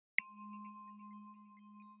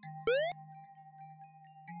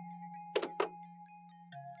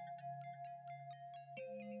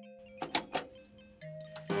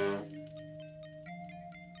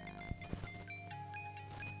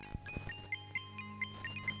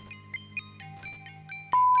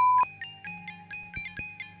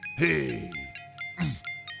Hey.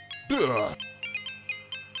 Duh.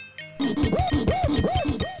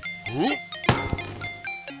 Huh?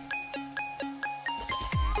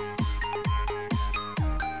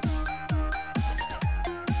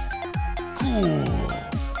 Cool.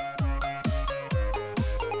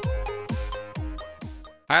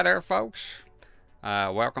 Hi there, folks.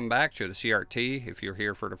 Welcome back to the CRT. If you're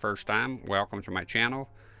here for the first time, welcome to my channel.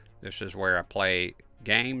 This is where I play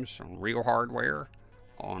games on real hardware,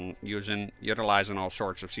 on utilizing all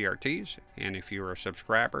sorts of CRTs. And if you're a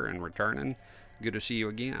subscriber and returning, good to see you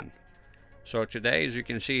again. So today, as you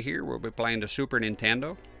can see here, we'll be playing the Super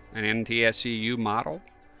Nintendo, an NTSCU model.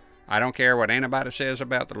 I don't care what anybody says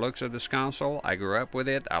about the looks of this console. I grew up with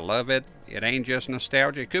it. I love it. It ain't just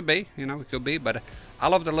nostalgia. It could be, you know, it could be, but I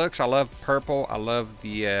love the looks. I love purple. I love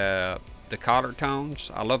the color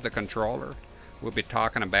tones. I love the controller. We'll be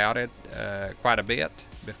talking about it quite a bit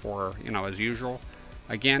before, you know, as usual.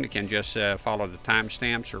 Again, you can just follow the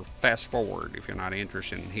timestamps or fast forward if you're not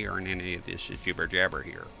interested in hearing any of this jibber jabber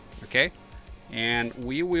here. Okay? And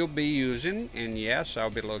we will be using, and yes, I'll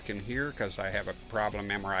be looking here because I have a problem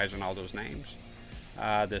memorizing all those names.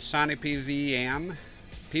 The Sony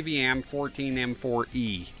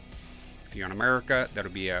PVM-14M4E. If you're in America,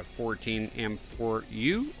 that'll be a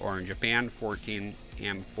 14M4U, or in Japan,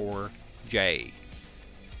 14M4J.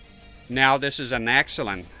 Now, this is an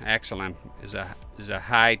excellent is a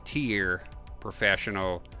high tier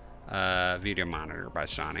professional video monitor by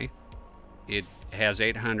Sony. It has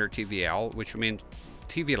 800 TVL, which means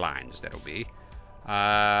TV lines. That'll be.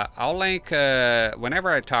 I'll link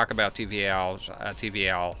whenever I talk about TVLs. I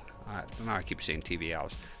keep saying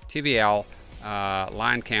TVLs. TVL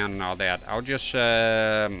line count and all that. I'll just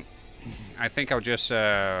I think I'll just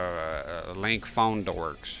link Phone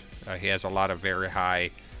Dorks. He has a lot of very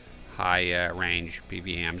high range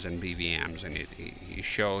PVMs and BVMs, and he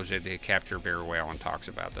shows it. They capture very well and talks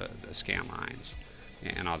about the scan lines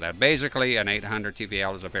and all that. Basically, an 800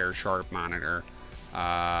 TVL is a very sharp monitor.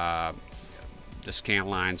 The scan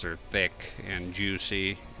lines are thick and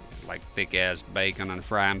juicy, like thick as bacon in a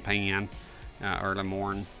frying pan early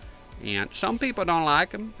morning. And some people don't like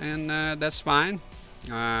them, and that's fine.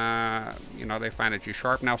 You know, they find it too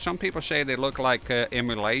sharp. Now, some people say they look like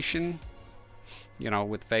emulation, you know,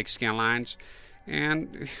 with fake scan lines,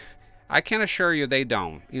 and I can assure you they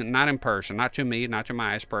don't. You know, not in person, not to me, not to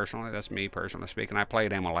my eyes personally. That's me personally speaking. I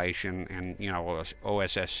played emulation and, you know,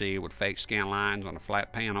 OSSC with fake scan lines on a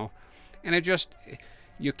flat panel, and it just,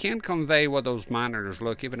 you can't convey what those monitors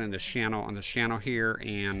look, even in this channel, on this channel here,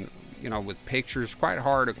 and, you know, with pictures, quite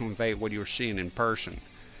hard to convey what you're seeing in person.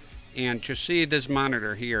 And to see this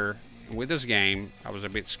monitor here with this game, I was a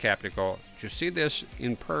bit skeptical. To see this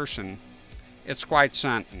in person, it's quite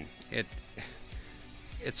something.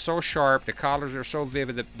 It's so sharp. The colors are so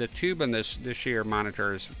vivid. The tube in this here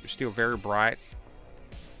monitor is still very bright.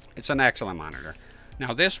 It's an excellent monitor.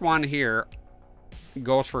 Now this one here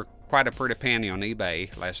goes for quite a pretty penny on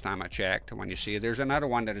eBay last time I checked. When you see it, there's another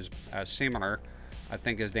one that is similar. I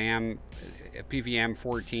think is the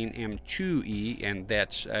PVM-14M2E, and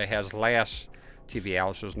that's has less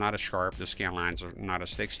TVL, so it's not as sharp. The scan lines are not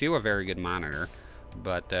as thick. Still a very good monitor,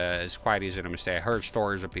 but it's quite easy to mistake. I heard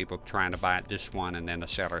stories of people trying to buy this one, and then the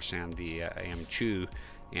seller sent the M2,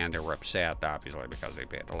 and they were upset, obviously, because they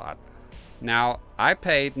paid a lot. Now, I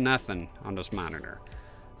paid nothing on this monitor.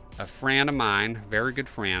 A friend of mine, very good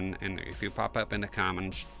friend, and if you pop up in the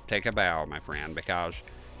comments, take a bow, my friend, because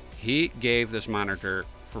he gave this monitor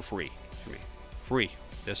for free to me. Free.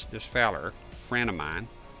 This feller, friend of mine,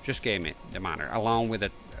 just gave me the monitor, along with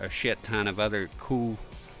a shit ton of other cool,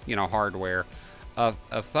 you know, hardware.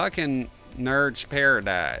 A fucking nerd's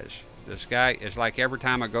paradise. This guy is like, every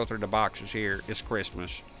time I go through the boxes here, it's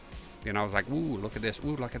Christmas. You know, I was like, ooh, look at this,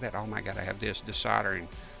 ooh, look at that. Oh my God, I have this soldering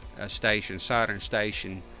station,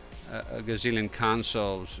 a gazillion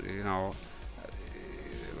consoles, you know,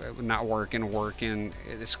 not working.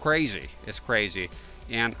 It's crazy. It's crazy.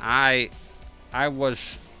 And I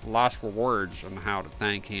was lost for words on how to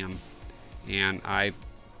thank him, and I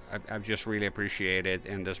just really appreciate it.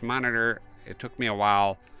 And this monitor, it took me a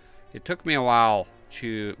while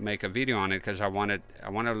to make a video on it, because I wanted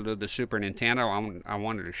to do the Super Nintendo. I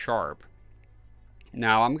wanted it sharp.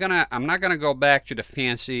 Now I'm not gonna go back to the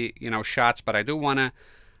fancy, you know, shots, but I do wanna,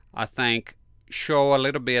 I think, show a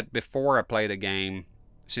little bit before I play the game,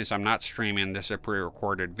 since I'm not streaming, this is a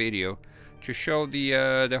pre-recorded video to show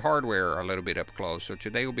the hardware a little bit up close. So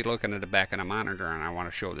today we'll be looking at the back of the monitor, and I want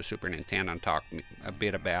to show the Super Nintendo and talk a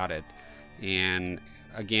bit about it. And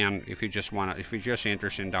again, if you're just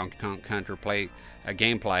interested in Donkey Kong Country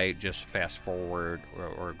gameplay, just fast forward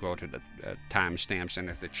or go to the timestamps. And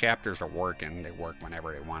if the chapters are working, they work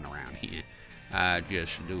whenever they want around here.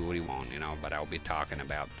 Just do what you want, you know. But I'll be talking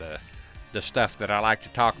about the stuff that I like to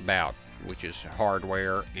talk about, which is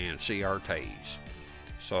hardware and CRTs.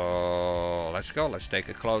 So let's go. Let's take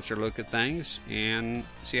a closer look at things and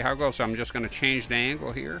see how it goes. So I'm just going to change the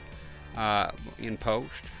angle here in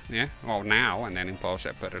post. Yeah, well now, and then in post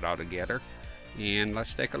I put it all together. And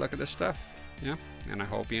let's take a look at this stuff. Yeah, and I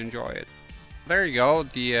hope you enjoy it. There you go.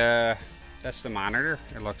 That's the monitor.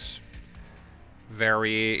 It looks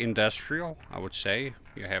very industrial, I would say.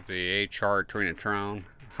 You have the HR Trinitron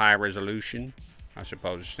high resolution. I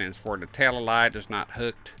suppose it stands for. The tail light is not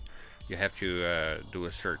hooked. You have to do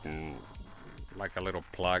a certain, like a little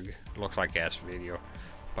plug. It looks like S-video.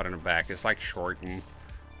 Put in the back. It's like shortened.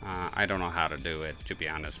 I don't know how to do it, to be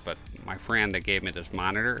honest. But my friend that gave me this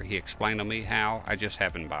monitor, he explained to me how. I just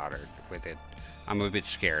haven't bothered with it. I'm a bit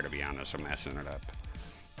scared, to be honest, of messing it up.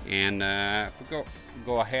 And if we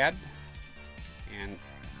go ahead and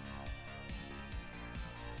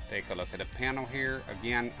take a look at the panel here.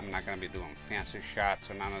 Again, I'm not going to be doing fancy shots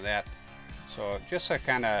and none of that. So just a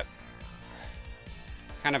kind of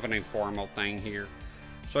an informal thing here.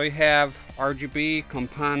 So you have RGB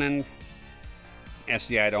component,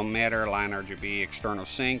 SDI don't matter, line RGB, external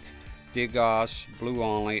sync, DGOS, blue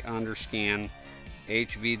only, underscan,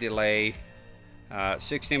 HV delay,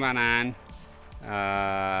 16:9,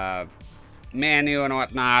 menu and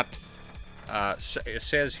whatnot. It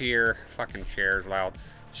says here, fucking chair's loud.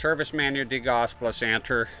 Service menu, DGOS plus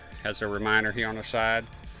enter, has a reminder here on the side.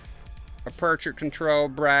 Aperture control,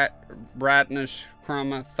 brightness,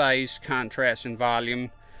 chroma, phase, contrast, and volume.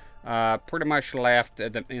 Pretty much left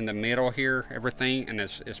in the middle here, everything, and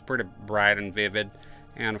it's pretty bright and vivid.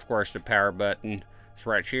 And of course the power button is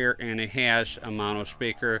right here, and it has a mono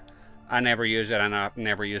speaker. I never use it, and I've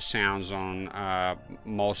never used sounds on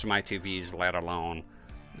most of my TVs, let alone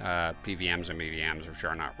PVMs and BVMs, which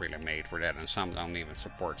are not really made for that, and some don't even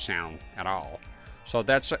support sound at all. So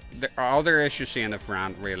that's all there is you see in the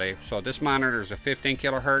front, really. So this monitor is a 15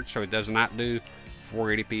 kilohertz, so it does not do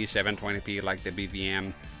 480p, 720p like the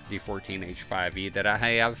BVM D14H5E that I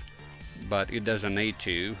have, but it doesn't need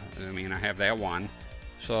to. I mean, I have that one.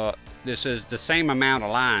 So this is the same amount of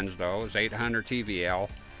lines, though, as 800 TVL.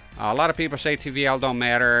 A lot of people say TVL don't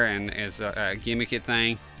matter and it's a gimmicky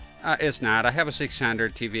thing. It's not. I have a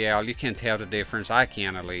 600 TVL. You can tell the difference. I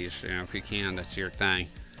can, at least. You know, if you can, that's your thing.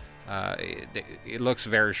 It looks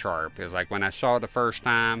very sharp. It's like when I saw it the first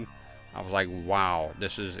time, I was like, wow,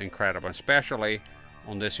 this is incredible. Especially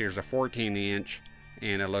on this here's a 14-inch,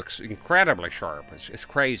 and it looks incredibly sharp. It's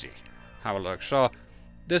crazy how it looks. So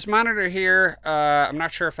this monitor here, I'm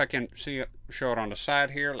not sure if I can show it on the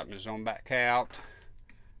side here. Let me zoom back out.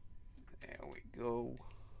 There we go.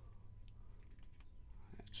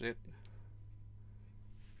 That's it.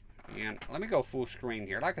 And let me go full screen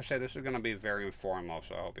here. Like I said, this is going to be very informal,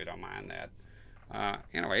 so I hope you don't mind that.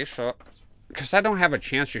 Anyway, so because I don't have a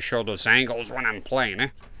chance to show those angles when I'm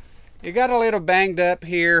playing, You got a little banged up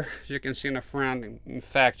here, as you can see in the front. In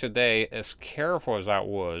fact, today, as careful as I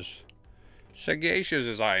was, sagacious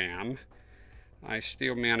as I am, I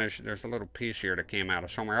still managed. There's a little piece here that came out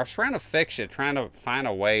of somewhere. I was trying to fix it, trying to find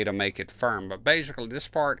a way to make it firm, but basically this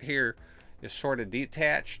part here is sort of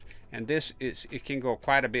detached, and it can go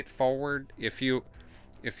quite a bit forward. If you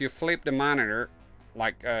flip the monitor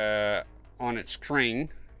like on its screen,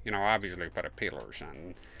 you know, obviously put a pillow or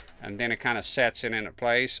something, and then it kind of sets it into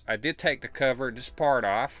place. I did take the cover, this part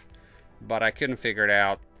off, but I couldn't figure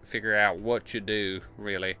out what to do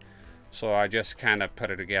really, so I just kind of put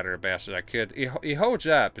it together the best as I could. It holds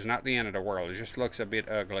up. It's not the end of the world. It just looks a bit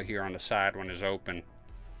ugly here on the side when it's open.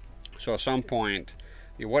 So at some point,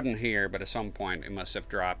 it wasn't here, but at some point it must have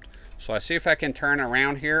dropped. So I see if I can turn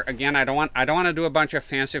around here. Again, I don't want to do a bunch of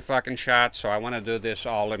fancy fucking shots, so I want to do this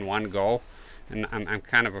all in one go, and I'm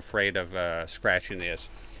kind of afraid of scratching this.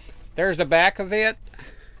 There's the back of it,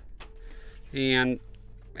 and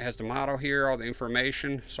it has the model here, all the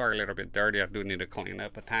information. Sorry, a little bit dirty. I do need to clean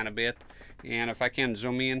up a tiny bit. And if I can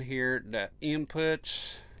zoom in here, the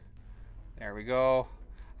inputs. There we go.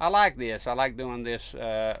 I like this. I like doing this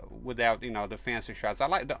without, you know, the fancy shots.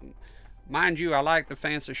 Mind you, I like the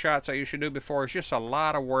fancy shots I used to do before. It's just a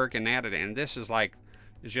lot of work and editing. And this is like,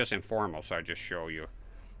 it's just informal, so I just show you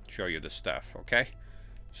the stuff, okay?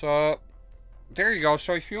 So there you go.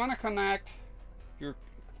 So if you want to connect your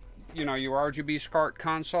you know, your RGB SCART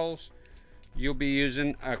consoles, you'll be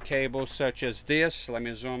using a cable such as this. Let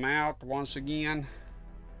me zoom out once again.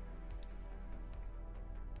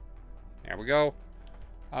 There we go.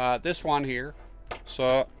 This one here.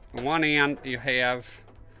 So one end you have,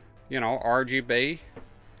 you know, RGB,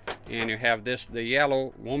 and you have this. The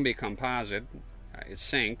yellow won't be composite. It's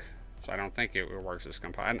sync, so I don't think it works as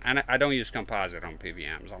composite. And I don't use composite on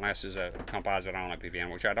PVMs unless it's a composite only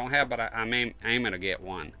PVM, which I don't have, but I'm aiming to get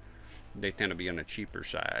one. They tend to be on the cheaper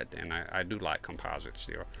side, and I do like composite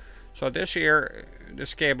still. So this here,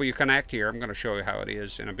 this cable you connect here, I'm going to show you how it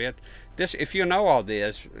is in a bit. This, if you know all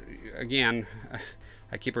this, again,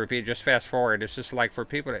 I keep repeating, just fast forward. It's just like for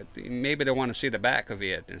people that maybe they want to see the back of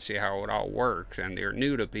it and see how it all works, and they're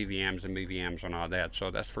new to PVMs and BVMs and all that.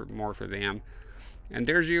 So that's more for them. And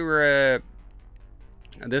there's your,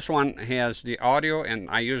 this one has the audio, and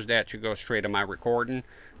I use that to go straight to my recording,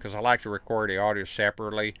 because I like to record the audio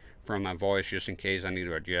separately from my voice, just in case I need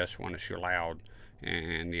to adjust, want to shoot loud,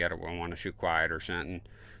 and the other one want to shoot quiet or something.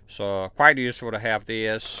 So quite useful to have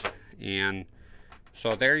this. And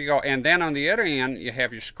so there you go. And then on the other end, you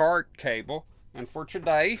have your SCART cable. And for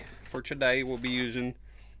today we'll be using,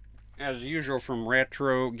 as usual, from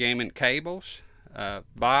Retro Gaming Cables,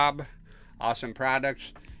 Bob, awesome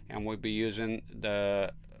products, and we'll be using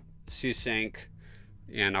the CSYNC,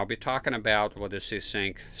 and I'll be talking about what the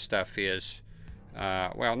CSYNC stuff is.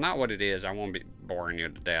 Well, not what it is. I won't be boring you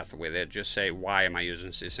to death with it. Just say why am I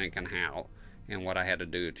using CSYNC and how, and what I had to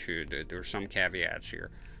do to do. There's some caveats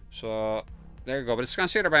here. So there you go. But it's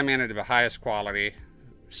considered by many the highest quality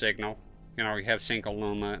signal. You know, you have Sync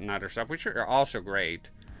Luma and other stuff, which are also great.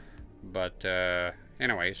 But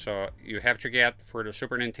anyway, so you have to get for the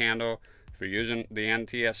Super Nintendo. If you're using the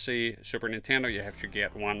NTSC Super Nintendo, you have to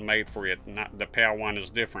get one made for it. Not the PAL one is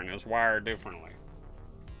different. It's wired differently.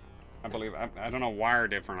 I believe, I don't know, wire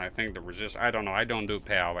different. I think the resist, I don't know. I don't do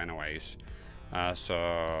PAL anyways.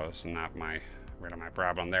 So it's not really my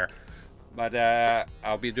problem there. But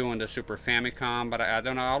I'll be doing the Super Famicom, but I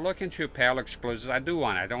don't know. I'll look into PAL exclusives. I don't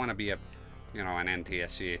want to be a, you know, an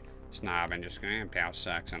NTSC snob and just go, PAL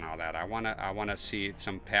sucks and all that. I wanna see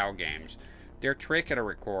some PAL games. They're tricky to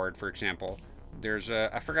record. For example, there's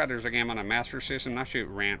I forgot there's a game on a Master System. Not sure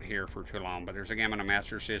rant here for too long, but there's a game on a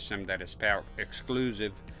Master System that is PAL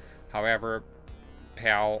exclusive. However,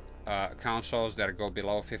 PAL consoles that go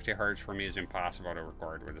below 50 Hz for me is impossible to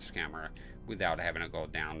record with this camera without having to go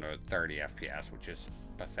down to 30 FPS, which is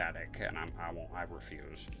pathetic, and I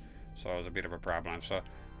refuse. So it's a bit of a problem. So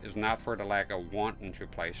it's not for the lack of wanting to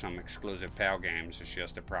play some exclusive PAL games. It's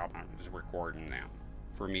just a problem is recording them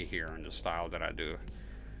for me here in the style that I do.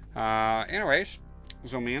 Anyways,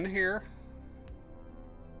 zoom in here,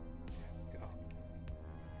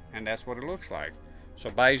 and that's what it looks like. So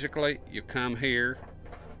basically, you come here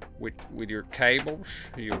with your cables,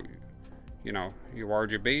 you know, your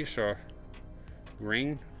RGB. So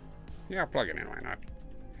green, yeah, plug it in, why not?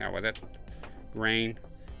 Hell with it, green,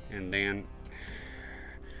 and then,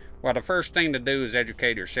 well, the first thing to do is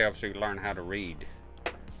educate yourself so you learn how to read.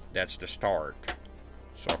 That's the start.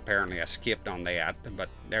 So apparently I skipped on that, but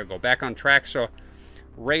there we go, back on track. So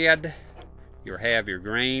red, you have your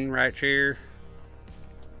green right here.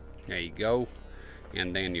 There you go.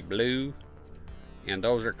 And then your blue. And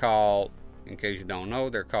those are called, in case you don't know,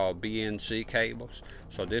 they're called BNC cables.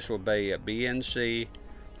 So this will be a BNC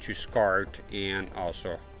to SCART and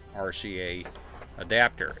also RCA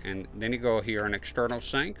adapter. And then you go here on external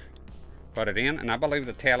sync, put it in, and I believe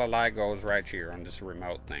the tail light goes right here on this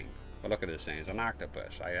remote thing. But look at this thing, it's an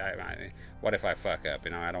octopus. What if I fuck up?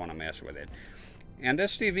 You know, I don't want to mess with it. And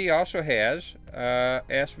this TV also has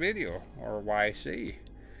S-Video or YC,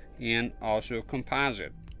 and also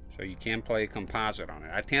composite. So you can play composite on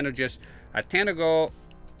it. I tend to go,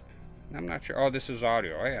 I'm not sure, oh, this is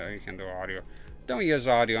audio. Oh, yeah, you can do audio. Don't use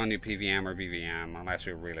audio on your PVM or BVM unless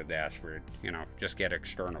you're really desperate. You know, just get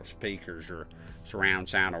external speakers or surround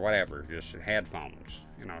sound or whatever. Just headphones,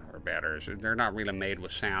 you know, are better. So they're not really made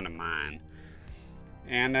with sound in mind.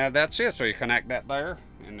 And that's it. So you connect that there,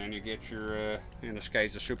 and then you get your, in this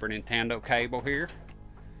case, the Super Nintendo cable here.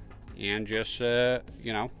 And just, you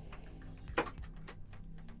know,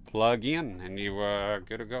 plug in, and you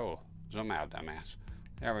good to go. Zoom out, dumbass.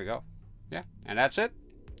 There we go. Yeah, and that's it.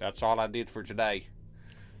 That's all I did for today.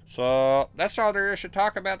 So that's all there is to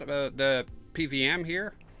talk about the PVM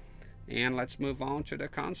here. And let's move on to the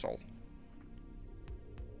console.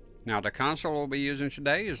 Now the console we'll be using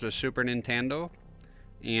today is the Super Nintendo.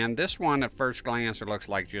 And this one at first glance it looks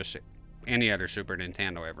like just any other Super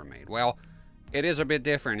Nintendo ever made. Well, it is a bit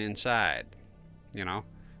different inside, you know.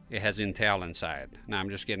 it has Intel inside. Now I'm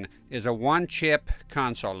just kidding. It's a one-chip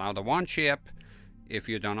console. Now the one chip, if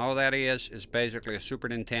you don't know what that is basically a Super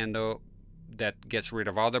Nintendo that gets rid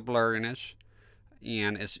of all the blurriness,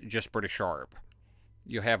 and it's just pretty sharp.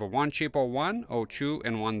 You have a one chip 01, 02,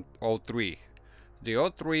 and one 03.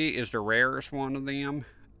 The 03 is the rarest one of them.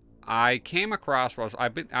 I came across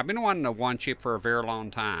I've been wanting a one chip for a very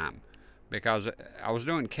long time because I was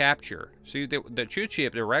doing capture. See the 2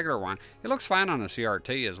 chip, the regular one, it looks fine on the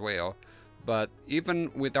CRT as well, but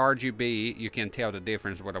even with RGB you can tell the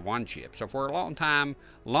difference with a one chip. So for a long time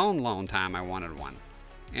I wanted one,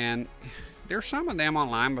 and there's some of them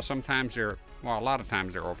online, but sometimes they're, well, a lot of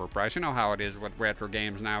times they're overpriced. You know how it is with retro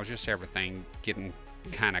games now. It's just everything getting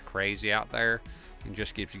kind of crazy out there and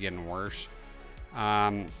just keeps getting worse.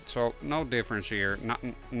 So no difference here.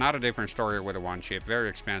 Not a different story with a one chip. Very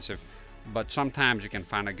expensive, but sometimes you can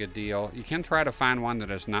find a good deal. You can try to find one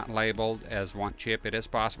that is not labeled as one chip. It is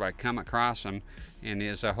possible. I come across them, and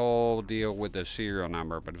there's a whole deal with the serial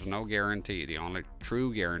number, but there's no guarantee. The only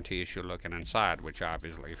true guarantee is you're looking inside, which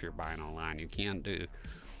obviously if you're buying online you can't do.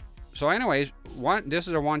 So anyways, this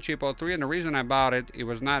is a one chip 03, and the reason I bought it, it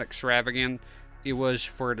was not extravagant. It was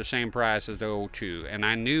for the same price as the 02, and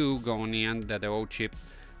I knew going in that the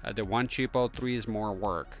one chip 03 is more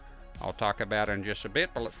work. I'll talk about it in just a bit,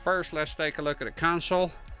 but first let's take a look at the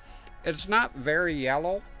console. It's not very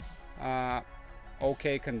yellow.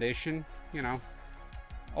 Okay condition, you know,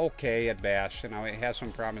 okay at best. You know, it has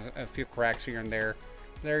some problems, a few cracks here and there.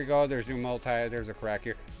 There you go. There's your there's a crack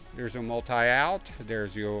here. There's a multi-out.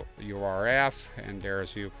 There's your RF, and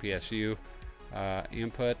there's your PSU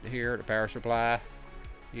input here, the power supply.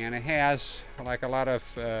 And it has, like a lot of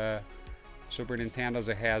Super Nintendos,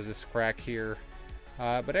 it has this crack here.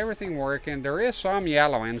 But everything working. There is some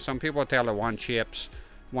yellowing. Some people tell the one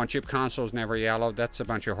chip console's never yellow. That's a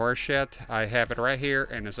bunch of horse shit. I have it right here,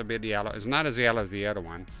 and it's a bit yellow. It's not as yellow as the other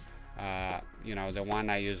one. You know, the one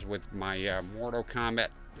I use with my Mortal Kombat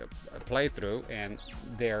playthrough, and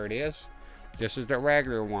there it is. This is the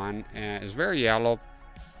regular one, and it's very yellow.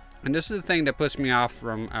 And this is the thing that puts me off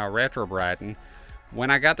from retro brighton. When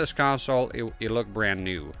I got this console, it looked brand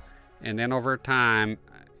new, and then over time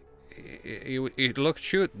it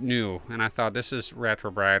looked new, and I thought this is retro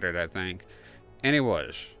brighted, I think, and it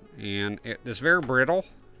was. And it's very brittle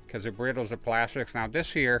because it brittles the plastics. Now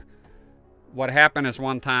this here, what happened is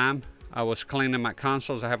one time I was cleaning my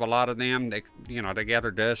consoles. I have a lot of them. They, you know, they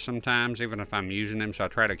gather dust sometimes, even if I'm using them, so I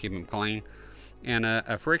try to keep them clean. And a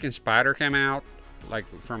freaking spider came out, like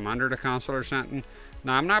from under the console or something.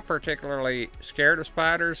 Now I'm not particularly scared of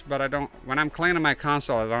spiders, but I don't, when I'm cleaning my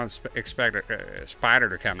console, I don't expect a spider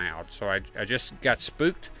to come out. So I just got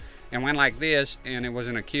spooked and went like this, and it was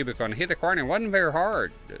in a cubicle and hit the corner. It wasn't very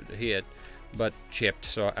hard to hit, but chipped.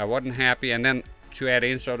 So I wasn't happy. And then to add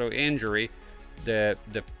insult to injury, the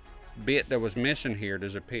bit that was missing here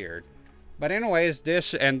disappeared. But anyways,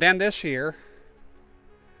 this, and then this here,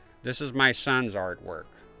 this is my son's artwork.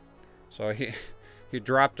 So he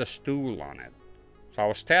dropped a stool on it. So I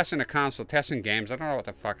was testing the console, testing games. I don't know what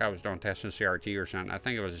the fuck I was doing, testing CRT or something. I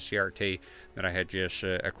think it was a CRT that I had just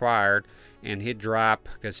acquired. And he'd drop,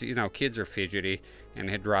 because, you know, kids are fidgety, and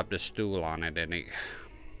he'd dropped a stool on it. And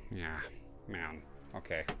yeah, man,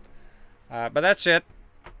 okay. But that's it.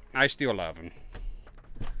 I still love him.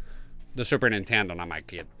 The Super Nintendo, not my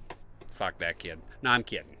kid. Fuck that kid. No, I'm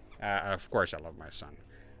kidding. Of course I love my son.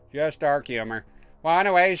 Just dark humor. Well,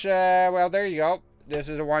 anyways, well, there you go. This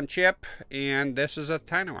is a one chip, and this is a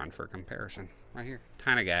tiny one for comparison. Right here.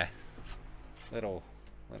 Tiny guy. Little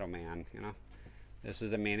man, you know. This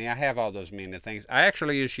is the mini. I have all those mini things. I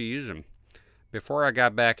actually used to use them. Before I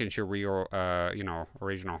got back into real, you know,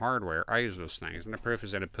 original hardware, I used those things. And the proof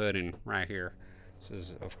is in the pudding right here. This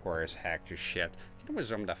is, of course, hacked to shit. Can we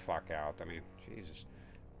zoom the fuck out? I mean, Jesus.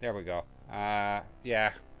 There we go.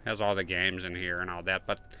 Yeah, has all the games in here and all that.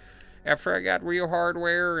 But after I got real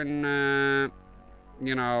hardware and,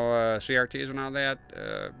 you know, CRTs and all that,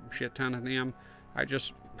 shit ton of them, I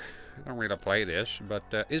don't really play this, but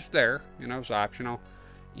it's there, you know, it's optional,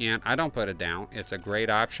 and I don't put it down. It's a great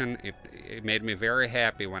option. It made me very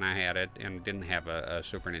happy when I had it and didn't have a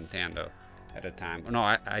Super Nintendo at the time. No,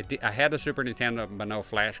 I had a Super Nintendo, but no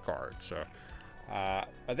Flashcart. So,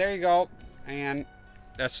 but there you go, and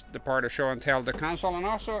that's the part of show and tell the console. And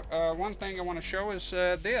also, one thing I want to show is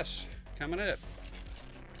this coming up.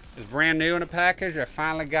 It's brand new in the package. I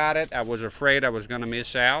finally got it. I was afraid I was going to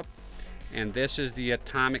miss out. And this is the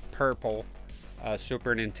Atomic Purple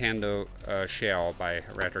Super Nintendo shell by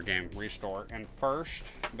Retro Game Restore. And first,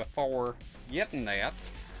 before getting that,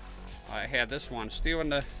 I had this one still in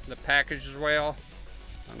the package as well.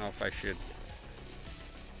 I don't know if I should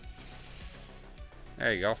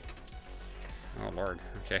There you go. Oh Lord,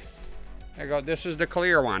 okay. There you go, this is the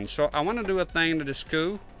clear one. So I want to do a thing to the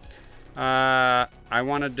SKU. I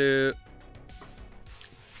want to do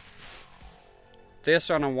this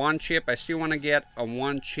on a 1 chip. I still want to get a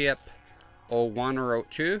 1 chip 01 or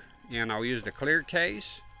 02, and I'll use the clear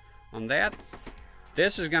case on that.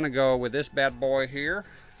 This is going to go with this bad boy here.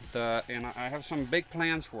 And I have some big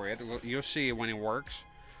plans for it. You'll see when it works.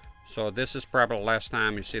 So this is probably the last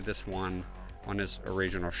time you see this one on this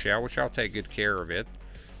original shell, which I'll take good care of it.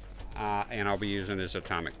 And I'll be using this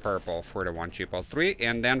atomic purple for the 1 chip 03.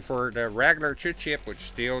 And then for the regular 2 chip, which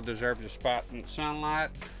still deserves a spot in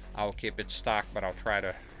sunlight, I'll keep it stock, but I'll try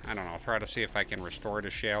to, I don't know, I'll try to see if I can restore the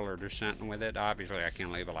shell or do something with it. Obviously, I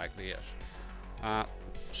can't leave it like this.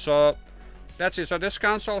 So that's it. So this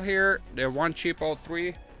console here, the 1 chip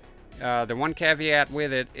 03, the one caveat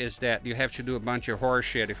with it is that you have to do a bunch of horse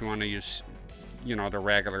shit if you want to use, you know, the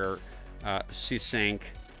regular CSYNC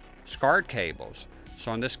SCART cables.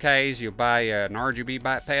 So in this case, you buy an RGB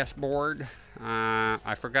bypass board.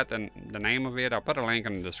 I forgot the name of it. I'll put a link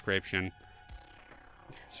in the description.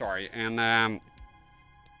 Sorry. And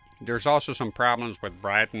there's also some problems with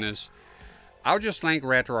brightness. I'll just link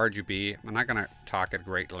retro RGB. I'm not going to talk at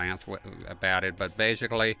great length about it, but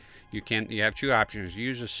basically you have 2 options.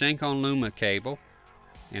 Use a sync on Luma cable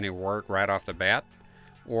and it work right off the bat,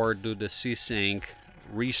 or do the CSYNC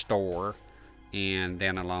restore and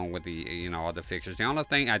then along with the, you know, other fixtures. The only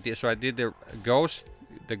thing I did, so I did the ghost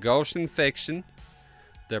and fixing,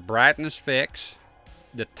 the brightness fix,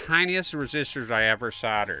 the tiniest resistors I ever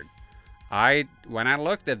soldered. When I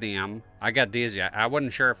looked at them, I got dizzy. I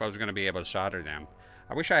wasn't sure if I was going to be able to solder them.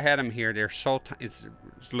 I wish I had them here. They're so it's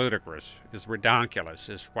ludicrous. It's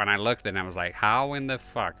ridiculous. When I looked at them, I was like, how in the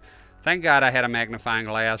fuck? Thank God I had a magnifying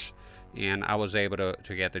glass, and I was able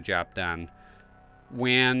to get the job done.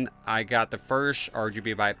 When I got the first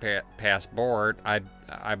RGB bypass board,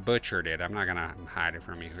 I butchered it. I'm not going to hide it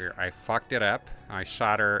from you here. I fucked it up. I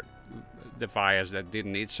soldered the vias that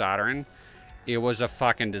didn't need soldering. It was a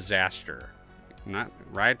fucking disaster. Not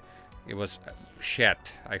right? It was shit.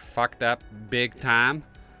 I fucked up big time,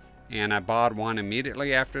 and I bought one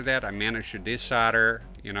immediately after that. I managed to desolder,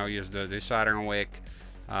 you know, use the desoldering wick,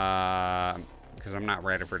 because I'm not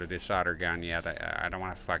ready for the desolder gun yet. I don't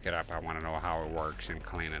want to fuck it up. I want to know how it works and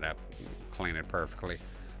clean it up, clean it perfectly.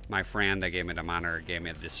 My friend that gave me the monitor gave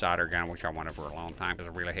me the desolder gun, which I wanted for a long time because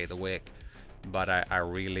I really hate the wick. But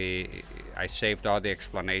I saved all the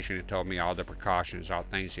explanation. It told me all the precautions, all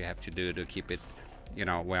things you have to do to keep it, you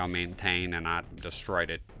know, well maintained and not destroy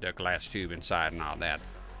the glass tube inside and all that.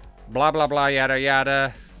 Blah, blah, blah, yada,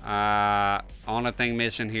 yada. Only thing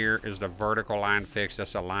missing here is the vertical line fix.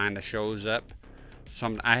 That's a line that shows up.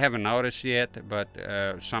 I haven't noticed yet, but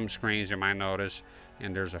some screens you might notice,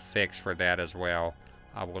 and there's a fix for that as well.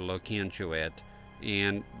 I will look into it.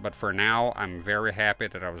 But for now, I'm very happy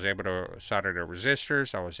that I was able to solder the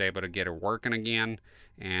resistors. I was able to get it working again,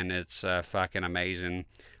 and it's fucking amazing.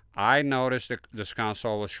 I noticed this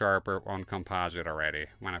console was sharper on composite already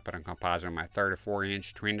when I put on composite on my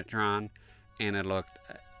 34-inch Trinitron, and it looked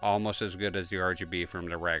almost as good as the RGB from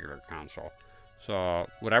the regular console. So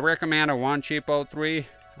would I recommend a 1 chip 03?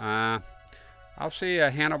 I'll see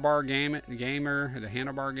a Handlebar Gamer, the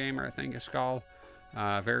Handlebar Gamer I think it's called.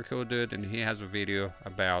 Very cool dude, and he has a video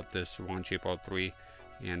about this 1 chip 03,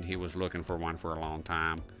 and he was looking for one for a long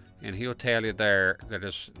time, and he'll tell you there that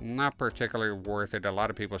it's not particularly worth it. A lot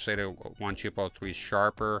of people say the 1 chip 03 is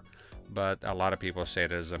sharper, but a lot of people say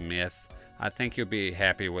it is a myth. I think you'll be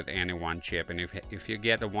happy with any 1 chip, and if you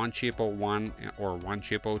get the 1 chip 01 or 1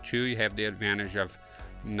 chip 02, you have the advantage of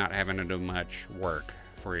not having to do much work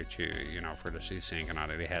for it to, you know, for the CSYNC and all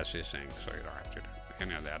that. It has CSYNC, so you don't have to do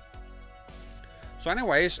any of that. So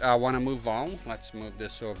anyways, I want to move on. Let's move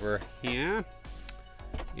this over here.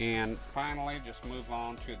 And finally, just move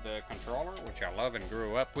on to the controller, which I love and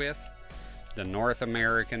grew up with. The North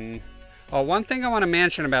American. Oh, one thing I want to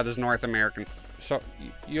mention about this North American. So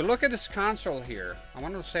you look at this console here. I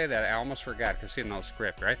wanted to say that. I almost forgot because it's no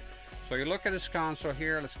script, right? So you look at this console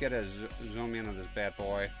here. Let's get a zoom in on this bad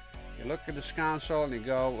boy. You look at this console and you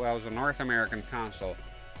go, well, it's a North American console.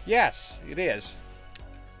 Yes, it is.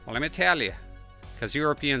 Well, let me tell you. Because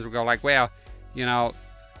Europeans will go like, well, you know,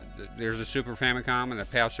 there's a Super Famicom and the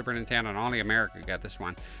PAL Super Nintendo, and only America got this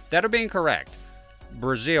one. That would be incorrect.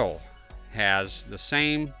 Brazil has the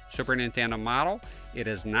same Super Nintendo model. It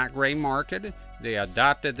is not gray marketed. They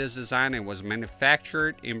adopted this design and was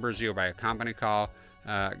manufactured in Brazil by a company called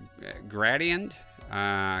Gradient.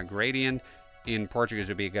 Gradient in Portuguese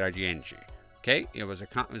would be Gradiente. Okay, it was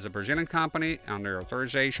a Brazilian company under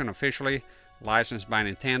authorization, officially licensed by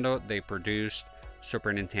Nintendo. They produced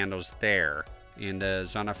Super Nintendos there in the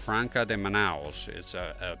Zona Franca de Manaus. It's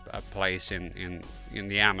a place in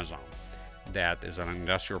the Amazon that is an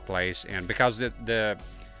industrial place, and because the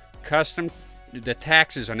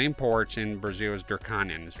taxes on imports in Brazil is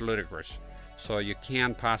draconian, it's ludicrous. So you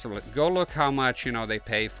can't possibly go look how much they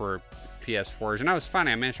pay for PS4s. It's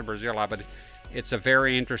funny I mentioned Brazil a lot, but it's a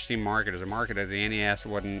very interesting market. It's a market that the NES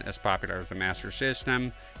wasn't as popular as the Master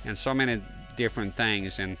System, and so many different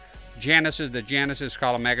things. And the Genesis is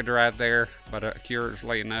called a Mega Drive there, but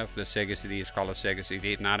curiously enough, the Sega CD is called a Sega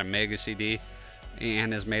CD, not a Mega CD,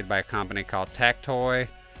 and is made by a company called Tactoy.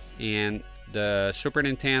 And the Super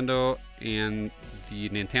Nintendo and the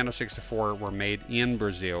Nintendo 64 were made in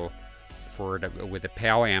Brazil with the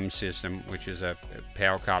PAL-M system, which is a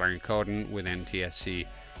PAL color encoding with NTSC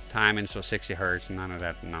timing, so 60 hertz, none of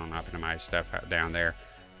that non-optimized stuff down there.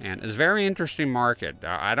 And it's a very interesting market.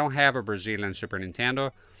 I don't have a Brazilian Super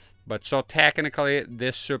Nintendo, but so technically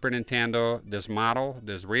this Super Nintendo, this model,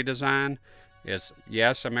 this redesign is,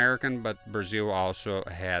 yes, American, but Brazil also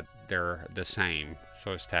had the same,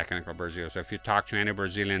 so it's technical Brazil. So if you talk to any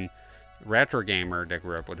Brazilian retro gamer that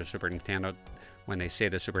grew up with a Super Nintendo, when they say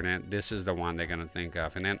the Super Nintendo, this is the one they're going to think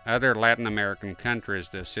of. And then other Latin American countries,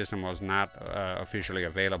 the system was not officially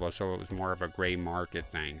available, so it was more of a gray market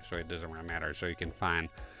thing, so it doesn't really matter. So you can find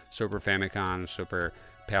Super Famicom, Super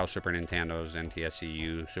PAL Super Nintendos,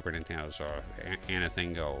 NTSCU Super Nintendos, so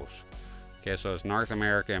anything goes. Okay, so it's North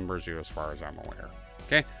America and Brazil as far as I'm aware.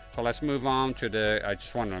 Okay, so let's move on to I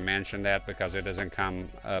just wanted to mention that because it doesn't come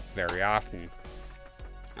up very often.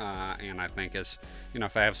 And I think it's,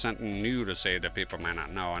 if I have something new to say that people might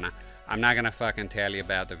not know, and I'm not going to fucking tell you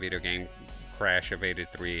about the video game crash of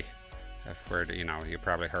 '83. I've heard, you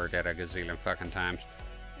probably heard that a gazillion fucking times.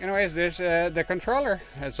 Anyways, there's the controller.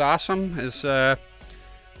 It's awesome. It's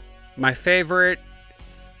my favorite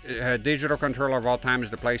digital controller of all time is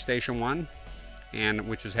the PlayStation 1, and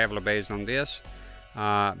which is heavily based on this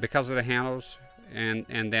because of the handles, and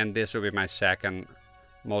then this will be my second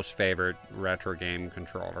most favorite retro game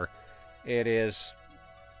controller. It is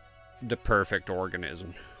the perfect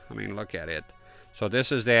organism. I mean, look at it. So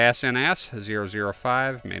this is the SNES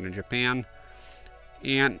 005, made in Japan,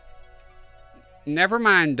 and never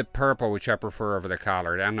mind the purple, which I prefer over the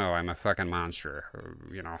color. I know I'm a fucking monster,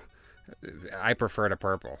 I prefer the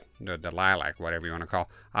purple, the lilac, whatever you want to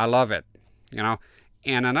call. I love it,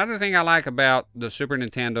 And another thing I like about the Super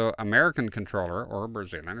Nintendo American controller, or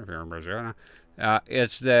Brazilian if you're in Brazil,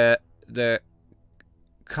 it's the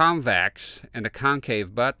convex and the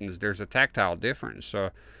concave buttons. There's a tactile difference. So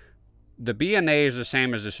the B and A is the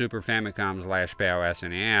same as the Super Famicom / PAL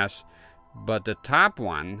SNES, but the top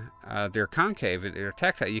one, they're concave, they're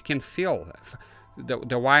tactile. You can feel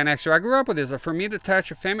the Y and X. So I grew up with this. For me to touch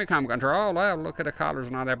a Famicom controller, oh, well, look at the colors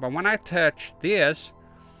and all that. But when I touch this,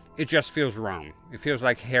 it just feels wrong. It feels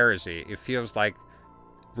like heresy. It feels like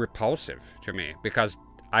repulsive to me because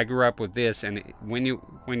I grew up with this, and when you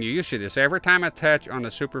used to this, every time I touch on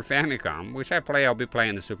the Super Famicom, which I play, I'll be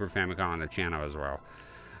playing the Super Famicom on the channel as well.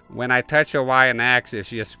 When I touch a Y and X, it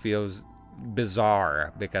just feels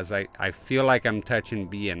bizarre because I feel like I'm touching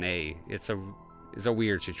B and A. It's a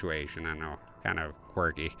weird situation, I know, kind of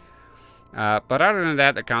quirky. But other than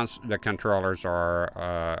that, the controllers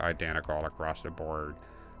are identical across the board.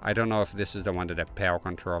 I don't know if this is the one that the PAL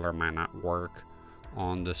controller might not work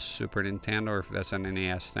on the Super Nintendo, or if that's an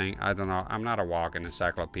NES thing. I don't know. I'm not a walking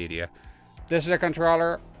encyclopedia. This is a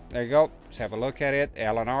controller. There you go. Let's have a look at it.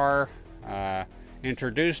 L and R.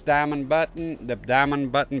 Introduced diamond button. The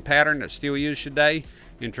diamond button pattern that's still used today.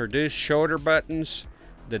 Introduced shoulder buttons.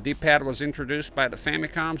 The D-pad was introduced by the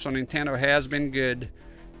Famicom, so Nintendo has been good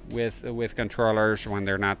with controllers when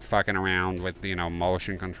they're not fucking around with,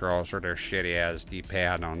 motion controls or their shitty ass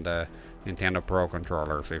D-pad on the Nintendo Pro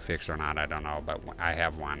controller. If they fixed or not, I don't know, but I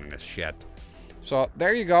have one and it's shit. So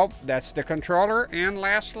there you go. That's the controller. And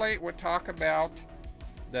lastly, we'll talk about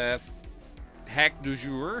the hack du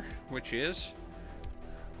jour, which is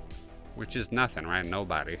nothing, right?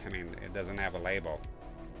 Nobody. I mean, it doesn't have a label.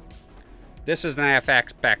 This is an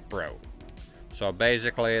fx-pak Pro. So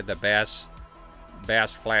basically, the best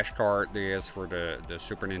Flashcart there is for the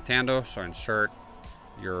Super Nintendo. So insert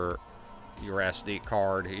your SD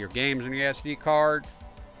card, your games in your SD card,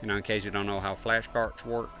 in case you don't know how Flashcarts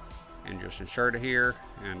work, and just insert it here.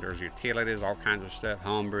 And there's utilities, all kinds of stuff,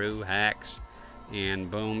 homebrew, hacks, and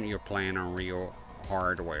boom, you're playing on real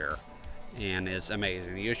hardware. And it's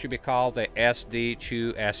amazing. It used to be called the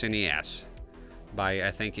SD2 SNES by,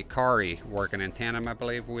 I think, Ikari, working in tandem, I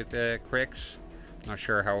believe, with Krix. Not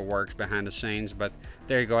sure how it works behind the scenes, but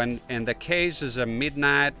there you go. And the case is a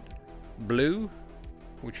midnight blue.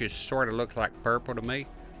 which is sort of looks like purple to me.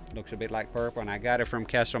 Looks a bit like purple, and I got it from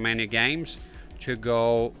Castlevania Games to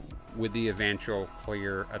go with the eventual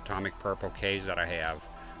clear atomic purple case that I have.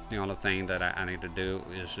 The only thing that I need to do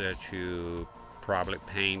is to probably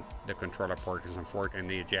paint the controller port and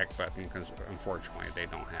the eject button, because unfortunately they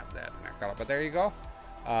don't have that in that color. But there you go.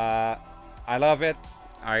 I love it.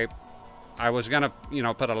 I was gonna, you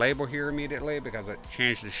know, put a label here immediately because it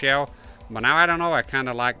changed the shell, but now I don't know. I kind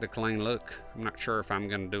of like the clean look. I'm not sure if I'm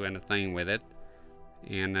gonna do anything with it.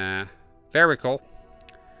 And very cool.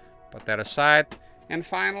 Put that aside. And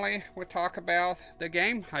finally, we'll talk about the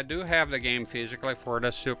game. I do have the game physically for the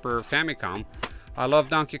Super Famicom. I love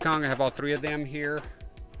Donkey Kong. I have all 3 of them here.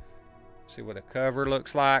 See what the cover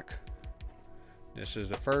looks like. This is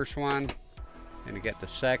the first one. Then you get the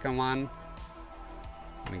second one.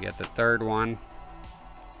 Then you get the third one,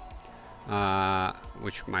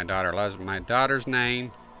 which my daughter loves. My daughter's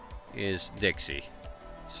name is Dixie.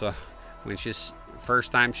 So when she's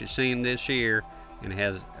first time she's seen this year, and it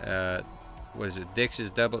has was it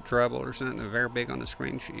Dixie's Double Trouble or something, very big on the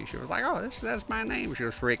screen, she was like, oh, that's my name. She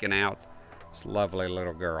was freaking out. This lovely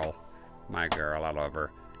little girl, my girl, I love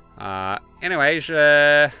her. Anyways,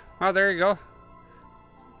 well, there you go,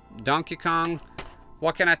 Donkey Kong.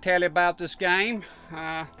 What can I tell you about this game?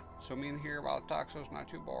 Zoom in here while I talk so it's not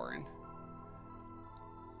too boring.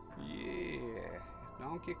 Yeah,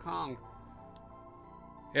 Donkey Kong.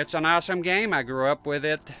 It's an awesome game. I grew up with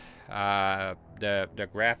it. The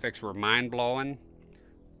graphics were mind-blowing.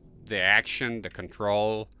 The action, the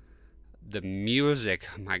control, the music.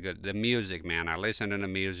 Oh my God, the music, man. I listen to the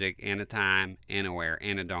music anytime, anywhere,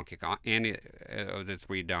 any Donkey Kong, any of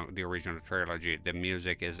the original trilogy. The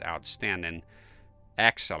music is outstanding,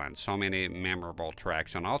 excellent. So many memorable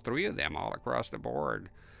tracks on all 3 of them, all across the board.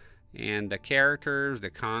 And the characters, the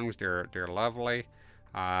Kongs, they're lovely.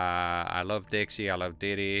 I love Dixie, I love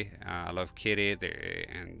Diddy, I love Kitty,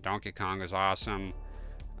 and Donkey Kong is awesome.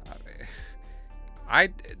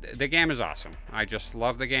 The game is awesome. I just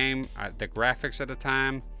love the game. The graphics at the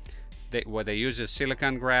time, what they use is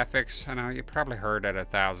silicon graphics. I know you probably heard that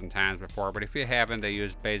 1,000 times before, but if you haven't, they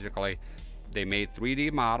made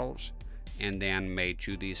 3D models and then made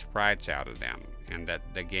 2D sprites out of them, and that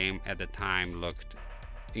the game at the time looked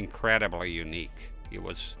incredibly unique. It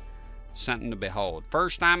was something to behold.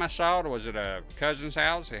 First time I saw it was at a cousin's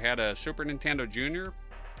house. They had a Super Nintendo Junior,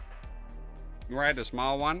 right, a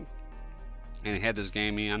small one, and it had this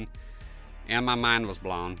game in, and my mind was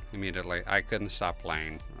blown immediately. I couldn't stop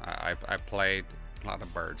playing. I played a lot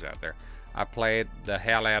of birds out there. I played the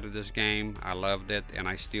hell out of this game. I loved it, and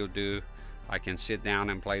I still do. I can sit down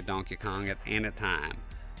and play Donkey Kong at any time,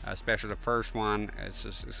 especially the first one.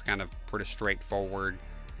 It's kind of pretty straightforward.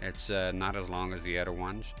 It's not as long as the other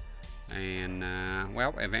ones. And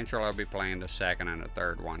well, eventually I'll be playing the second and the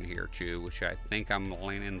third one here too, which I think I'm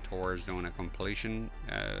leaning towards doing a completion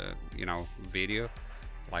you know, video,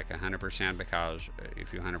 like 100%, because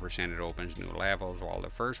if you 100% it opens new levels, while the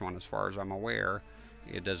first one, as far as I'm aware,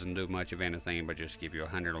 it doesn't do much of anything but just give you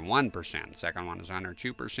 101%. Second one is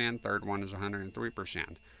 102%, third one is 103%.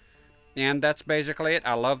 And that's basically it.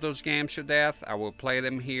 I love those games to death. I will play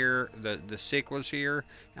them here, the sequels here,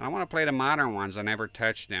 and I want to play the modern ones. I never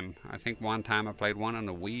touched them. I think one time I played one on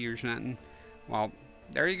the Wii or something. Well,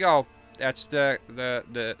 there you go. That's the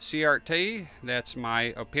CRT. That's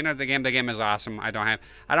my opinion of the game. The game is awesome. I don't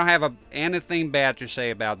have anything bad to say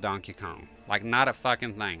about Donkey Kong. Like, not a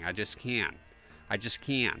fucking thing. I just can't.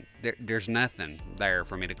 There's nothing there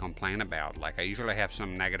for me to complain about. Like, I usually have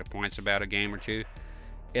some negative points about a game or two.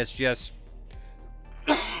 It's just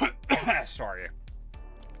sorry.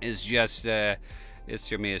 It's just it's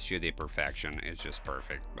to me, it's to the perfection. It's just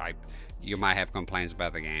perfect. You might have complaints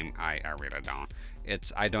about the game. I really don't.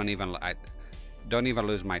 I don't even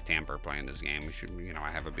lose my temper playing this game. You know,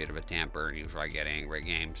 I have a bit of a temper, and usually I get angry at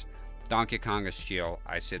games. Donkey Kong is chill.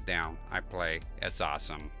 I sit down, I play. It's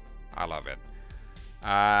awesome. I love it.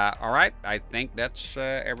 Alright, I think that's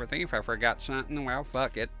everything. If I forgot something, well,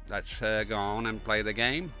 fuck it. Let's go on and play the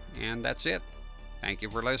game, and that's it. Thank you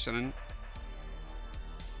for listening.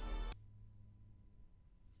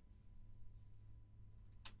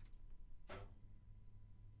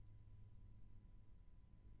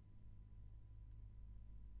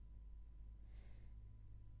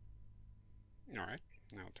 Alright,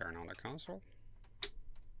 now turn on the console.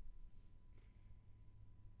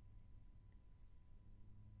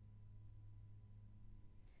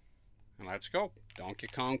 And let's go. Donkey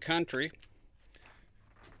Kong Country.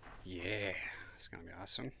 Yeah, it's gonna be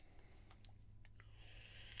awesome.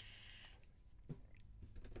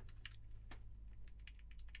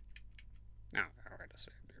 Now, alright, I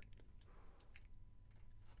saved it.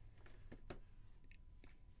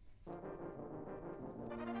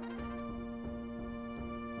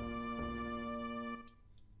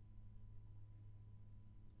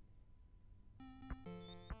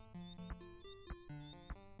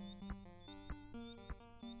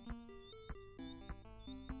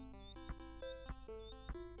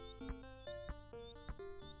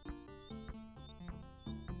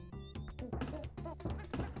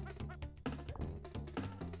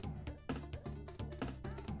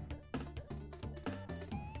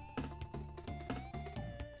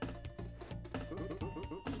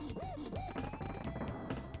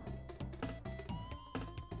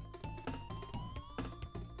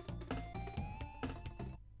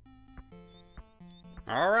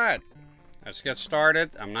 Alright, let's get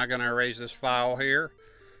started. I'm not going to erase this file here.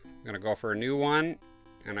 I'm going to go for a new one,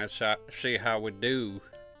 and let's see how we do.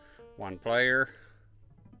 One player.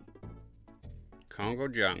 Kongo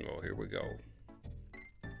Jungle, here we go.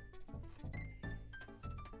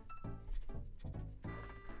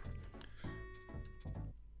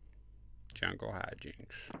 Jungle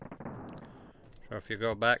hijinks. So if you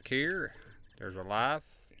go back here, there's a life,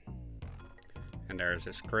 and there's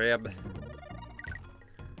this crib.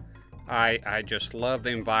 I just love the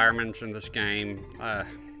environments in this game.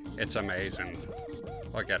 It's amazing.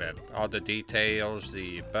 Look at it. All the details,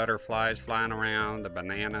 the butterflies flying around, the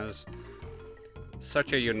bananas.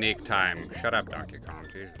 Such a unique time. Shut up, Donkey Kong.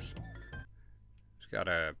 Jesus. It's got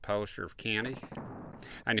a poster of candy.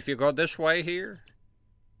 And if you go this way here,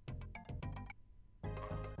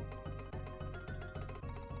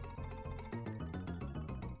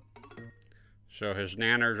 so his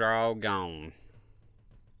nanners are all gone.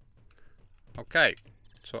 Okay,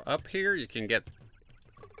 so up here you can get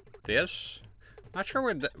this. Not sure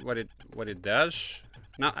what it does.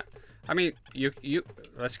 No, I mean you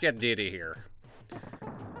let's get Diddy here.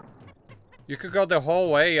 You could go the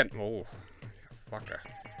whole way and oh, fucker.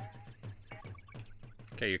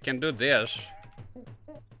 Okay, you can do this.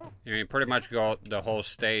 You mean pretty much go the whole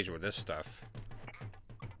stage with this stuff.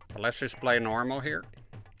 But let's just play normal here.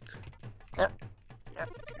 Oh,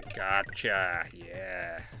 gotcha.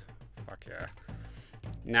 Yeah. Fuck yeah.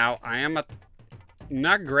 Now I am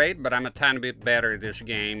not great, but I'm a tiny bit better at this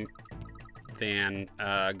game than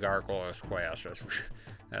Gargoyle's Quest.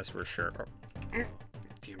 That's for sure. Oh,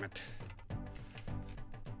 damn it.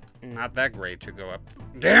 Not that great to go up.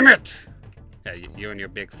 Damn it! Yeah, you and your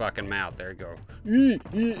big fucking mouth. There you go.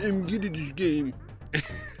 I'm good at this game.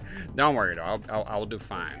 Don't worry, though. I'll do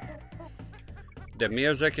fine. The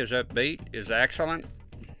music is upbeat, is excellent.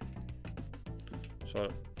 So,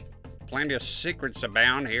 plenty of secrets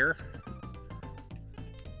abound here.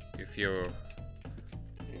 If you...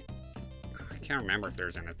 I can't remember if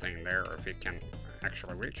there's anything there or if you can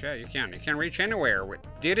actually reach. Yeah, you can. You can reach anywhere.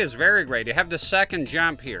 It is very great. You have the second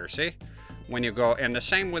jump here, see? When you go, and the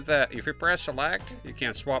same with the, if you press select, you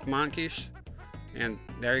can swap monkeys. And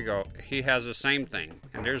there you go. He has the same thing.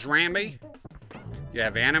 And there's Ramby. You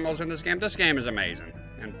have animals in this game. This game is amazing.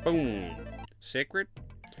 And boom. Secret.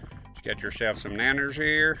 Let's get yourself some nanners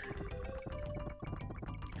here.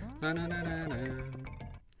 Na, na, na, na, na.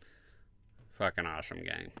 Fucking awesome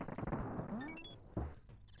game.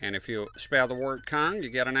 And if you spell the word Kong, you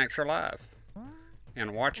get an extra life.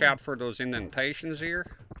 And watch out for those indentations here.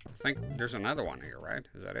 I think there's another one here, right?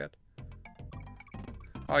 Is that it?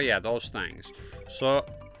 Oh yeah, those things. So,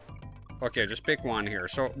 okay, just pick one here.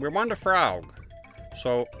 So, we want the frog.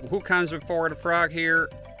 So, who comes before the frog here?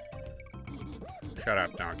 Shut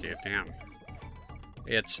up, donkey. Damn.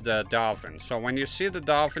 It's the dolphin. So, when you see the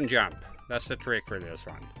dolphin jump, that's the trick for this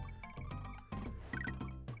one.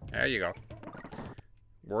 There you go.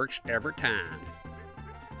 Works every time.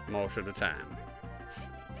 Most of the time.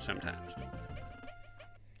 Sometimes.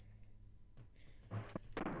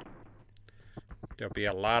 There'll be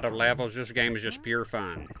a lot of levels. This game is just pure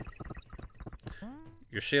fun.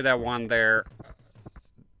 You see that one there?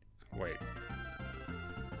 Wait.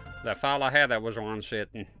 That file I had, that was on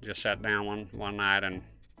sitting. Just sat down one night and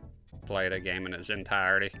played a game in its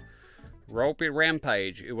entirety. Ropey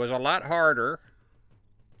Rampage. It was a lot harder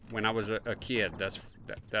when I was a kid.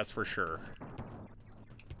 That's for sure.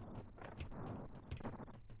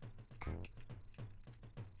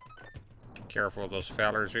 Careful of those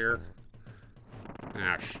fellers here.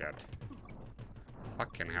 Ah, shit.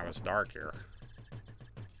 Fucking hell, it's dark here.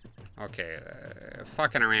 Okay,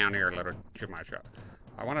 fucking around here a little too much.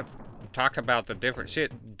 I want to talk about the difference. See,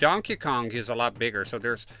 Donkey Kong is a lot bigger, so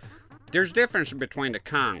there's difference between the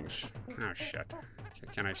Kongs. Oh, shit.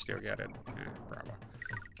 Can I still get it? Yeah, probably.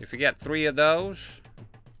 If you get 3 of those,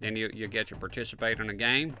 then you get to participate in a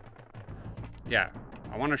game. Yeah,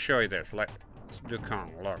 I want to show you this. Let's do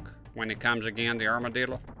Kong. Look, when it comes again, the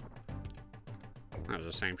armadillo. That was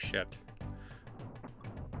the same shit.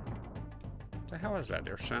 What the hell is that?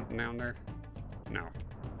 There's something down there? No.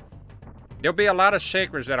 There'll be a lot of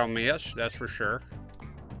secrets that I'll miss, that's for sure.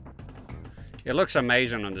 It looks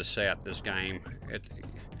amazing on the set, this game.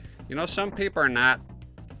 You know, some people are not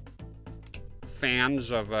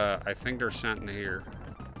fans of, I think there's something here.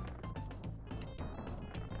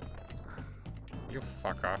 You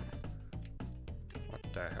fuck off. What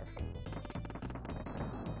the hell?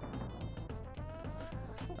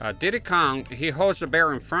 Diddy Kong, he holds the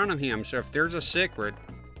bear in front of him, so if there's a secret,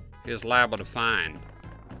 he's liable to find.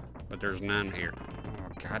 But there's none here. Oh,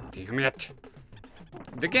 god damn it.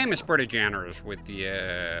 The game is pretty generous with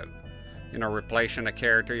the, you know, replacing the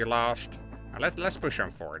character you lost. Let's push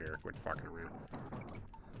on forward here. Quit fucking around.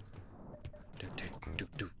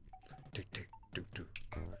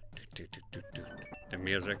 The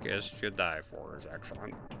music is to die for. Is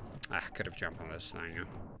excellent. I could have jumped on this thing.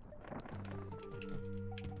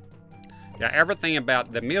 Yeah, everything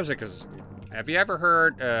about the music is. Have you ever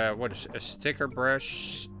heard what is a sticker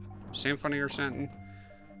brush symphony or something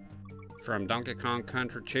from Donkey Kong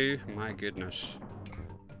Country 2? My goodness,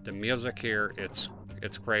 the music here, it's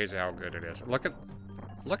crazy how good it is. Look at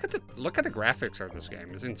the graphics of this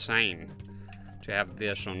game. It's insane to have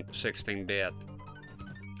this on 16-bit.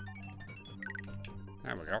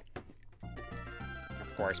 There we go.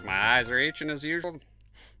 Of course, my eyes are itching as usual.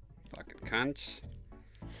 Fucking cunts.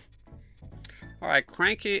 Alright,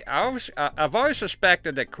 Cranky. I've always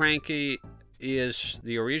suspected that Cranky is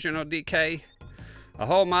the original DK. A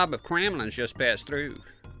whole mob of Kremlins just passed through.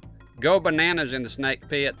 Go bananas in the snake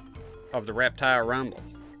pit of the Reptile Rumble.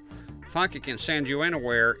 Funky can send you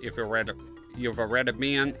anywhere if you've already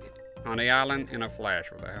been on the island in a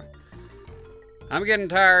flash. What the hell? I'm getting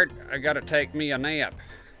tired. I gotta take me a nap.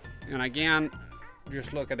 And again,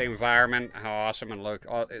 just look at the environment, how awesome and look.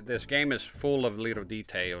 This game is full of little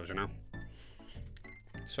details, you know.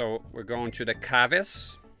 So we're going to the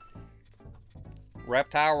Caverns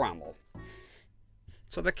Reptile Rumble.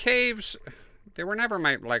 So the caves, they were never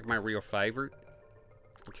my real favorite.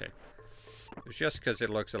 Okay. It's just because it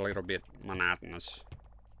looks a little bit monotonous.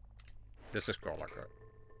 This is cool. Look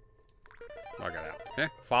at that. Okay.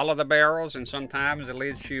 Follow the barrels, and sometimes it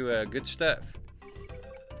leads to good stuff.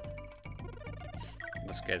 In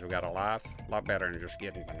this case, we got a life. A lot better than just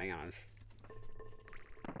getting bananas.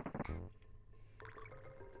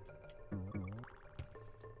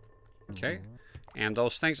 Okay. And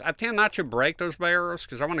those things, I tend not to break those barrels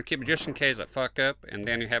because I want to keep it just in case I fuck up, and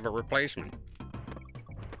then you have a replacement.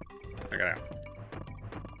 Look at that.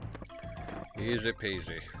 Easy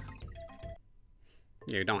peasy.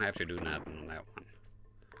 You don't have to do nothing on that one.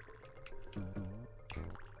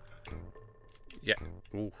 Yeah.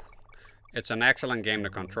 Ooh. It's an excellent game to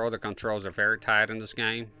control. The controls are very tight in this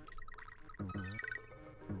game.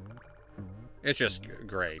 It's just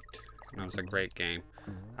great. You know, it's a great game.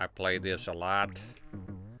 I played this a lot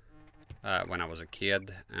when I was a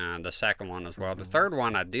kid, and the second one as well. The third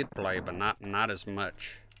one I did play, but not as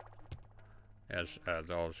much as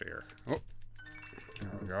those here. Oh,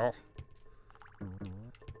 there we go.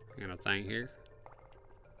 And a thing here.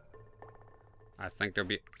 I think there'll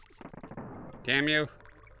be. Damn you!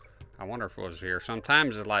 I wonder if it was here.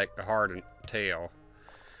 Sometimes it's like hard to tell.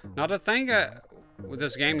 Now the thing with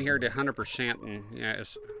this game here, the 100%, and yeah,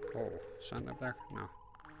 it's. Oh, something up there? No.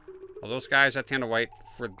 Well, those guys, I tend to wait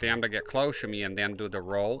for them to get close to me and then do the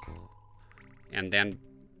roll. And then...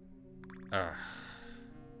 I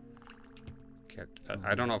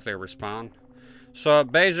don't know if they respawn. So,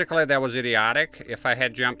 basically, that was idiotic. If I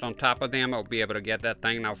had jumped on top of them, I would be able to get that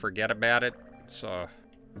thing and I'll forget about it. So,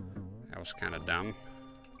 that was kind of dumb.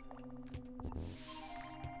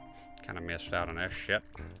 Kind of missed out on that shit.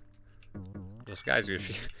 Those guys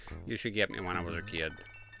used to get me when I was a kid.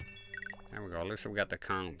 There we go. At least we got the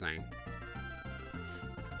Kong thing.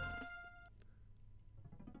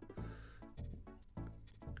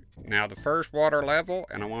 Now the first water level,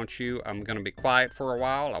 and I'm going to be quiet for a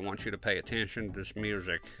while. I want you to pay attention to this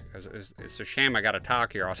music. It's a shame I got to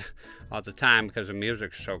talk here all the time because the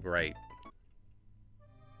music's so great.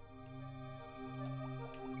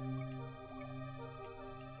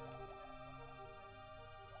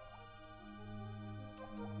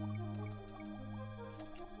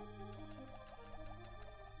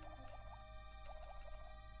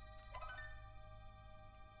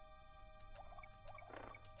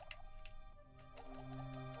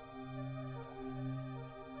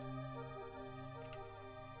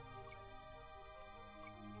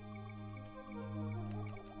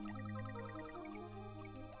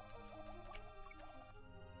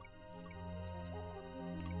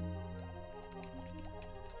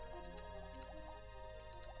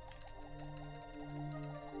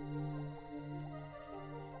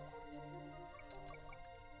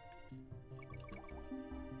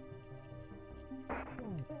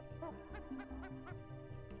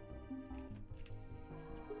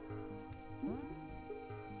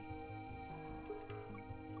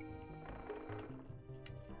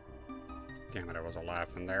 Damn it, there was a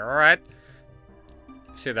life in there. Alright.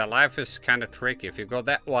 See, that life is kind of tricky. If you go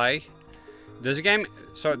that way, this game...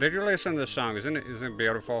 So, did you listen to this song? Isn't it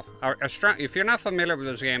beautiful? If you're not familiar with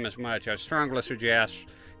this game as much, I strongly suggest,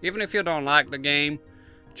 even if you don't like the game,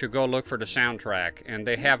 to go look for the soundtrack. And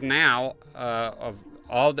they have now, of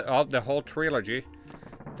all the whole trilogy,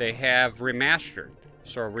 they have remastered,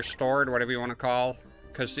 so restored, whatever you want to call.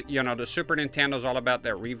 Because you know the Super Nintendo's all about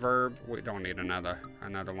that reverb. We don't need another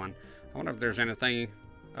one. I wonder if there's anything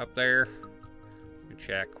up there. Let me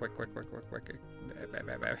check. Quick.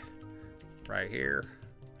 Right here.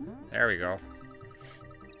 There we go.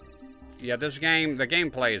 Yeah, this game, the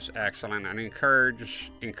gameplay is excellent and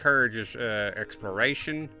encourages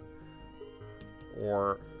exploration,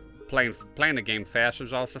 or playing the game fast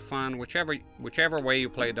is also fun. Whichever way you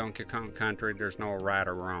play Donkey Kong Country, there's no right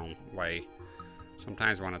or wrong way.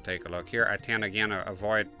 Sometimes I want to take a look here. I tend again to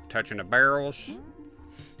avoid touching the barrels.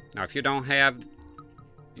 Now, if you don't have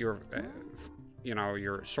your, you know,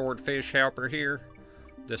 your swordfish helper here,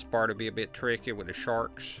 this part will be a bit tricky with the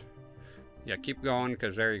sharks. Yeah, keep going,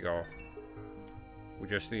 because there you go. We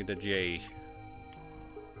just need the G.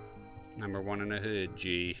 Number 1 in the hood,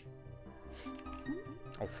 G.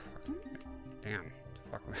 Oh, fuck. Damn.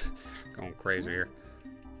 Fuck. Going crazy here.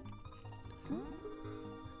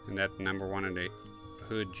 And that number 1 in the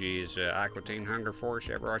hood, G, is Aqua Teen Hunger Force.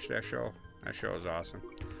 You ever watch that show? That show is awesome.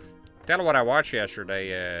 Tell you what I watched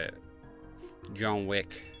yesterday. John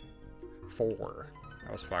Wick 4.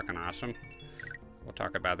 That was fucking awesome. We'll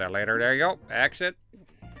talk about that later. There you go. Exit.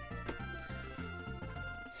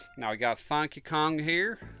 Now we got Funky Kong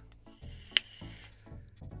here.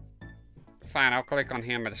 Fine, I'll click on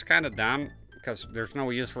him, but it's kind of dumb because there's no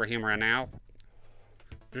use for him right now.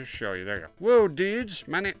 Just show you. There you go. Whoa, dudes.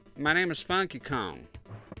 My name is Funky Kong.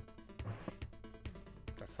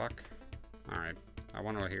 The fuck? Alright. I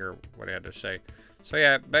want to hear what he had to say. So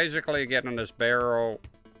yeah, basically getting on this barrel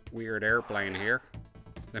weird airplane here.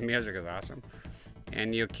 The music is awesome.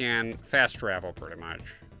 And you can fast travel pretty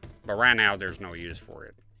much. But right now there's no use for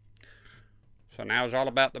it. So now it's all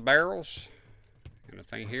about the barrels. And the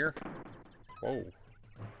thing here. Whoa.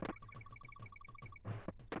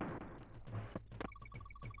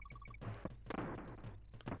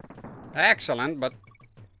 Excellent, but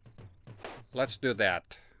let's do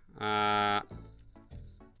that. I'm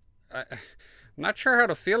not sure how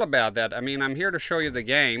to feel about that. I mean, I'm here to show you the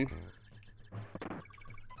game.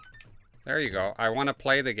 There you go. I want to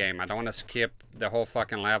play the game. I don't want to skip the whole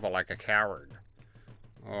fucking level like a coward.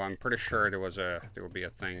 Oh, I'm pretty sure there would be a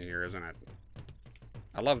thing here, isn't it?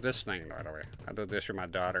 I love this thing, by the way. I do this for my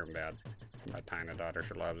daughter in bed. My tiny daughter,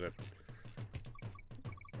 she loves it.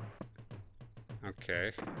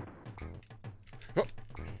 Okay. Oh.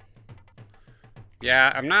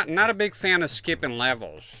 Yeah, I'm not a big fan of skipping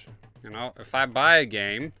levels. You know, if I buy a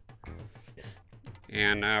game,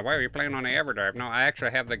 and why are you playing on the EverDrive? No, I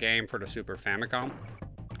actually have the game for the Super Famicom.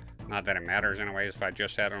 Not that it matters anyways. If I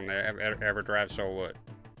just had it on the EverDrive, so what?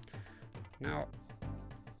 Now,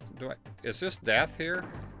 is this death here?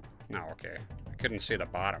 No, okay. I couldn't see the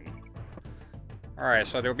bottom. Alright,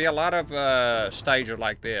 so there'll be a lot of stages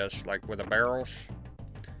like this, like with the barrels.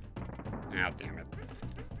 Ah, damn it.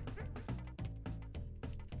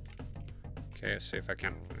 Okay, let's see if I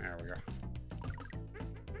can. There we go.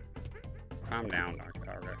 Calm down.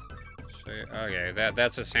 Okay. See, okay,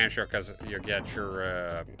 that's essential because you get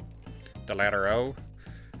your the letter O.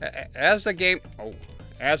 As the game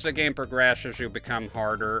progresses, you become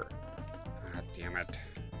harder. Ah, damn it.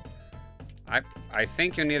 I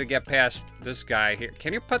think you need to get past this guy here.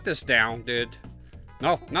 Can you put this down, dude?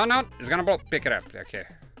 No. It's gonna blow. Pick it up. Okay.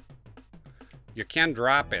 You can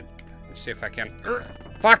drop it. Let's see if I can.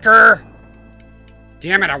 Fucker!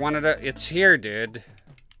 Damn it, I wanted to. It's here, dude.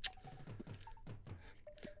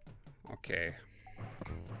 Okay.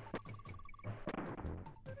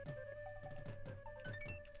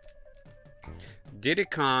 Diddy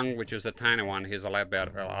Kong, which is the tiny one, he's a lot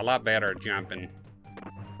better at jumping.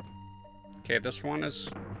 Okay, this one is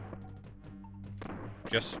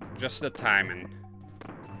just the timing.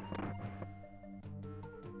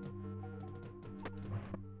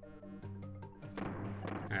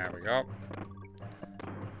 There we go.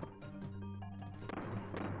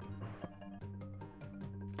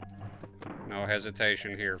 No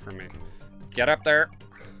hesitation here for me. Get up there.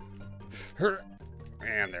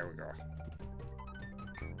 And there we go.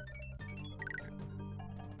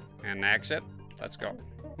 And exit. Let's go.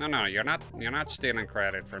 No, you're not stealing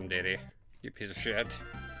credit from Diddy, you piece of shit.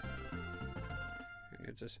 And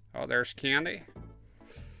it's just, oh, there's candy.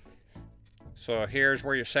 So here's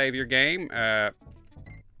where you save your game.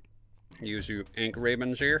 Use your ink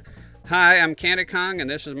ribbons here. Hi, I'm Candy Kong, and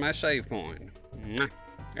this is my save point.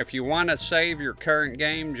 If you want to save your current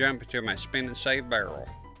game, jump into my spin and save barrel.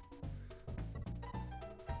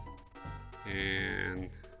 And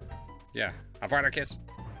yeah, avoid a kiss.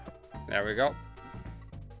 There we go.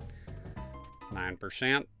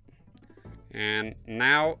 9%. And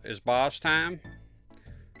now is boss time.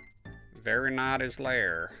 Very not his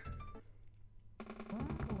lair.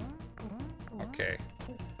 Okay.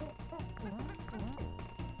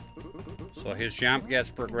 So his jump gets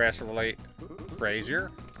progressively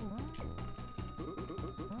crazier.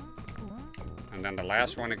 And then the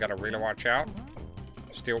last one, you gotta really watch out.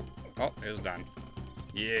 Still, oh, it's done.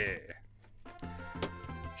 Yeah.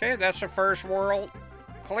 Okay, that's the first world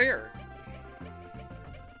cleared.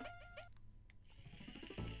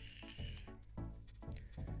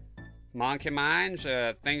 Monkey Mines,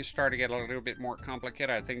 things start to get a little bit more complicated.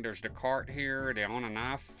 I think there's the cart here, the on and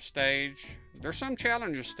off stage. There's some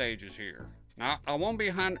challenges stages here. Now, I won't be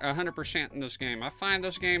 100% in this game. I find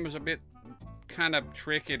this game is a bit kind of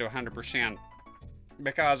tricky to 100%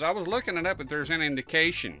 because I was looking it up if there's any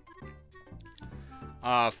indication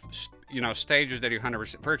of, you know, stages that you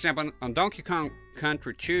 100%. For example, on Donkey Kong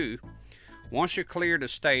Country 2, once you clear the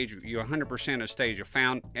stage, you 100% a stage. You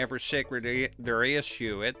found every secret there is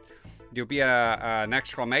to it. There'll be an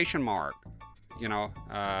exclamation mark, you know,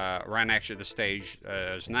 right next to the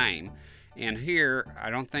stage's name. And here, I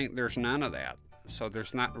don't think there's none of that. So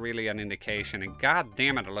there's not really an indication. And god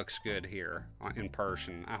damn it, it looks good here in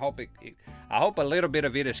person. I hope I hope a little bit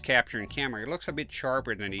of it is capturing camera. It looks a bit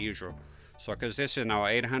sharper than the usual. So, because this is an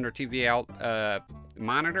 800 TVL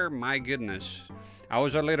monitor, my goodness. I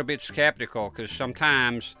was a little bit skeptical because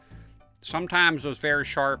sometimes those very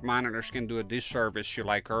sharp monitors can do a disservice to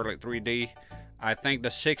like early 3D. I think the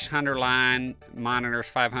 600 line monitors,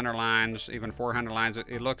 500 lines, even 400 lines,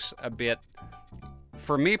 it looks a bit,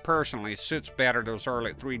 for me personally, it suits better those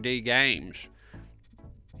early 3D games.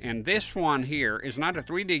 And this one here is not a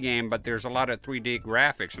 3D game, but there's a lot of 3D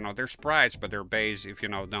graphics. You know, they're sprites, but they're based, if you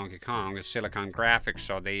know Donkey Kong, it's silicon graphics,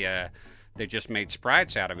 so they just made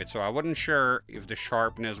sprites out of it. So I wasn't sure if the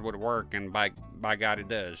sharpness would work, and by God it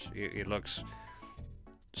does. It looks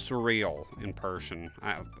surreal in person.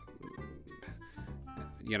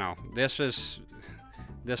 You know, this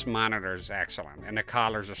monitor is excellent, and the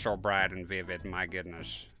colors are so bright and vivid. My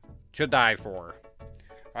goodness, to die for.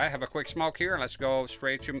 All right, have a quick smoke here. Let's go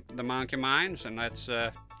straight to the Monkey Mines, and let's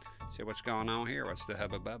see what's going on here. What's the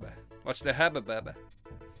hubba bubba? What's the hubba bubba?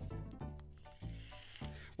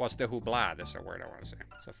 What's the hoopla? That's a word I want to say.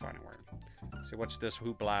 It's a funny word. See, what's this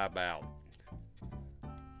hoopla about?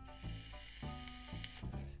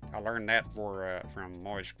 I learned that from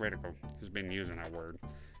Moist Critical. He's been using that word.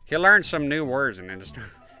 He learned some new words and then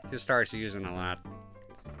he starts using a lot.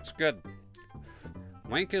 It's good.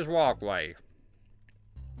 Wink his walkway.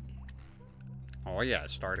 Oh yeah,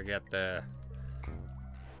 it's starting to get a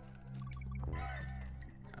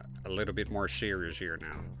little bit more serious here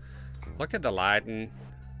now. Look at the lighting.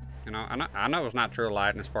 You know, I know it's not true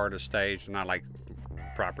lighting as part of the stage. It's not like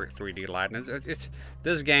proper 3D lighting.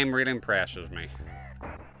 This game really impresses me.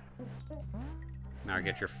 Now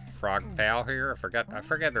get your frog pal here. I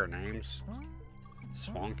forget their names.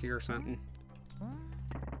 Swanky or something.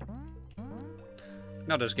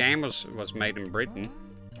 No, this game was made in Britain.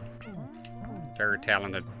 Very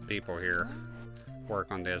talented people here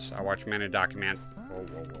work on this. I watch many many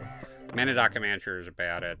documentaries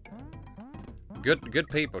about it. Good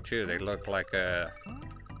people too. They look like they're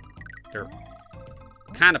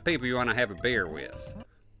kind of people you want to have a beer with.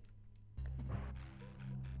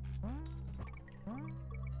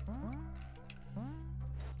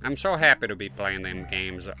 I'm so happy to be playing them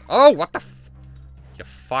games. Oh, what the you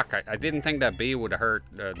fuck! I didn't think that bee would hurt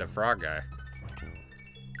the frog guy.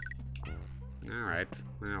 All right.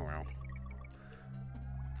 Oh well.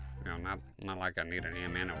 You know, not like I needed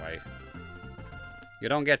him anyway. You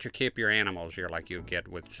don't get to keep your animals here like you get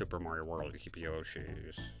with Super Mario World. You keep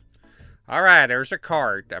Yoshi's. All right, there's a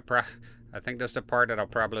cart. I think that's the part that I'll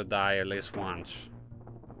probably die at least once.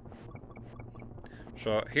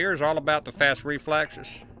 So here's all about the fast reflexes.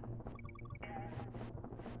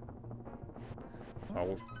 So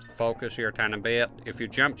we'll focus here a tiny bit. If you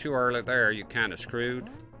jump too early there, you're kind of screwed.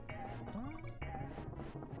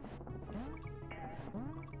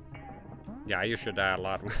 Yeah, I used to die a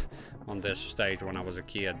lot on this stage when I was a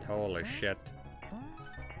kid. Holy shit.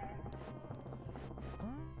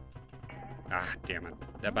 Ah, damn it.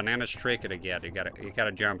 That banana's tricky to get. You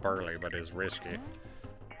gotta jump early, but it's risky.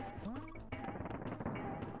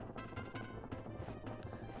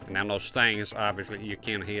 And then those things, obviously, you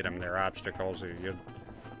can't hit them. They're obstacles.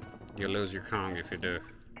 You lose your Kong if you do.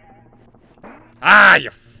 Ah, you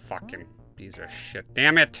fucking piece of shit.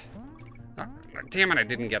 Damn it. Oh, damn it, I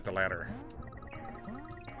didn't get the ladder.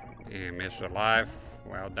 Yeah, missed alive.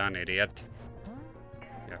 Well done, idiot.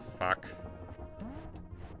 You fuck.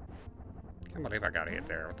 Can't believe I got hit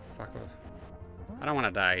there. What the fuck was... I don't want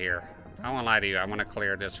to die here. I won't lie to you. I want to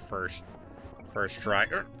clear this first try.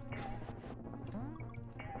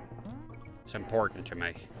 It's important to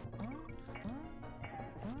me.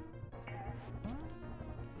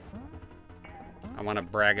 I want to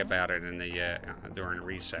brag about it in the during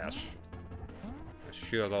recess. Let's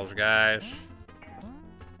shoot those guys.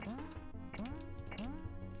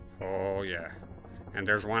 Oh yeah, and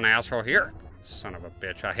there's one asshole here. Son of a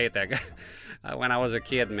bitch! I hate that guy. When I was a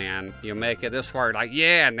kid, man, you make it this far, like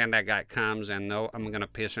yeah, and then that guy comes and no, I'm gonna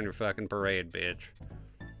piss on your fucking parade, bitch.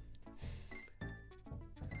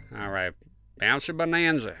 All right, Bouncer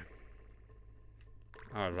Bonanza.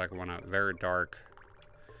 Oh, it's like one of very dark.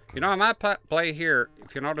 You know, I might play here.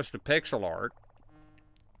 If you notice the pixel art,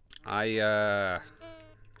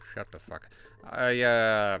 shut the fuck.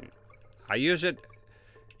 I use it.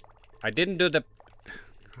 I didn't do the.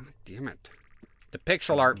 God damn it, the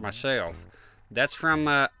pixel art myself. That's from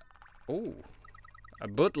a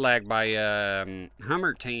bootleg by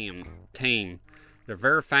Hummer Team. They're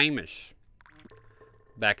very famous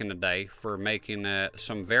back in the day for making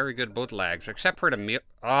some very good bootlegs, except for the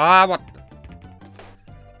what?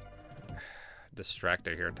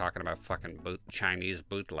 Distracted here talking about fucking Chinese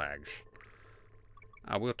bootlegs.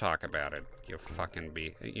 We'll talk about it. You fucking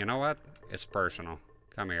you know what? It's personal.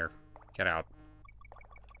 Come here. Get out.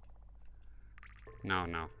 No.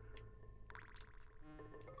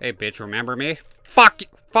 Hey, bitch, remember me? Fuck you!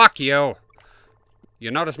 Fuck you!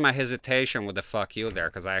 You notice my hesitation with the fuck you there,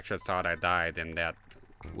 because I actually thought I died, and that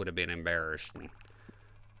would have been embarrassing.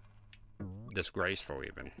 Disgraceful,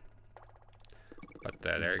 even. But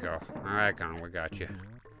there you go. Alright, Kongo, we got you.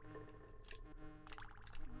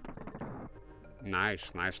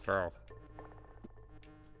 Nice throw.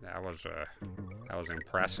 That was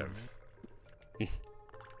impressive.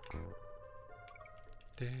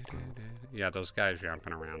 Yeah, those guys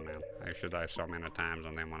jumping around, man. I used to die so many times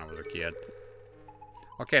on them when I was a kid.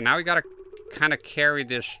 Okay, now we gotta kind of carry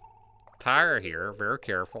this tire here very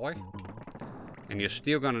carefully. And you're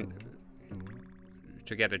still gonna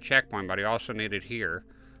to get the checkpoint, but you also need it here.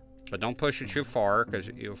 But don't push it too far because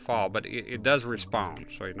you'll fall. But it does respawn,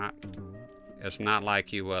 so it's not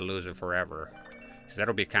like you lose it forever. Because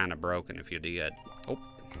that'll be kind of broken if you did. Oh.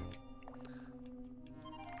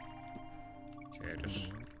 Okay, just.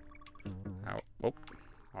 Oh.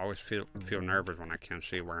 I always feel nervous when I can't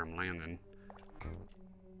see where I'm landing.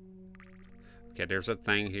 Okay, there's a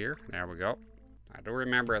thing here. There we go. I do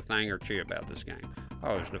remember a thing or two about this game.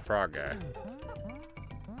 Oh, it's the frog guy.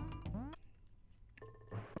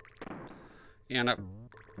 And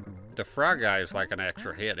the frog guy is like an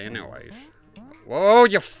extra hit anyways. Whoa,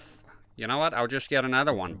 you know what? I'll just get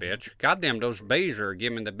another one, bitch. Goddamn, those bees are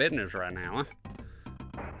giving the business right now,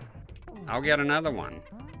 huh? I'll get another one.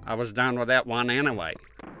 I was done with that one anyway.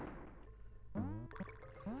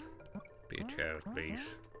 Bitch ass bees.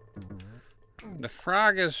 The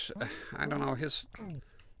frog is, I don't know, it's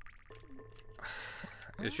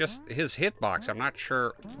just his hitbox. I'm not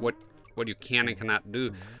sure what you can and cannot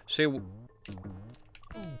do. See,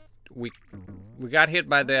 we got hit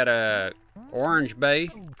by that orange bee,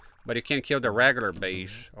 but he can't kill the regular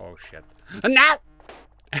bees. Oh shit! No!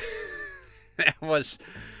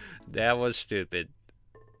 that was stupid.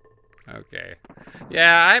 Okay,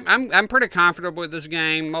 yeah, I'm pretty comfortable with this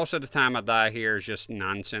game. Most of the time I die here is just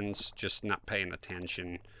nonsense, just not paying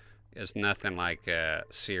attention. It's nothing like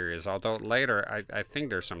serious. Although later I think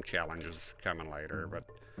there's some challenges coming later, but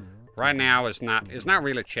right now it's not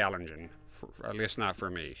really challenging. At least not for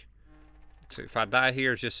me. So if I die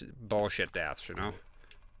here, it's just bullshit deaths, you know?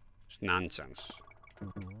 It's nonsense.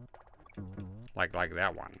 Like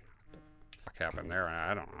that one. What the fuck happened there?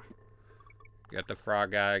 I don't know. Get the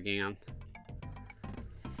frog guy again.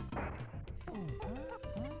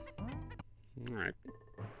 Alright.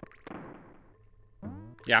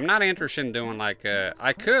 Yeah, I'm not interested in doing like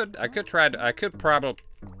I could probably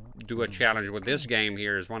do a challenge with this game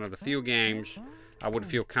here. Is one of the few games I would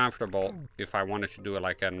feel comfortable if I wanted to do it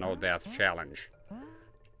like a no death challenge.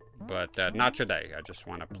 But not today. I just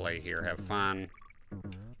want to play here, have fun.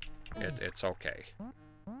 It's okay.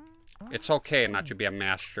 It's okay not to be a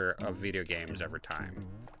master of video games every time.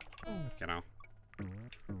 You know?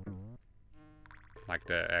 Like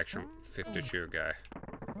the Action 52 guy.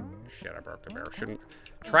 Shit, I broke the barrel. Shouldn't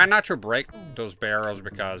try not to break those barrels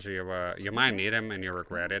because you might need them and you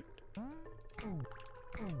regret it.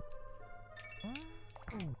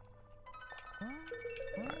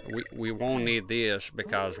 We won't need this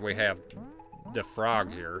because we have the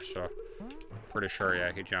frog here, so pretty sure,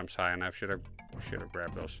 yeah, he jumps high enough. Should have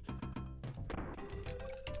grabbed those.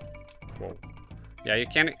 Whoa. Yeah, you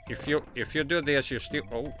can't if you do this, you still.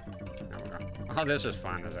 Oh, there we go. Oh, this is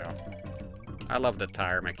fun as hell. I love the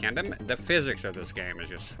tire mechanic. The physics of this game is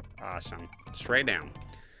just awesome. Straight down.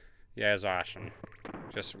 Yeah, it's awesome.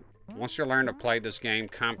 Just once you learn to play this game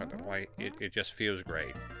competently, it just feels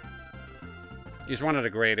great. It's one of the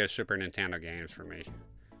greatest Super Nintendo games for me.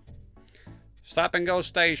 Stop and go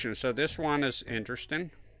station. So this one is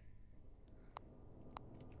interesting.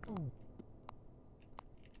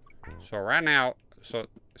 So right now, so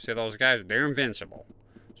see those guys, they're invincible.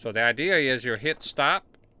 So the idea is you hit stop,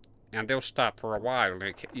 and they'll stop for a while.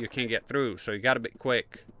 You can't get through, so you got to be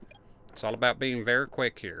quick. It's all about being very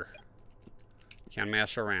quick here. Can't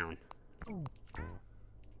mess around.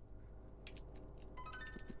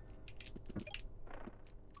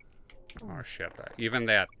 Oh shit! Even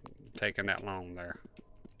that taking that long there.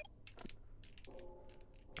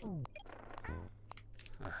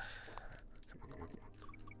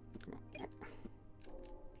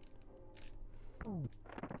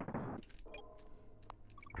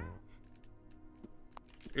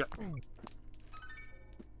 Yeah.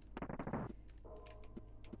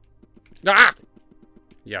 Ah!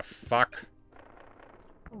 Yeah, fuck.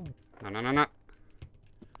 No, no, no, no.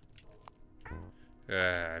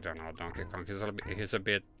 I don't know, Donkey Kong. He's a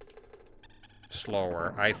bit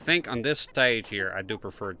slower. I think on this stage here, I do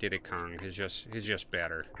prefer Diddy Kong. He's just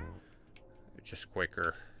better. Just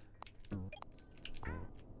quicker.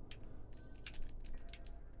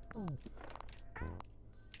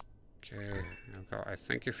 Okay, I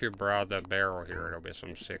think if you broad the barrel here, there'll be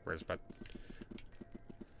some secrets, but...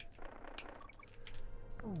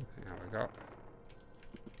 There we go.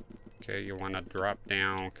 Okay, you want to drop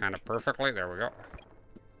down kind of perfectly. There we go.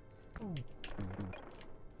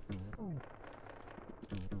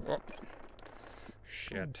 Oh.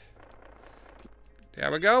 Shit.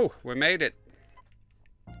 There we go. We made it.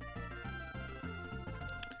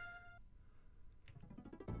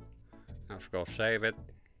 Let's go save it.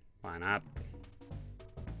 Why not?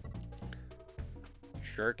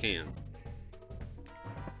 Sure can.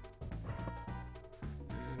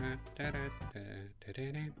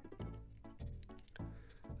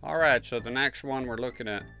 Alright, so the next one we're looking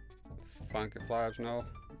at Funky Flies, no.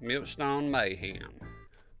 Milestone Mayhem.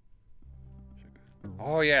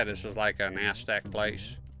 Oh yeah, this is like an Aztec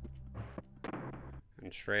place.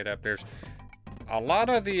 And straight up there's a lot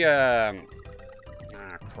of the ah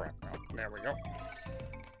crap. Oh, there we go.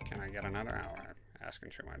 Can I get another? Oh, I'm asking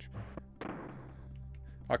too much.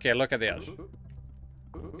 Okay, look at this.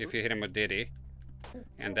 If you hit him with Diddy.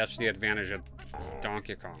 And that's the advantage of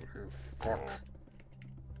Donkey Kong. Fuck.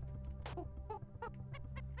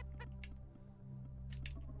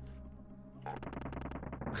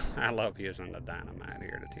 I love using the dynamite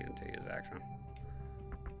here. The TNT is actually.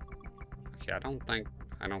 Okay, I don't think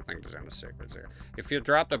there's any secrets there. If you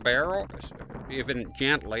drop the barrel, even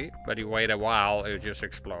gently, but you wait a while, it just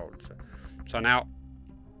explodes. So now,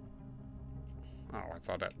 oh, I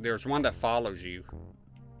thought that there's one that follows you.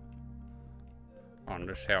 Oh, and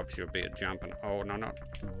this helps you a bit jumping. Oh, no, no.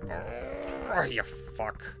 Oh, you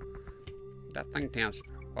fuck. That thing tends...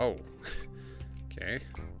 Oh. Okay.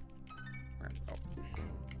 Oh.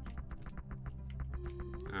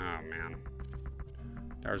 Oh, man.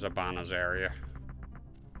 There's a bonus area.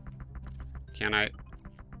 Can I...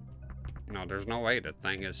 No, there's no way. The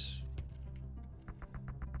thing is...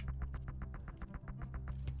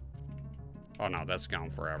 Oh, no, that's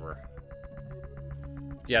gone forever.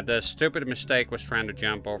 Yeah, the stupid mistake was trying to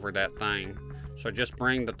jump over that thing. So just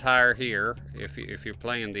bring the tire here if you're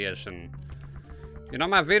playing this, and you know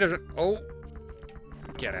my videos are, oh,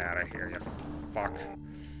 get out of here, you fuck.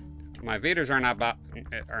 My videos are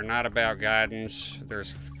not about guidance.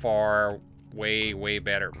 There's far way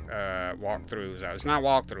better walkthroughs. It's not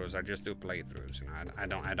walkthroughs. I just do playthroughs, and I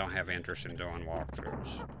don't have interest in doing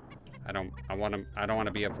walkthroughs. I don't want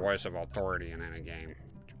to be a voice of authority in any game,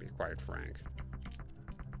 to be quite frank.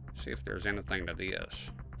 See if there's anything to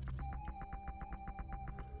this.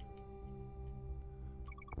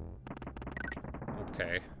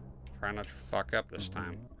 Okay. Try not to fuck up this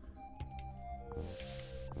time.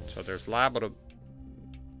 So there's liable to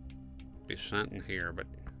be something here, but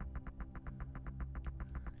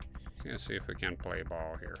let's see if we can play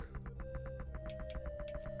ball here.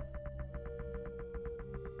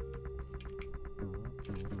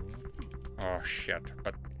 Oh shit,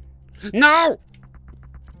 but no!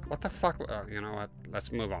 What the fuck? Oh, you know what?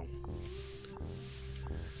 Let's move on.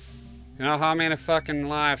 You know how many fucking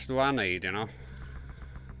lives do I need, you know?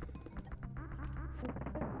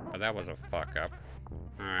 But that was a fuck up.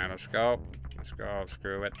 Alright, let's go. Let's go.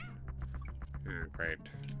 Screw it. Oh, great.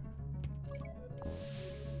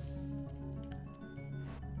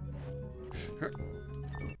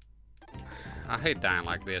 I hate dying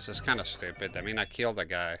like this. It's kind of stupid. I mean, I killed the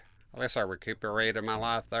guy. At least I recuperated my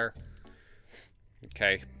life there.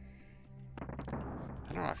 Okay.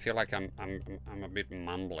 I don't know. I feel like I'm a bit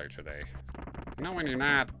mumbly today. You know when you're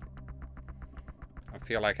not. I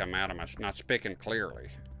feel like I'm out of my, not speaking clearly.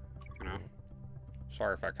 You know.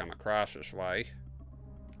 Sorry if I come across this way.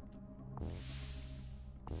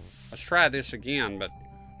 Let's try this again, but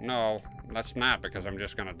no, let's not, because I'm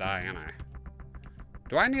just gonna die, ain't I?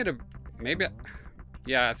 Do I need to, maybe,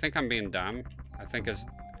 yeah, I think I'm being dumb. I think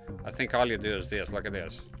all you do is this, look at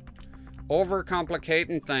this.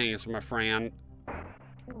 Overcomplicating things, my friend.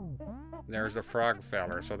 There's the frog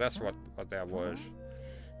feller, so that's what that was.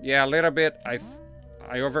 Yeah, a little bit, I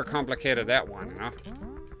overcomplicated that one, you know?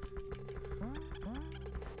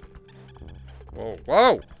 Whoa,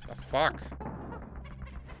 whoa, the fuck?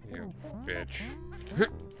 You bitch.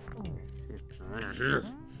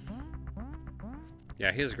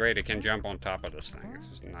 Yeah, he's great. He can jump on top of this thing. This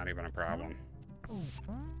is not even a problem.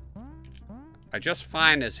 I just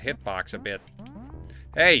find his hitbox a bit...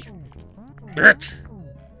 Hey! Bitch!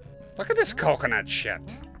 Look at this coconut shit.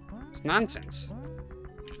 It's nonsense.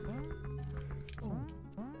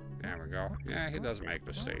 There we go. Yeah, he does make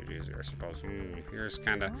the stage easier, I suppose. Here's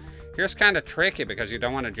kind of tricky because you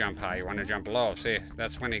don't want to jump high. You want to jump low. See,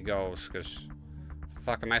 that's when he goes, because... the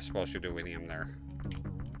fuck am I supposed to do with him there?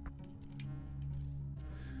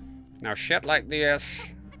 Now, shit like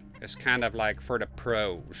this is kind of like for the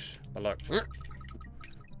pros. But look.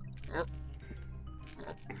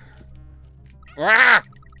 Ah!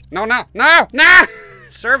 No, no, no, no!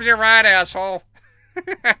 Serves you right, asshole.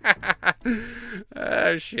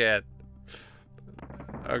 Oh, shit.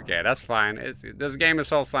 Okay, that's fine. This game is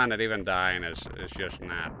so fun that even dying is just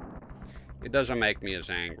not... It doesn't make me as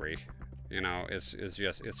angry. You know,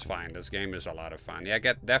 it's fine. This game is a lot of fun. Yeah,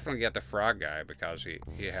 definitely get the frog guy because he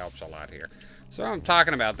helps a lot here. So I'm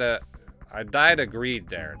talking about I died of greed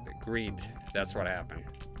there. Greed, that's what happened.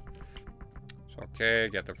 So okay,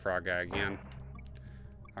 get the frog guy again.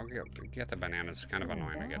 I'll get the bananas. It's kind of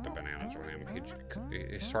annoying to get the bananas with him.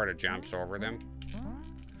 He sort of jumps over them.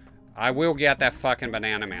 I will get that fucking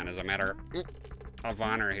banana man as a matter of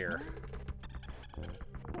honor here.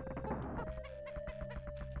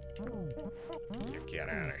 You get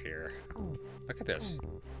out of here. Look at this.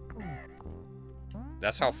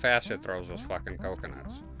 That's how fast it throws those fucking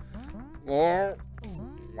coconuts. Well,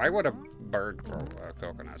 why would a bird throw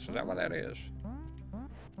coconuts? Is that what that is?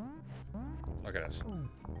 Look at this.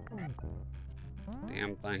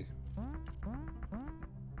 Damn thing.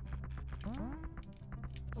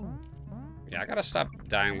 Yeah, I gotta stop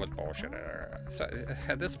dying with bullshit. So,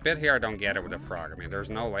 this bit here, I don't get it with the frog. I mean, there's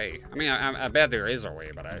no way. I mean, I bet there is a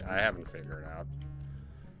way, but I haven't figured it out.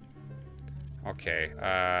 Okay,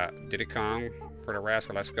 Diddy Kong for the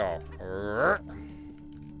rascal. Let's go.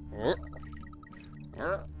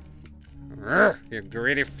 You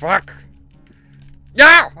greedy fuck.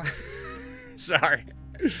 No! Sorry.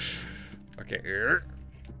 Okay.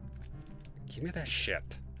 Give me that shit.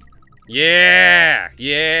 Yeah!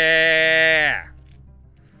 Yeah!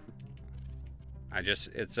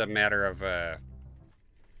 It's a matter of, you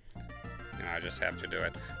know, I just have to do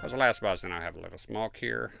it. That was the last boss, and I have a little smoke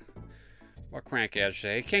here. What Crank has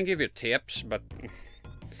say? He can't give you tips, but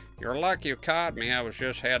you're lucky you caught me. I was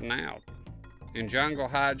just heading out. In jungle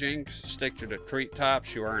hijinks, stick to the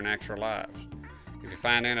treetops, you earn extra lives. If you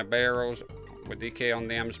find any barrels with DK on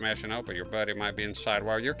them smashing open, your buddy might be inside.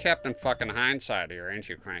 Well, you're Captain fucking Hindsight here, ain't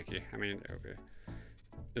you, Cranky? I mean,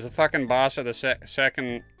 is the fucking boss of the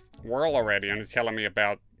second world already, and you're telling me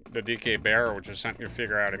about the DK barrel, which is something you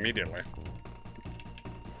figure out immediately.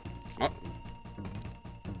 Oh.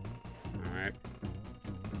 Alright.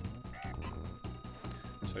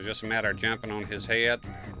 So it's just a matter of jumping on his head.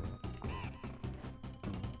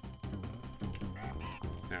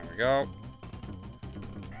 There we go.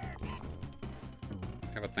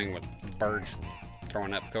 Have a thing with birds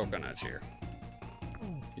throwing up coconuts here.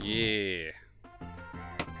 Yeah.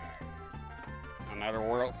 Another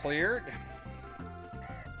world cleared.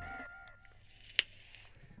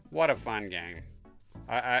 What a fun game.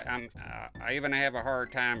 I even have a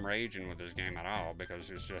hard time raging with this game at all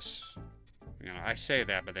because it's just, you know, I say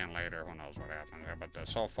that, but then later, who knows what happens. But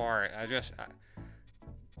so far,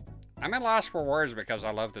 I'm at loss for words because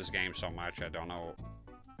I love this game so much. I don't know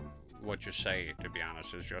what you say, to be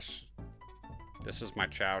honest. It's just, this is my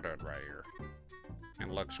childhood right here. It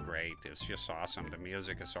looks great. It's just awesome. The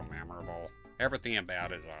music is so memorable. Everything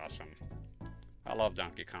about it is awesome. I love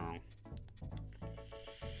Donkey Kong.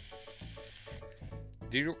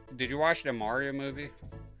 Did you watch the Mario movie?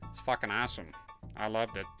 It's fucking awesome. I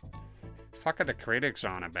loved it. Fuck are the critics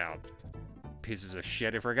on about? pieces of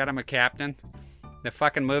shit. You forgot I'm a captain? The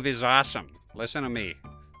fucking movie's awesome. Listen to me.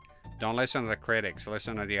 Don't listen to the critics.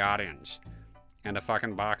 Listen to the audience. And the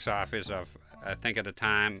fucking box office of, I think at the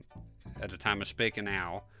time of speaking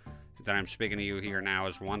now, that I'm speaking to you here now,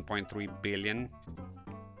 is 1.3 billion.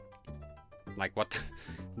 Like, what the,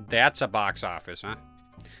 that's a box office, huh?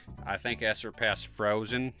 I think it surpassed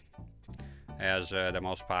Frozen as the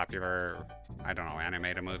most popular, I don't know,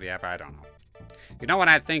 animated movie ever. I don't know. You know, when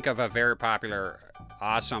I think of a very popular,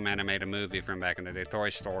 awesome animated movie from back in the day, Toy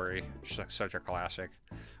Story, such a classic.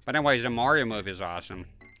 But anyways, the Mario movie is awesome.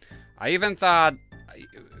 I even thought,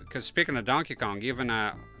 because speaking of Donkey Kong, even,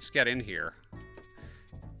 let's get in here.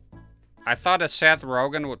 I thought that Seth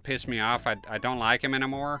Rogen would piss me off. I don't like him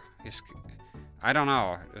anymore. I don't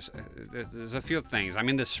know. There's a few things. I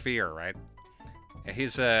mean, the Sphere, right?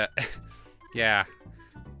 He's yeah.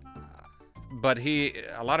 But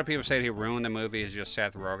a lot of people say he ruined the movie. He's just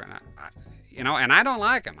Seth Rogen. You know, and I don't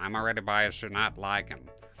like him. I'm already biased to not like him.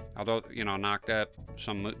 Although, you know, knocked up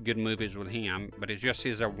some good movies with him. But it's just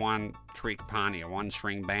he's a one-trick pony, a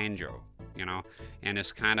one-string banjo, you know? And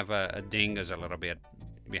it's kind of a dingus a little bit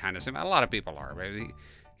behind the scenes. A lot of people are. But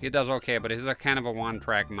he does okay, but he's a kind of a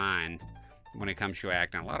one-track mind when it comes to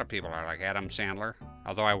acting. A lot of people are like Adam Sandler.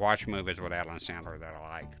 Although I watch movies with Adam Sandler that I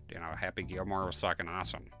like. You know, Happy Gilmore was fucking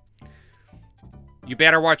awesome. You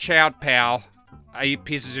better watch out, pal. I eat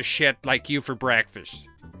pieces of shit like you for breakfast.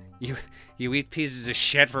 You eat pieces of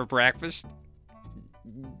shit for breakfast?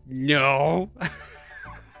 No.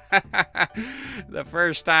 The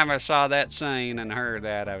first time I saw that scene and heard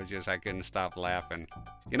that, I couldn't stop laughing.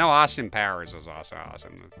 You know, Austin Powers is also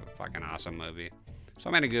awesome. It's a fucking awesome movie.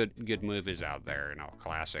 So many good movies out there, you know,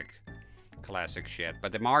 classic shit.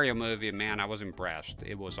 But the Mario movie, man, I was impressed.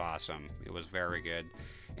 It was awesome. It was very good.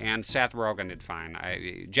 And Seth Rogen did fine.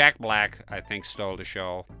 Jack Black, I think, stole the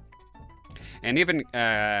show. And even,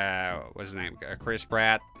 what's his name? Chris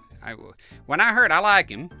Pratt. When I heard, I like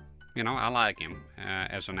him. You know, I like him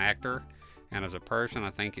as an actor. And as a person, I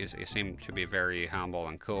think he seemed to be very humble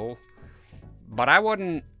and cool. But I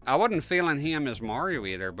wasn't feeling him as Mario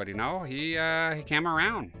either. But, you know, he came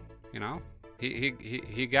around, you know.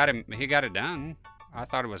 He got it done. I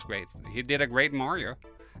thought it was great. He did a great Mario.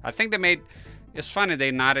 I think they made... It's funny,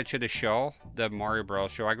 they nodded to the show, the Mario Bros.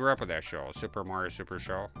 Show. I grew up with that show, Super Mario Super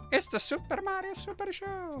Show. It's the Super Mario Super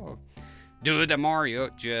Show. Do the Mario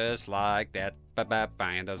just like that.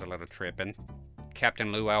 Ba-ba-bang, does a little tripping.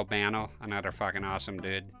 Captain Lou Albano, another fucking awesome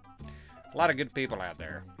dude. A lot of good people out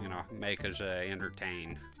there, you know, make us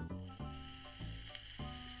entertain.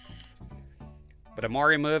 But a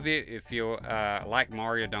Mario movie, if you like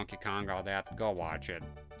Mario, Donkey Kong, all that, go watch it.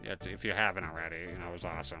 If you haven't already, you know, it was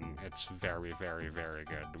awesome. It's very, very, very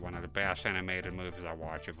good. One of the best animated movies I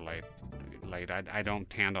watch of late. I don't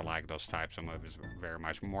tend to like those types of movies very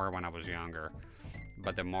much, more when I was younger.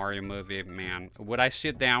 But the Mario movie, man, would I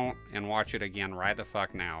sit down and watch it again right the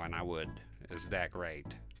fuck now? And I would. It's that great.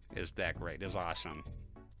 It's that great. It's awesome.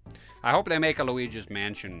 I hope they make a Luigi's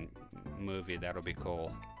Mansion movie. That'll be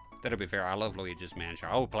cool. That'll be fair. I love Luigi's Mansion.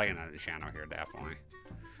 I'll play it on the channel here, definitely.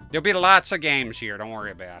 There'll be lots of games here. Don't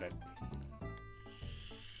worry about it.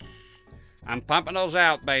 I'm pumping those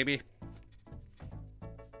out, baby.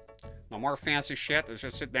 No more fancy shit. Let's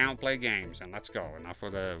just sit down and play games. And let's go. Enough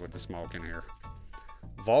with the smoking here.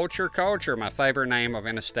 Vulture Culture. My favorite name of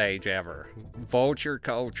any stage ever. Vulture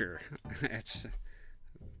Culture.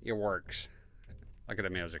 It works. Look at the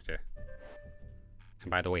music, too. And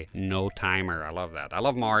by the way, no timer. I love that. I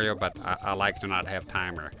love Mario, but I like to not have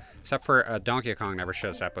timer. Except for Donkey Kong never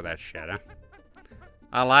shows up with that shit, huh?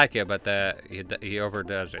 I like it, but he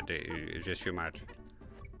overdoes it. It's just too much.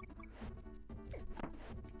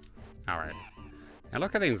 Alright. And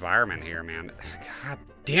look at the environment here, man. God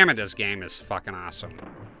damn it, this game is fucking awesome.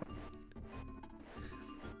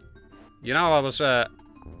 You know, I was, oh,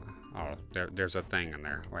 there's a thing in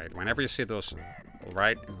there. Wait, whenever you see those,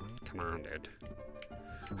 right? Come on, dude.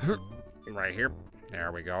 Right here.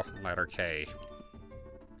 There we go. Letter K.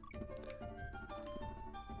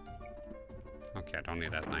 Okay, I don't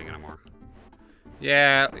need that thing anymore.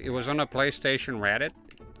 Yeah, it was on a PlayStation Reddit.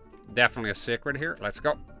 Definitely a secret here. Let's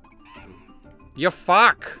go. You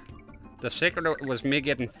fuck! The secret was me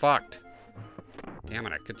getting fucked. Damn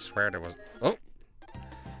it, I could swear there was... Oh!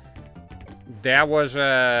 That was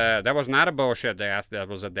not a bullshit death. That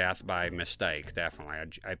was a death by mistake, definitely.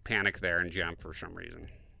 I panicked there and jumped for some reason.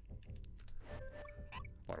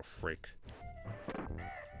 What a freak.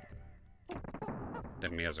 The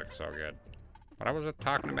music's so good. What was I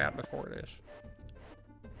talking about before this?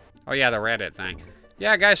 Oh yeah, the Reddit thing.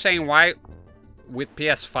 Yeah, guys saying why with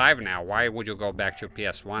PS5 now, why would you go back to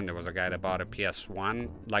PS1? There was a guy that bought a PS1,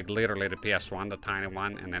 like literally the PS1, the tiny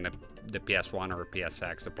one, and then the PS1 or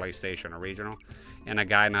PSX, the PlayStation original, and a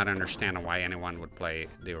guy not understanding why anyone would play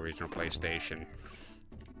the original PlayStation.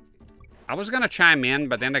 I was gonna chime in,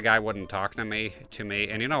 but then the guy wouldn't talk to me,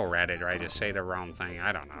 and you know Reddit, right? Just say the wrong thing.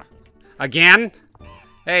 I don't know. Again?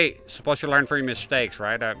 Hey, supposed to learn from your mistakes,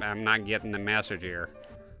 right? I'm not getting the message here.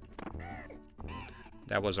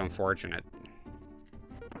 That was unfortunate.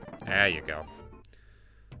 There you go.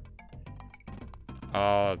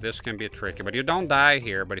 Oh, this can be tricky, but you don't die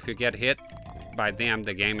here, but if you get hit by them,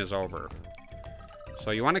 the game is over.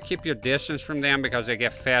 So you want to keep your distance from them because they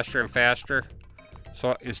get faster and faster.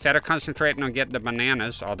 So instead of concentrating on getting the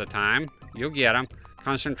bananas all the time, you'll get them.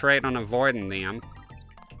 Concentrate on avoiding them.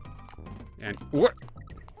 And what?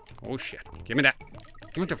 Oh shit! Give me that!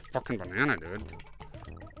 Give me the fucking banana, dude.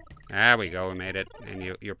 There we go. We made it,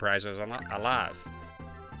 and your prize is alive.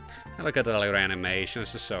 And look at the little animation.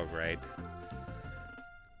 This is so great.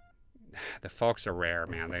 The folks are rare,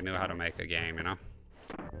 man. They knew how to make a game, you know.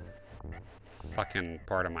 Fucking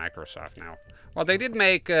part of Microsoft now. Well, they did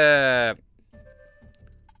make. But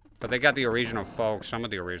they got the original folks, some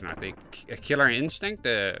of the original, I think. Killer Instinct,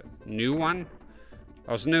 the new one.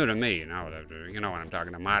 It was new to me, you know what I'm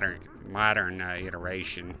talking about, modern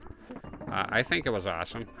iteration. I think it was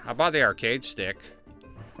awesome. I bought the arcade stick.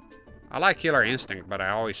 I like Killer Instinct, but I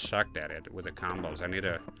always sucked at it with the combos. I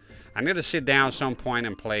need to sit down at some point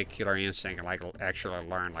and play Killer Instinct and like actually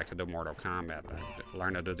learn like to do Mortal Kombat,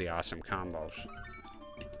 learn to do the awesome combos.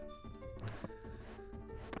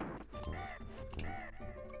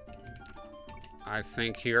 I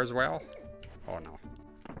think here as well. Oh no.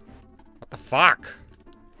 What the fuck?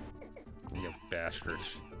 You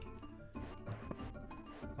bastards.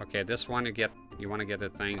 Okay, this one you want to get the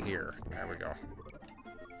thing here. There we go.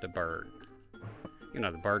 The bird. You know,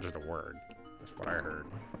 the bird's the word. That's what I heard.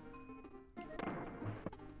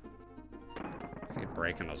 I hate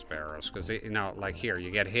breaking those barrels, because, you know, like here, you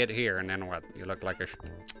get hit here, and then what? You look like a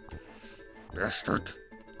bastard.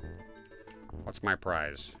 What's my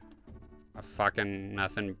prize? A fucking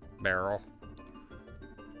nothing barrel.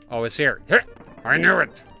 Oh, it's here. I knew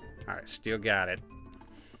it. Alright, still got it.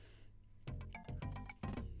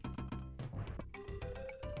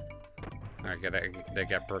 Okay, they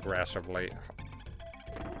get progressively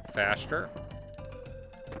faster.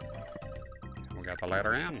 We got the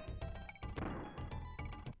letter N.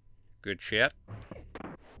 Good shit.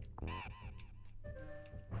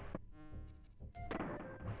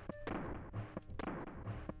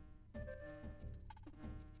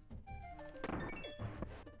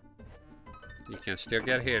 You can still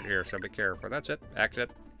get hit here, so be careful. That's it. Exit.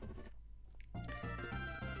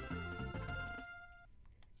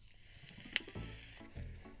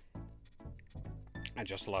 I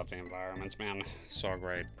just love the environments, man. So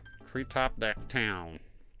great. Treetop Town.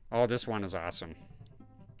 Oh, this one is awesome.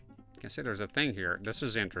 You can see there's a thing here. This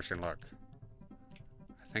is interesting. Look.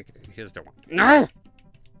 I think here's the one. No!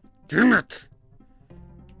 Damn it!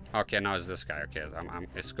 Okay, no, it's this guy. Okay,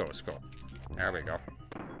 it's go. There we go.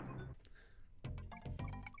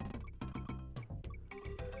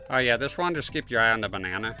 Oh yeah, this one, just keep your eye on the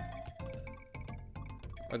banana.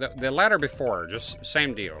 The letter before, just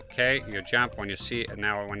same deal, okay? You jump when you see,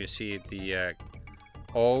 now when you see the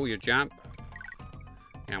O, you jump.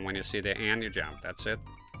 And when you see the N, you jump. That's it.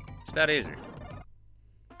 It's that easy.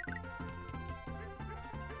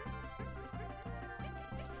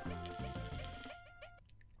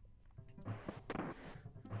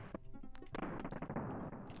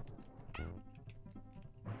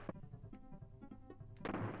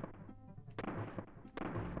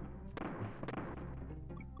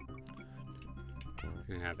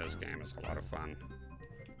 Yeah, this game is a lot of fun.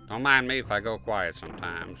 Don't mind me if I go quiet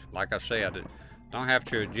sometimes. Like I said, don't have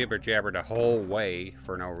to jibber jabber the whole way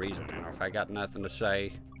for no reason. You know, if I got nothing to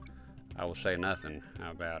say, I will say nothing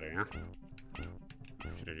about it, you know?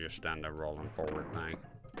 Should have just done the rolling forward thing.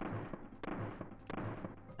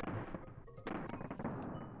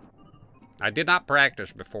 I did not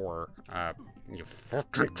practice before, you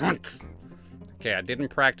fucking cunt. Okay, I didn't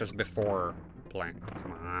practice before playing.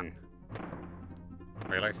 Come on.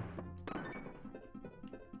 Really?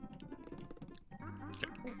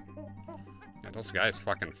 Yeah, those guys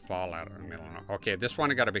fucking fall out of the middle. Okay, this one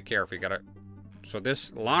you gotta be careful. You gotta. So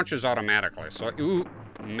this launches automatically. So, ooh,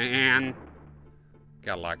 man.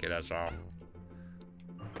 Got lucky, that's all.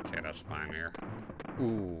 Okay, that's fine here.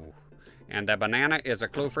 Ooh. And the banana is a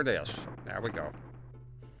clue for this. There we go.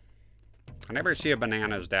 I never see a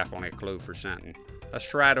banana is definitely a clue for something. Let's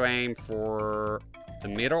try to aim for the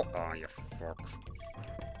middle. Oh, you fuck.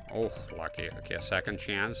 Oh, lucky. Okay, a second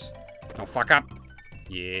chance. Don't fuck up.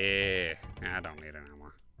 Yeah. I don't need it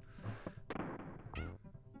anymore.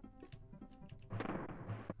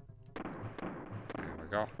 There we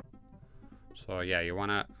go. So yeah, you want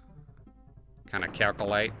to kind of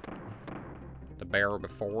calculate the barrel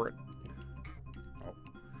before it. Oh.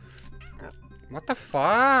 What the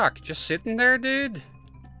fuck? Just sitting there, dude?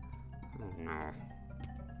 Oh no.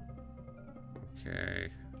 Okay.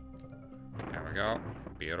 There we go.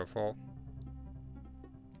 Beautiful.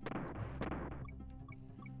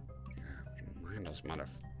 Mindless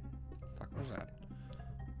fuck was that?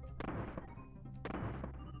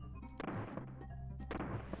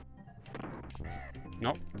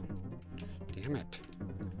 Nope. Damn it.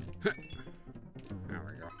 There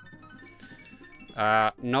we go.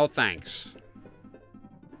 No thanks.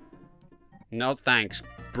 No thanks,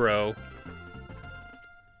 bro.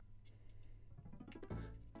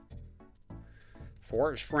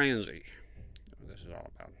 Forest Frenzy. This is all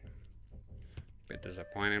about. Bit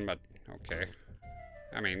disappointing, but okay.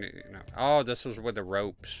 I mean, you know. Oh, this is with the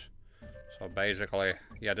ropes. So basically,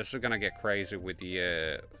 yeah, this is gonna get crazy with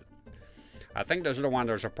the. I think this is the one.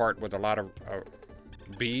 There's a part with a lot of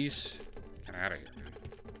bees. Get out of here, man.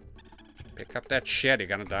 Pick up that shit. You're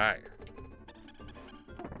gonna die.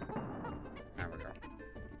 There we go.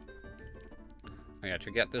 Oh, yeah,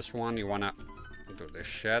 to get this one, you wanna do this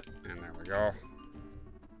shit, and there we go.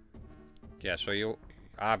 Yeah, so you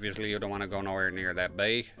obviously you don't want to go nowhere near that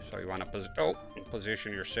bee, so you want to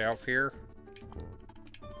position yourself here.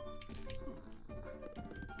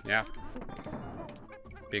 Yeah.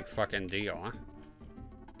 Big fucking deal, huh?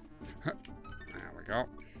 There we go.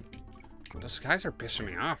 Those guys are pissing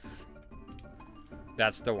me off.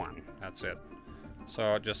 That's the one. That's it.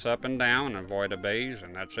 So just up and down, avoid the bees,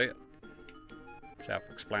 and that's it.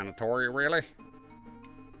 Self-explanatory, really.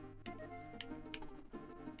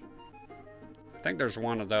 I think there's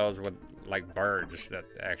one of those with like birds that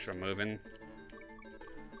actually moving.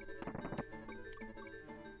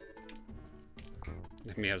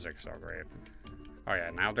 The music's so great. Oh yeah,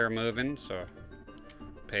 now they're moving, so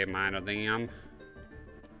pay mind to them.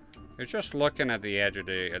 It's just looking at the edge of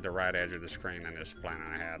the right edge of the screen and just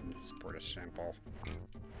planning ahead. It's pretty simple.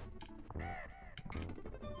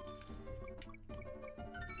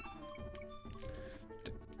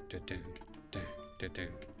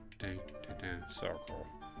 So cool.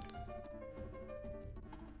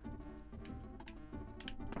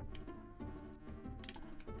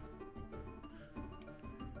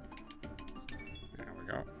 There we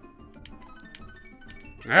go.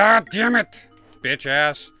 Ah, damn it! Bitch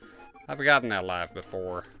ass. I've gotten that live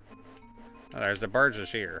before. Oh, there's the birds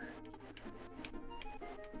is here.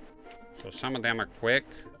 So some of them are quick.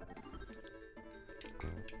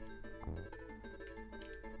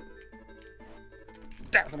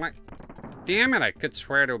 Definitely. Damn it, I could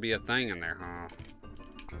swear there'll be a thing in there, huh?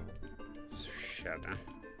 Shit, huh?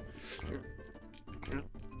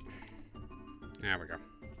 There we go.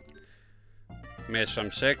 Missed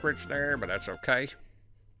some secrets there, but that's okay.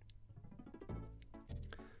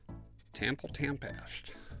 Temple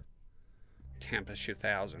Tempest. Tempest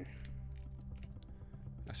 2000.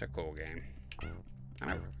 That's a cool game.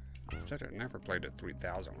 I never played it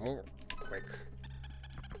 3000. Oh, quick.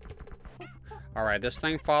 Alright, this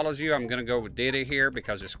thing follows you. I'm gonna go with Diddy here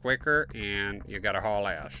because it's quicker and you gotta haul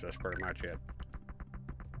ass. That's pretty much it.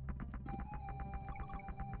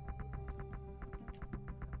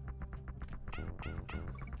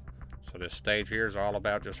 So this stage here is all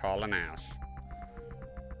about just hauling ass.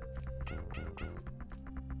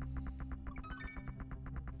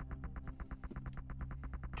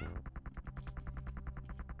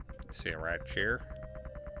 See it right here.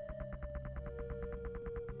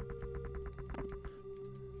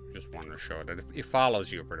 Just wanted to show that it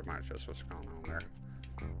follows you pretty much. That's what's going on there.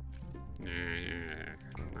 Yeah,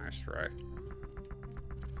 nice try.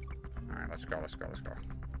 All right, let's go. Let's go. Let's go.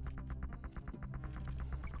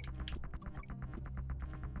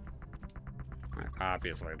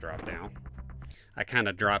 Obviously, I dropped down. I kind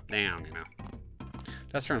of dropped down, you know.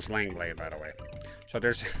 That's from Sling Blade, by the way. So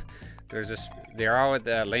there's this. They're all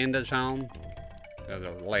at Linda's home. There's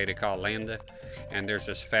a lady called Linda, and there's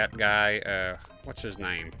this fat guy. What's his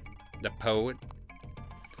name? The poet.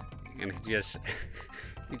 And he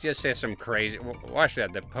just says some crazy. Watch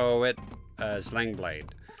that. The poet, Sling Blade.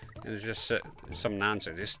 And it's just some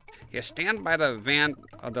nonsense. You stand by the vent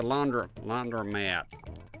of the laundromat.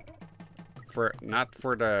 Not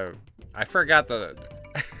for the. I forgot the.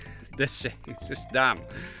 This is just dumb.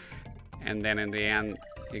 And then in the end,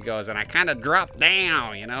 he goes, and I kind of dropped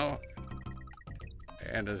down, you know?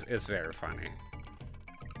 And it's very funny.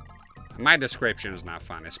 My description is not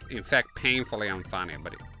funny. It's, in fact, painfully unfunny.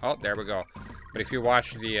 But oh, there we go. But if you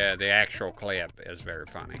watch the actual clip, it's very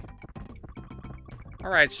funny. All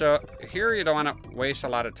right, so here you don't want to waste a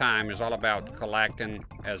lot of time. It's all about collecting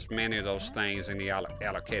as many of those things in the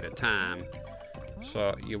allocated time.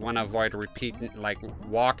 So you want to avoid repeating, like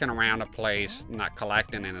walking around a place, not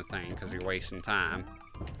collecting anything because you're wasting time.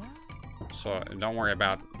 So don't worry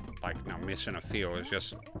about like missing a few. It's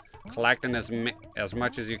just collecting as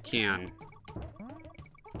much as you can.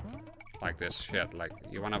 Like this shit. Like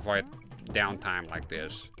you want to avoid downtime like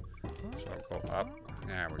this. So go up.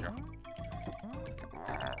 There we go.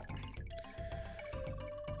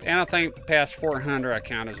 Anything past 400 I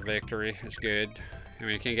count as victory. It's good. I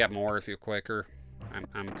mean, you can get more if you're quicker.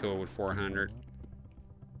 I'm cool with 400.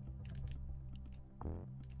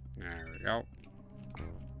 There we go.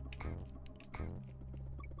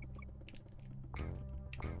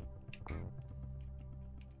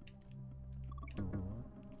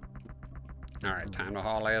 Alright, time to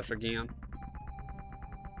haul ass again.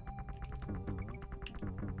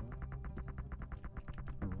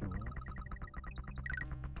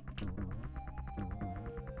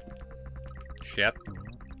 Shit.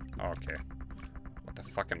 Okay. What the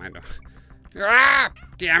fuck am I doing? Ah!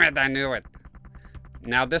 Damn it, I knew it.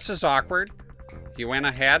 Now this is awkward. You went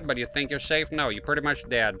ahead, but you think you're safe? No, you're pretty much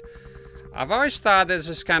dead. I've always thought this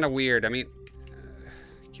is kind of weird. I mean,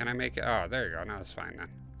 can I make it? Oh, there you go. No, it's fine then.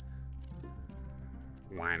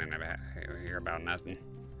 Whining about here about nothing.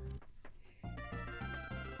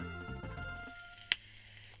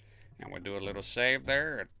 And we'll do a little save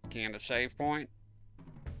there at Canada save point.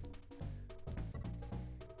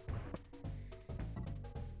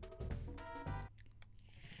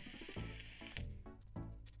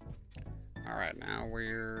 Alright, now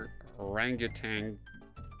we're orangutan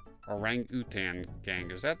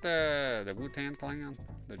gang. Is that the Wu-Tang Clan?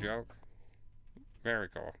 The joke? Very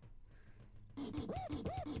cool.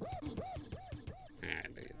 Yeah,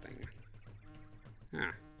 do your thing.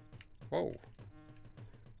 Ah. Whoa.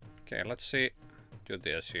 Okay, let's see. Do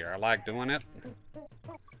this here. I like doing it.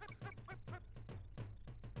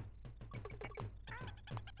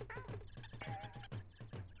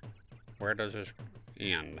 Where does this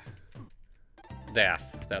end?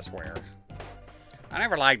 Death. That's where. I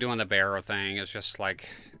never like doing the barrel thing. It's just like,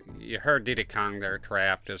 you heard Diddy Kong there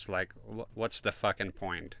trapped. It's like, what's the fucking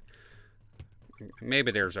point?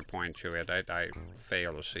 Maybe there's a point to it. I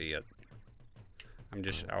fail to see it. I'm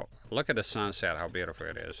just, oh, look at the sunset, how beautiful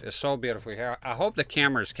it is. It's so beautiful here. I hope the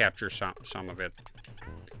cameras capture some of it.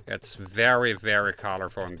 It's very, very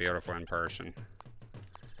colorful and beautiful in person.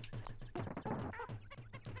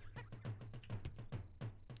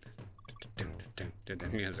 The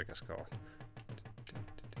music is cool.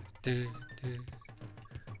 I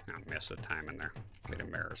missed the time in there. A bit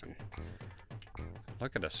embarrassing.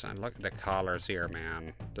 Look at the sun. Look at the colors here,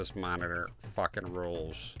 man. This monitor fucking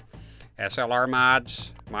rules. SLR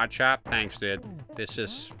mods, mod shop. Thanks, dude. This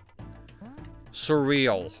is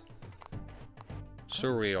surreal.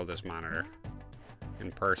 Surreal, this monitor.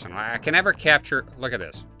 In person. I can never capture. Look at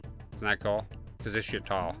this. Isn't that cool? Because this shit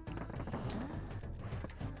tall.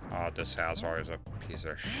 Oh, this house always a piece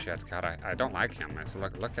of shit. God, I don't like him. It's,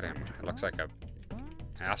 look at him. It looks like a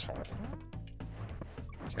asshole.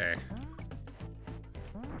 Okay.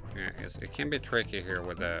 Yeah, it can be tricky here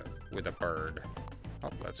with a bird. Oh,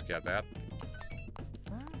 let's get that.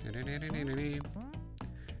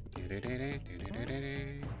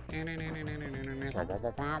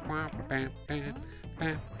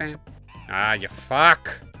 Ah, you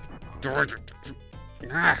fuck!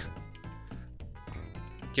 Ah.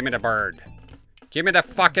 Give me the bird. Give me the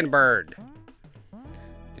fucking bird.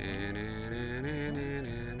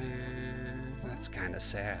 That's kind of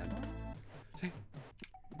sad. Hey,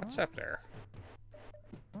 what's up there?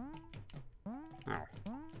 Oh.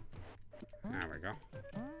 There we go.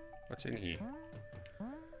 What's in here?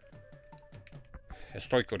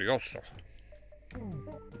 Estoy curioso.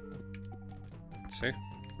 Let's see.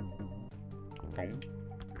 Boom.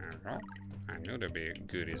 There we go. I knew there'd be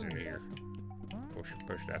goodies in here.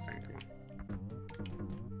 Push that thing, come on.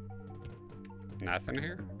 Nothing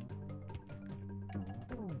here?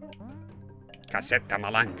 Caseta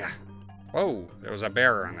Malanga. Whoa, there was a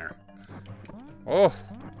bear in there. Oh,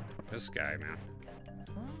 this guy, man.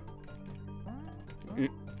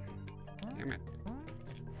 Damn it.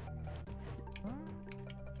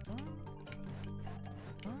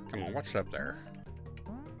 Come on, what's up there?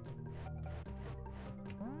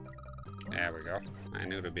 There we go. I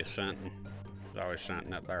knew there'd be something. There's always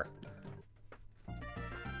something up there.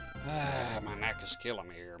 Ah, my neck is killing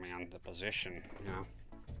me here, man. The position, you know.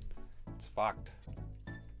 It's fucked.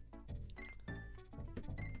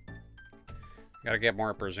 Gotta get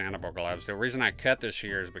more presentable gloves. The reason I cut this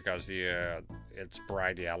here is because it's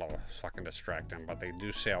bright yellow. It's fucking distracting. But they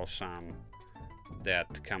do sell some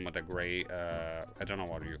that come with a gray, I don't know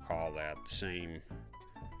what you call that. Same.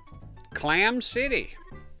 Clam City.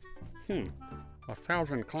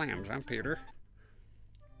 1,000 clams, huh, Peter?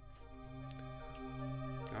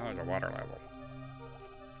 Oh, there's a water level.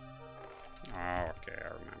 Oh, okay, I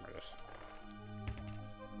remember this.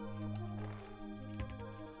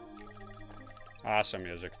 Awesome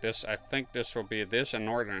music. I think this will be this in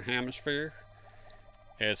Northern Hemisphere.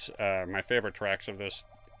 It's my favorite tracks of this,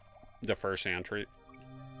 the first entry.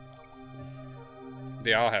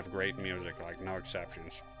 They all have great music, like no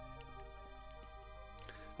exceptions.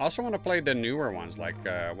 I also want to play the newer ones, like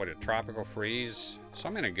Tropical Freeze. So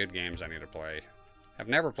many good games I need to play. I've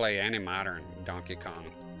never played any modern Donkey Kong,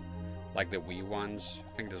 like the Wii ones.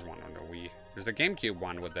 I think there's one on the Wii. There's the GameCube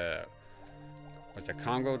one with the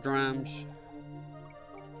Kongo drums.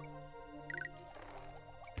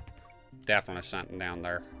 Definitely something down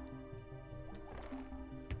there.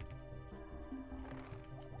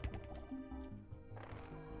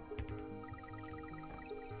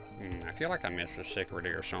 I feel like I missed a secret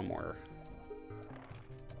here somewhere.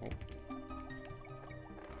 Oh.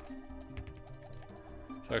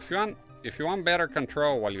 So if you want better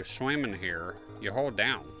control while you're swimming here, you hold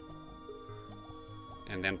down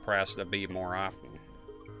and then press the B more often.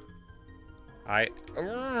 Okay,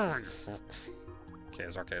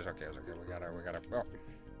 it's okay. We got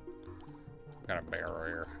a barrel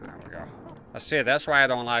here. There we go. I see. That's why I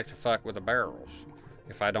don't like to fuck with the barrels.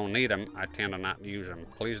 If I don't need them, I tend to not use them.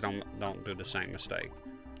 Please don't do the same mistake.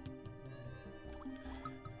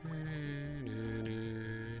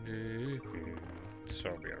 So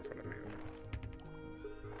beautiful, the music.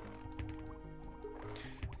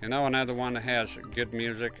 You know, another one that has good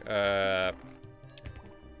music,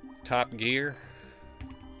 Top Gear,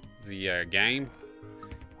 the game.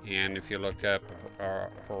 And if you look up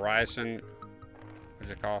Horizon,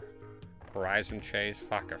 what's it called? Horizon Chase?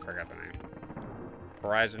 Fuck, I forgot the name.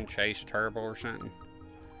 Horizon Chase Turbo or something.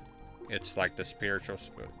 It's like the spiritual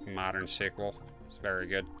modern sequel. It's very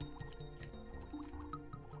good.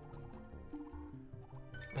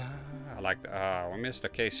 I like the, we missed the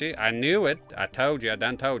KC. I knew it. I told you. I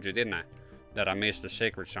done told you, didn't I? That I missed a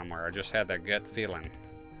secret somewhere. I just had that gut feeling.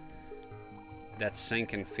 That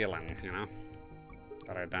sinking feeling, you know?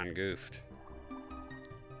 That I done goofed. Oh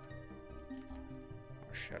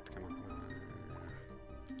shit, come on.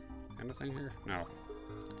 Anything here? No.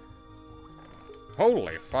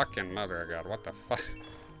 Holy fucking mother of God, what the fuck?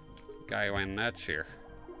 Guy went nuts here.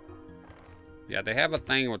 Yeah, they have a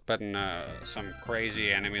thing with putting some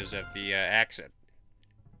crazy enemies at the exit.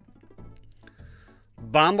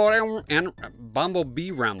 Bumble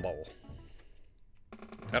B Rumble.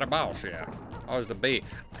 Got a boss, yeah. Oh, it's the B.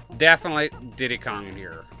 Definitely Diddy Kong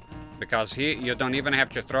here. Because you don't even have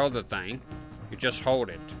to throw the thing. You just hold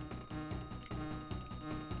it.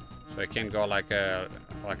 So it can go like a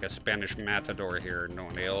Spanish matador here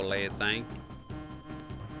doing the old lay thing.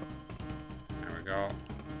 There we go.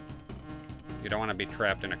 You don't want to be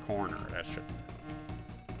trapped in a corner. That's it.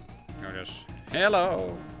 You'll just,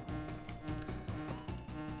 hello.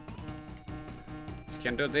 You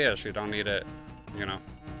can do this. You don't need it, you know.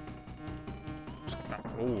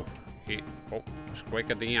 Oh, it's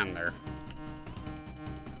quick at the end there.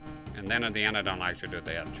 And then at the end, I don't like to do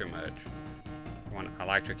that too much. I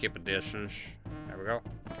like to keep a distance. There we go.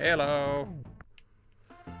 Hello.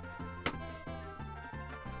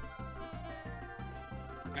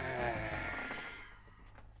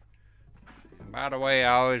 By the way,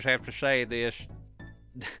 I always have to say this.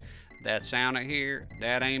 That sound I hear,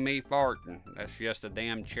 that ain't me farting. That's just a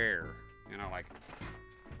damn chair. You know, like,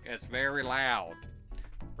 it's very loud.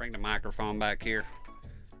 Bring the microphone back here.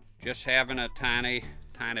 Just having a tiny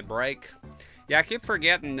break. Yeah, I keep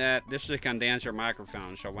forgetting that this is a condenser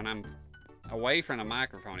microphone, so when I'm away from the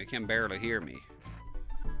microphone, you can barely hear me.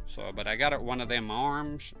 So, but I got one of them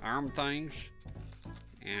arm things,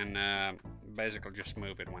 and basically just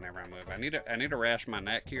move it whenever I move. I need to rest my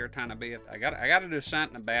neck here a tiny bit. I got to do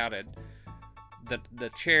something about it. The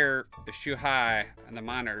chair is too high and the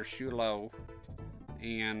monitor is too low,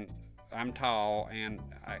 and I'm tall, and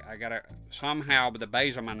I gotta somehow, but the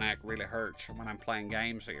base of my neck really hurts when I'm playing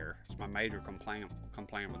games here. It's my major complaint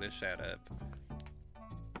with this setup.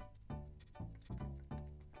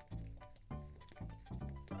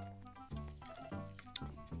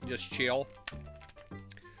 Just chill.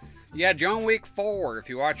 Yeah, John Wick 4. If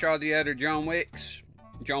you watch all the other John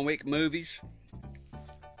Wick movies,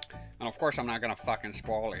 and of course I'm not gonna fucking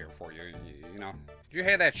spoil it here for you. You know, did you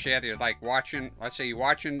hear that shit? It's like watching. Let's say you're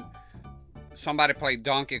watching somebody played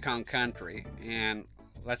Donkey Kong Country, and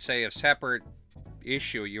let's say a separate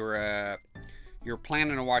issue, you're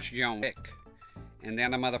planning to watch John Wick, and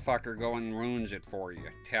then the motherfucker go and ruins it for you,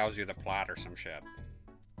 tells you the plot or some shit,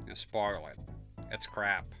 and spoil it. It's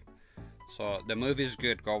crap. So the movie's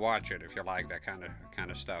good. Go watch it if you like that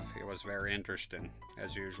kind of stuff. It was very interesting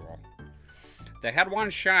as usual. They had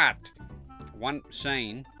one scene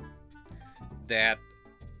that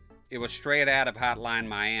it was straight out of Hotline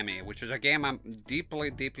Miami, which is a game I'm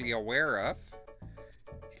deeply aware of,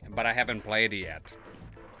 but I haven't played it yet.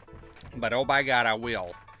 But oh my God, I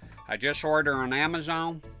will. I just ordered on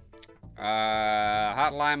Amazon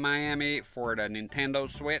Hotline Miami for the Nintendo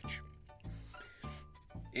Switch,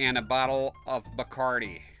 and a bottle of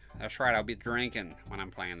Bacardi. That's right, I'll be drinking when I'm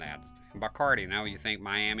playing that. Bacardi, now you think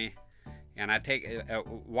Miami. And I take a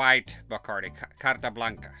white Bacardi, Carta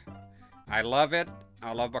Blanca. I love it.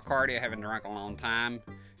 I love Bacardi. I haven't drunk in a long time.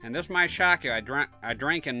 And this might shock you. I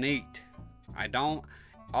drink it neat. I don't,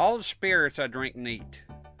 all the spirits I drink neat.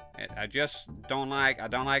 I just don't like,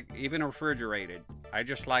 even refrigerated. I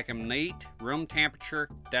just like them neat, room temperature,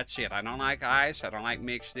 that's it. I don't like ice, I don't like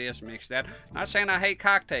mix this, mix that. Not saying I hate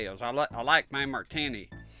cocktails. I like my martini,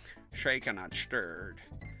 shaken, not stirred.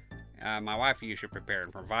 My wife usually prepared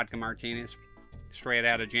them for vodka martinis, straight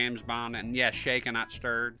out of James Bond, and yes, shaken, not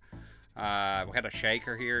stirred. We had a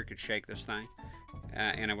shaker here, could shake this thing,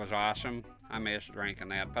 and it was awesome. I miss drinking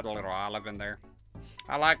that. Put a little olive in there.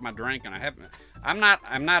 I like my drinking. I'm not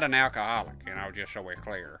an alcoholic, you know, just so we're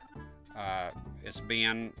clear. It's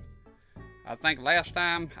been, I think last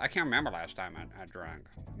time, I can't remember last time I drank.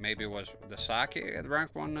 Maybe it was the sake I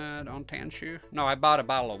drank one on Tanshu. No, I bought a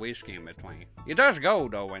bottle of whiskey in between. It does go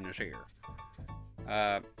though when it's here.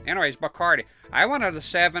 Anyways, Bacardi. I wanted the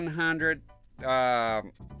 700,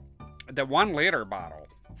 the 1 liter bottle.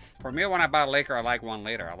 For me, when I buy liquor, I like 1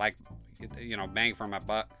 liter. I like, you know, bang for my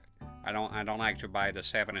buck. I don't like to buy the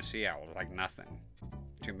 7CL, like nothing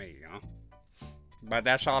to me, you know. But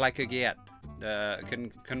that's all I could get.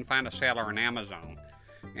 Couldn't find a seller on Amazon.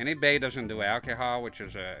 And eBay doesn't do alcohol, which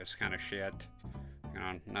is it's kind of shit. You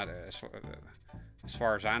know, not as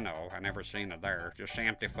far as I know. I never seen it there. Just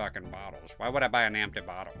empty fucking bottles. Why would I buy an empty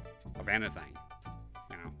bottle of anything?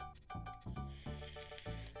 You know.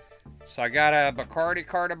 So I got a Bacardi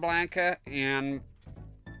Carta Blanca, and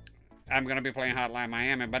I'm going to be playing Hotline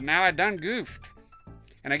Miami, but now I done goofed.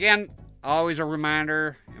 And again, always a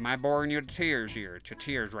reminder, am I boring you to tears here? To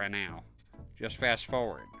tears right now. Just fast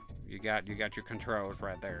forward. You got your controls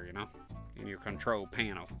right there, you know, in your control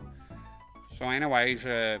panel. So anyways,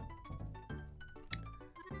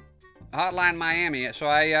 Hotline Miami. So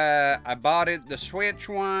I bought it, the Switch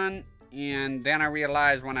one, and then I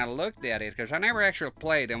realized when I looked at it, because I never actually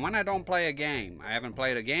played, and when I don't play a game, I haven't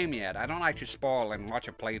played a game yet, I don't like to spoil and watch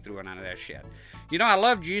a playthrough and none of that shit. You know, I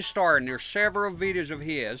love G-Star, and there's several videos of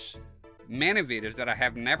his, many videos that I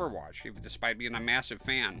have never watched, despite being a massive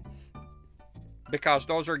fan, because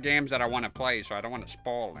those are games that I want to play, so I don't want to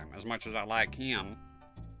spoil them. As much as I like him,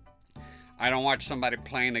 I don't watch somebody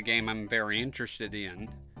playing a game I'm very interested in.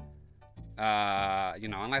 You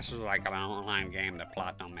know, unless it's like an online game, the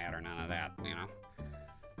plot don't matter, none of that, you know.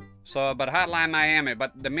 So, but Hotline Miami,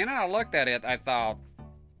 but the minute I looked at it, I thought,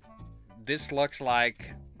 this looks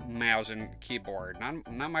like mouse and keyboard.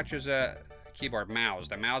 Not much as a keyboard, mouse,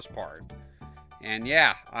 the mouse part. And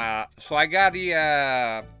yeah, so I got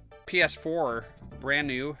the PS4, brand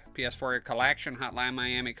new PS4 collection, Hotline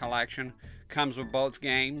Miami collection. Comes with both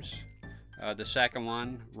games. The second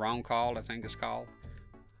one, Wrong Call, I think it's called.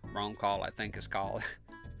 Wrong Call, I think it's called.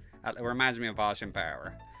 It reminds me of Austin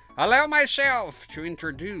Power. Allow myself to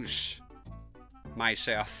introduce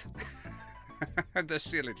myself. The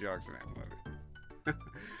silly jokes in that movie.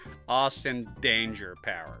 Austin Danger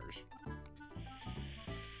Powers.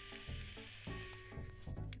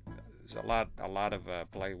 There's a lot of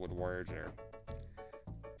play with words there.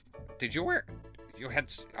 Did you wear? You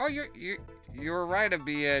had? Oh, you were right to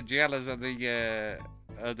be jealous of the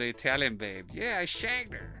Italian babe. Yeah, I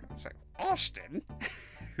shagged her. It's like, Austin?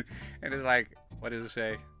 And it's like, what does it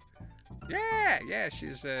say? Yeah,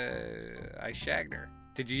 she's, I shagged her.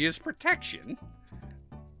 Did you use protection?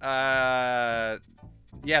 Yes,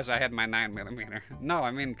 I had my 9mm. No,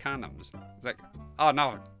 I mean condoms. It's like, oh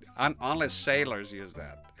no, only sailors use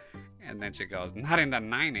that. And then she goes, not in the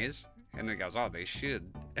 90s. And then goes, oh, they should.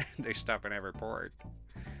 They stop in every port.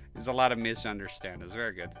 There's a lot of misunderstandings.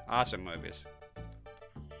 Very good. Awesome movies.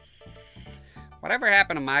 Whatever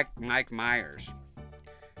happened to Mike Myers?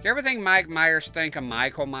 Do you ever think Mike Myers think of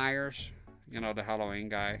Michael Myers? You know, the Halloween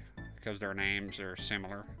guy, because their names are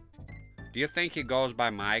similar. Do you think he goes by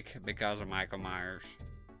Mike because of Michael Myers?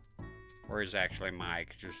 or is actually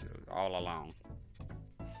Mike just all alone.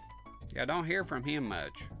 Yeah, I don't hear from him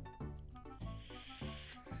much.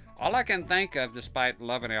 All I can think of, despite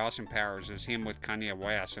loving the Austin Powers, is him with Kanye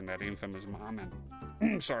West and that infamous mom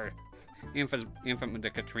and sorry, infamous the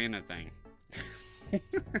Katrina thing.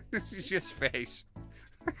 This is just face.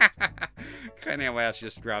 Kanye West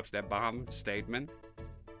just drops that bomb statement,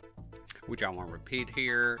 which I won't repeat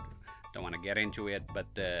here. Don't want to get into it, but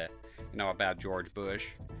you know, about George Bush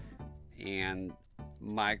and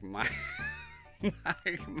Mike Myers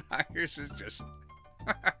is just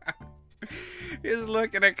he's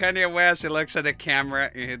looking at Kanye West. He looks at the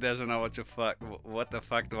camera and he doesn't know what the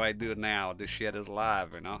fuck do I do now? This shit is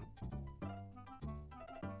live, you know.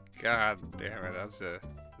 God damn it, that's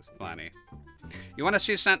funny. You want to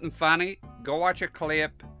see something funny? Go watch a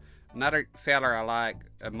clip. Another feller I like,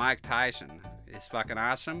 Mike Tyson, is fucking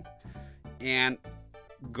awesome. And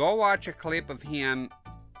go watch a clip of him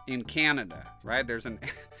in Canada, right? There's an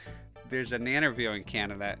interview in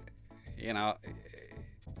Canada, you know,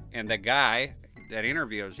 and the guy that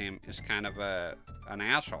interviews him is kind of an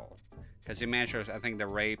asshole because he mentions, I think, the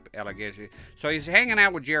rape allegation. So he's hanging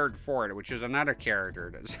out with Jared Ford, which is another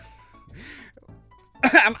character that's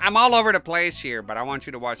I'm all over the place here, but I want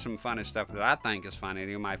you to watch some funny stuff that I think is funny.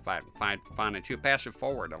 You might find it too. Pass it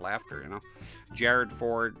forward, the laughter, you know. Jared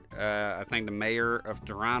Ford, I think the mayor of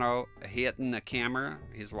Toronto, hitting the camera.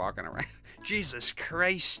 He's walking around. Jesus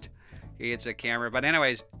Christ. He hits a camera. But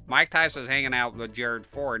anyways, Mike Tyson's hanging out with Jared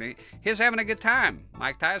Ford. And he's having a good time.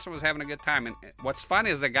 Mike Tyson was having a good time. And what's funny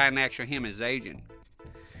is the guy next to him is agent.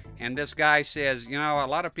 And this guy says, you know, a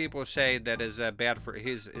lot of people say that is bad for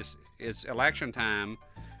it's election time,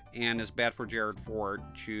 and it's bad for Jared Ford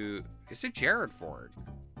to. Is it Jared Ford?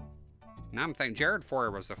 Now I'm thinking Jared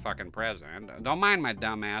Ford was the fucking president. Don't mind my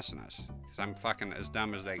dumb assness, because I'm fucking as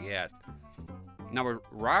dumb as they get. No,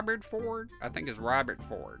 Robert Ford? I think it's Robert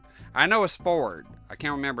Ford. I know it's Ford. I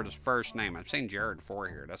can't remember his first name. I'm saying Jared Ford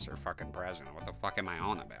here. That's their fucking president. What the fuck am I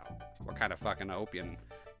on about? What kind of fucking opium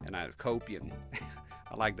and a copium?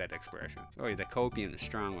 I like that expression. Oh, the copium is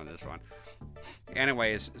strong on this one.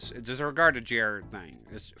 Anyways, disregard the Jared thing.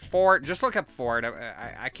 It's Ford. Just look up Ford.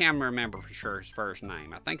 I can't remember for sure his first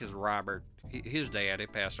name. I think it's Robert. His dad, he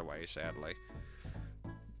passed away, sadly.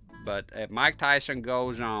 But Mike Tyson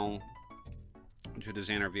goes on to this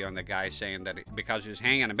interview, and the guy saying that because he's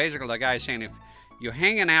hanging, and basically the guy saying if you're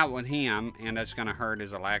hanging out with him, and that's going to hurt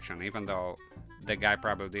his election, even though the guy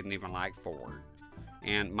probably didn't even like Ford.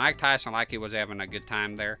 And Mike Tyson, like he was having a good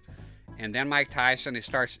time there. And then Mike Tyson, he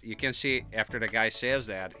starts, you can see after the guy says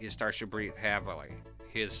that, he starts to breathe heavily.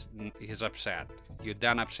 He's upset. You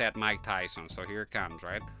done upset Mike Tyson, so here it comes,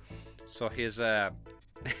 right? So his,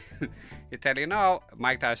 he tell you, no,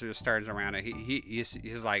 Mike Tyson just turns around and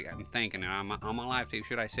he's like, I'm thinking, I'm on live TV,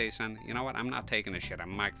 should I say something? You know what, I'm not taking this shit, I'm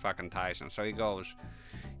Mike fucking Tyson. So he goes,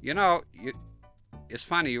 you know, it's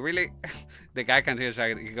funny, you really, the guy continues,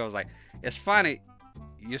 he goes like, it's funny,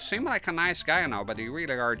 you seem like a nice guy now, but you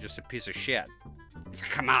really are just a piece of shit. He's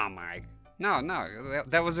like, come on, Mike. No,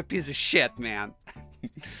 that was a piece of shit, man.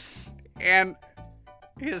 And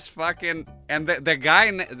his fucking, and the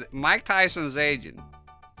guy, Mike Tyson's agent,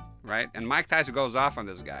 right? And Mike Tyson goes off on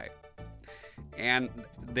this guy. And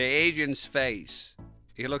the agent's face,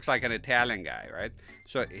 he looks like an Italian guy, right?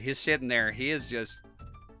 So he's sitting there, he is just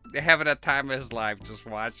having a time of his life just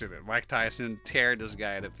watching it. Mike Tyson tear this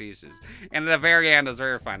guy to pieces. And at the very end, it's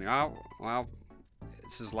very funny. Oh, well,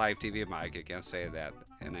 this is live TV, Mike. You can't say that.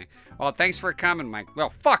 And oh, thanks for coming, Mike. Well,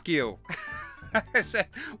 fuck you. I said,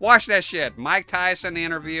 watch that shit. Mike Tyson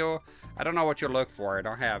interview. I don't know what you look for. I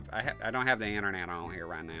don't have the internet on here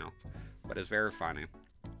right now, but it's very funny.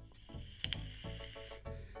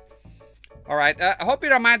 All right, I hope you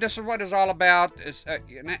don't mind. This is what it's all about.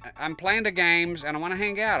 I'm playing the games, and I want to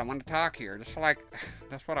hang out. I want to talk here. Just like,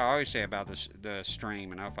 that's what I always say about the stream,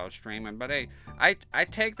 you know, if I was streaming. But hey, I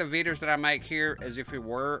take the videos that I make here as if it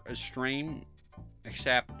were a stream,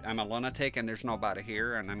 except I'm a lunatic and there's nobody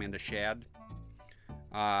here, and I'm in the shed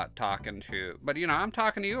talking to. But, you know, I'm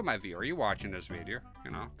talking to you, my viewer. You watching this video,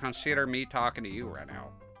 you know. Consider me talking to you right now.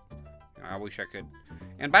 You know, I wish I could.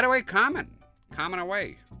 And by the way, comment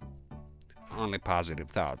away. Only positive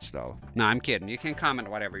thoughts, though. No, I'm kidding. You can comment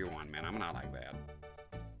whatever you want, man. I'm not like that.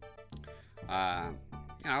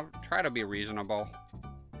 You know, try to be reasonable.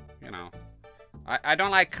 You know, I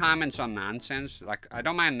don't like comments on nonsense. Like, I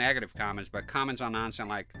don't mind negative comments, but comments on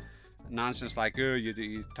nonsense like, oh,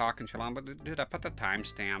 you talking too long. But dude, I put the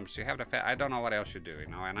timestamps. You have the. I don't know what else you do, you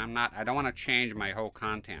know. And I don't want to change my whole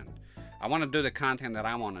content. I want to do the content that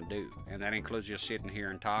I want to do, and that includes just sitting here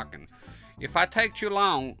and talking. If I take too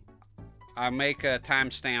long, I'll make a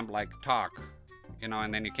timestamp like talk, you know,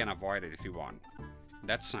 and then you can avoid it if you want.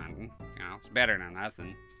 That's something, you know. It's better than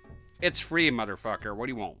nothing. It's free, motherfucker. What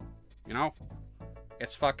do you want? You know?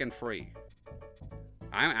 It's fucking free.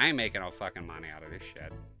 I ain't making no fucking money out of this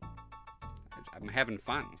shit. I'm having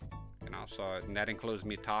fun, you know, so that includes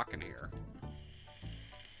me talking here.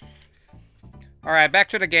 Alright, back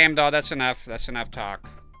to the game, though. That's enough. That's enough talk.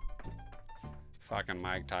 Fucking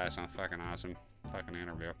Mike Tyson. Fucking awesome. Fucking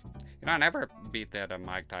interview. You know, I never beat that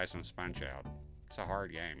Mike Tyson Punch-Out. It's a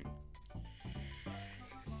hard game.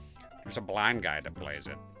 There's a blind guy that plays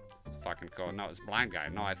it. Fucking cool. No, it's blind guy.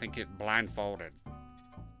 No, I think it blindfolded.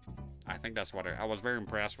 I think that's what I was very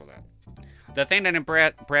impressed with it. The thing that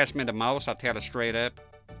impressed me the most, I'll tell it straight up,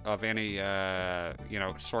 of any, you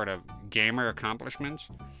know, sort of gamer accomplishments.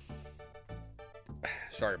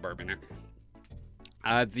 Sorry, burping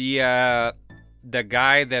there. The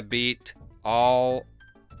guy that beat all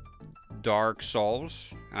Dark Souls,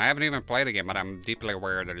 and I haven't even played the game, but I'm deeply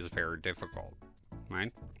aware that it's very difficult,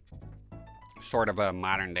 right? Sort of a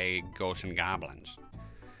modern day Ghosts and Goblins.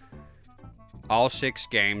 All 6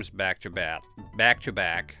 games back to back,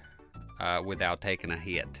 without taking a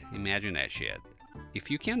hit. Imagine that shit. If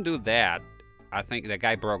you can do that, I think the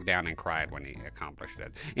guy broke down and cried when he accomplished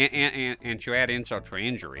it. And to add insult to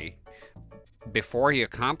injury, before he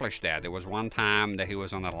accomplished that, there was one time that he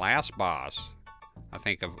was on the last boss, I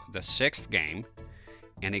think of the 6th game,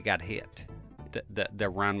 and he got hit. The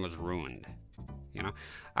run was ruined. You know,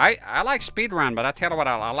 I like speedrun, but I tell you what,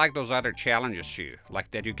 I like those other challenges too.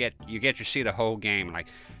 Like that you get to see the whole game. Like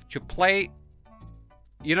to play,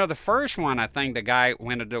 you know, the first one, I think the guy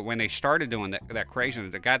when they started doing that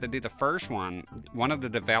craziness, the guy that did the first one of the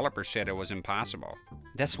developers said it was impossible.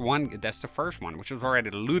 That's the first one, which was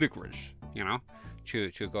already ludicrous, you know, to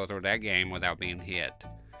go through that game without being hit.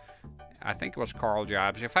 I think it was Carl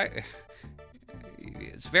Jobs.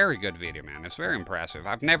 It's very good video, man. It's very impressive.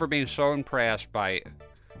 I've never been so impressed by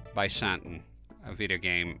something, a video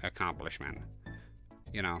game accomplishment.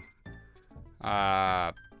 You know,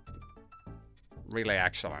 really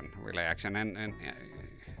excellent, really excellent. And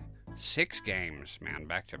 6 games, man,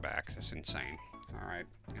 back to back. That's insane. All right,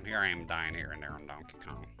 and here I am dying here and there on Donkey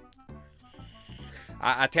Kong.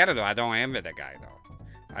 I tell you though, I don't envy the guy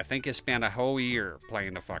though. I think he spent a whole year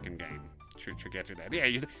playing the fucking game to get to that. Yeah,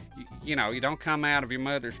 you know, you don't come out of your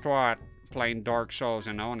mother's twat playing Dark Souls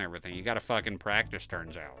and knowing everything. You got to fucking practice,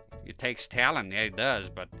 turns out. It takes talent, yeah, it does,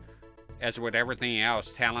 but as with everything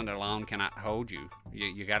else, talent alone cannot hold you.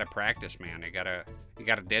 You got to practice, man. You got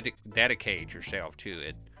to dedicate yourself to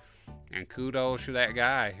it. And kudos to that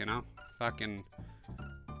guy, you know, fucking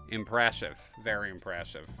impressive, very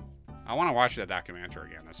impressive. I want to watch that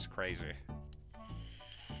documentary again. That's crazy.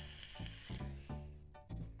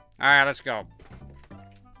 All right, let's go.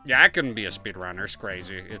 Yeah, I couldn't be a speedrunner. It's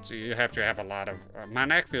crazy. You have to have a lot of... my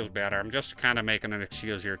neck feels better. I'm just kind of making an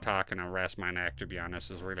excuse here talking to rest my neck, to be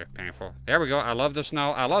honest. It's really painful. There we go. I love the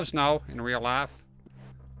snow. I love snow in real life.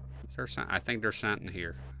 Is there something? I think there's something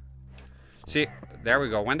here. See, there we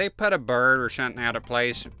go. When they put a bird or something out of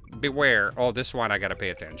place, beware. Oh, this one I got to pay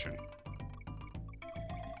attention.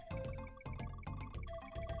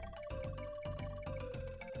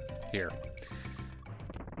 Here.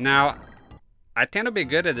 Now, I tend to be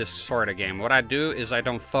good at this sort of game. What I do is I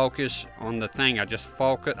don't focus on the thing. I just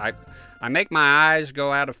focus. I make my eyes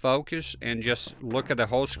go out of focus and just look at the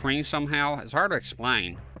whole screen somehow. It's hard to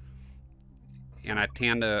explain. And I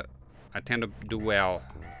tend to do well.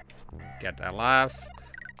 Get that life.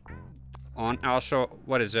 On also,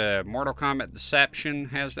 what is it? Mortal Kombat Deception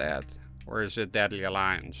has that? Or is it Deadly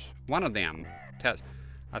Alliance? One of them.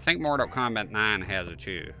 I think Mortal Kombat 9 has it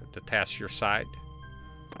too. To test your sight.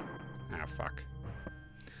 Ah, fuck.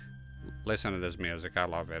 Listen to this music. I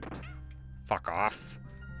love it. Fuck off.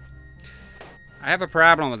 I have a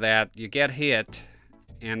problem with that. You get hit,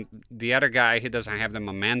 and the other guy, he doesn't have the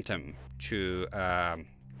momentum to...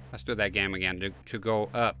 let's do that game again. To go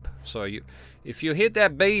up. So if you hit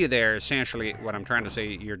that B there, essentially, what I'm trying to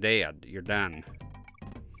say, you're dead. You're done.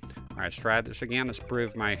 Alright, let's try this again. Let's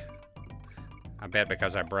prove my... I bet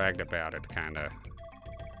because I bragged about it, kind of.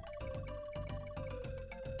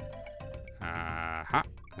 Uh-huh.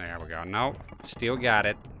 There we go. No, still got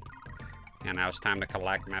it. And now it's time to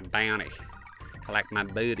collect my bounty. Collect my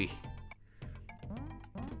booty.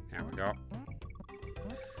 There we go.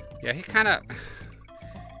 Yeah, he kind of...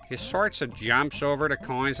 He sorts of jumps over the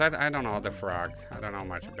coins. I don't know the frog. I don't know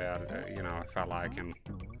much about it, you know, if I like him.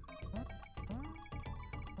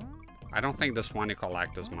 I don't think this one you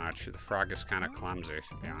collect as much. The frog is kind of clumsy,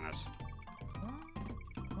 to be honest.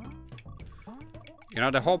 You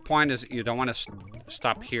know, the whole point is you don't want to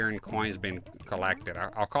stop hearing coins being collected.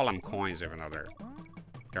 I'll call them coins even though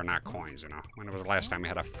they're not coins, you know. When was the last time you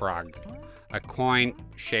had a frog? A coin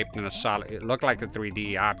shaped in a solid... It looked like a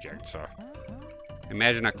 3D object, so...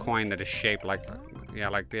 Imagine a coin that is shaped like... Yeah,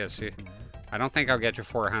 like this. See? I don't think I'll get you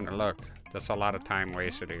 400. Look, that's a lot of time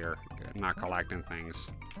wasted here. Not collecting things.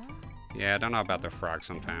 Yeah, I don't know about the frog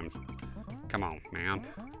sometimes. Come on, man.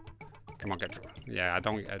 Come on, get... Yeah, I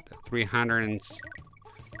don't... 300 and...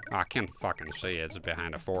 Oh, I can't fucking see it. It's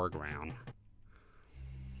behind the foreground.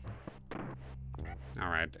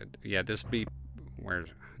 Alright, yeah, this B... Where's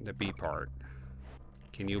the B part?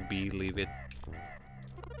 Can you leave it?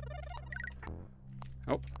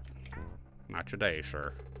 Oh. Not today,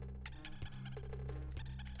 sir.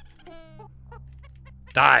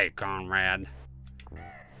 Die, comrade!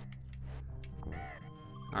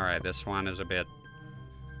 Alright, this one is a bit...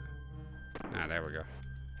 Ah, there we go.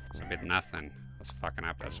 It's a bit nothing. It's fucking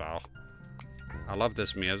up, that's all. I love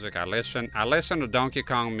this music. I listen to Donkey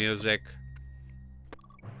Kong music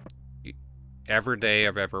every day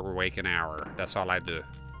of every waking hour. That's all I do.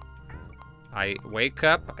 I wake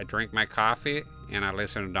up, I drink my coffee, and I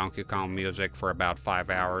listen to Donkey Kong music for about 5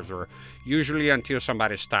 hours, or usually until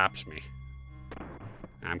somebody stops me.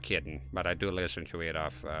 I'm kidding, but I do listen to it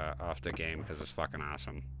off the game because it's fucking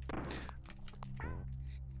awesome.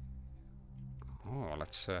 Oh,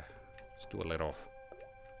 let's do a little...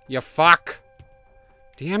 You fuck!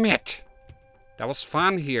 Damn it! That was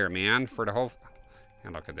fun here, man, for the whole...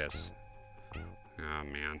 And look at this. Oh,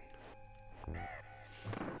 man.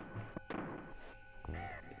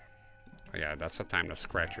 Oh, yeah, that's the time to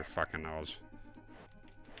scratch your fucking nose.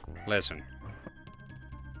 Listen.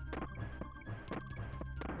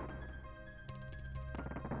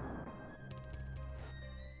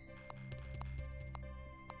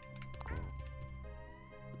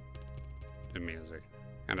 The music.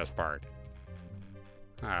 And this part.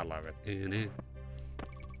 I love it. In it.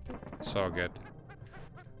 So good.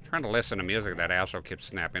 Trying to listen to music that also keeps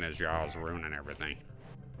snapping his jaws, ruining everything.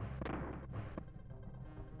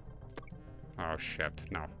 Oh shit,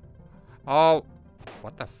 no. Oh,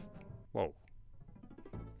 what the f... Whoa.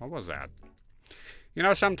 What was that? You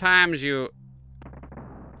know, sometimes you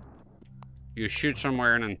shoot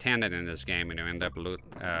somewhere unintended in this game and you end up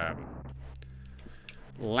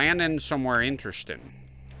landing somewhere interesting,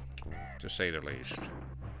 to say the least.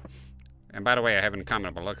 And by the way, I haven't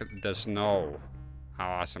commented, but look at the snow. How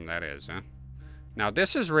awesome that is, huh? Now,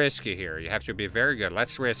 this is risky here. You have to be very good.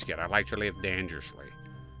 Let's risk it. I like to live dangerously.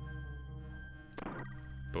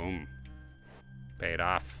 Boom. Paid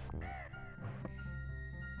off.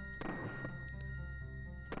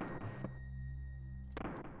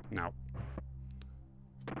 No.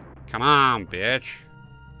 Come on, bitch.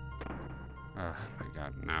 Oh, my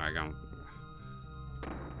God. Now I got...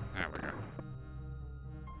 There we go.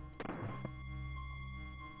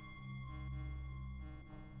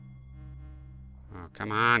 Oh,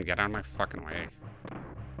 come on, get out of my fucking way.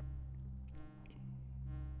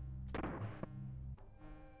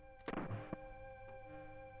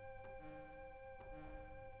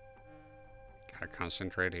 Gotta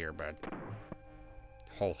concentrate here, bud.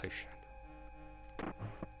 Holy shit.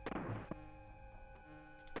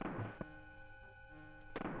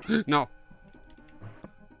 No!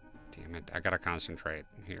 Damn it, I gotta concentrate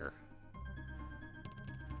here.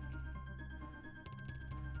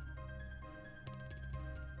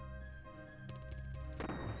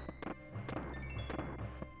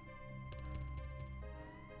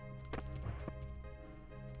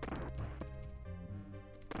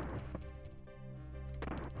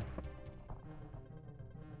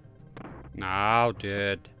 No,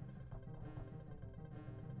 dude.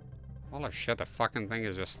 Holy shit, the fucking thing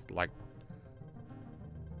is just like...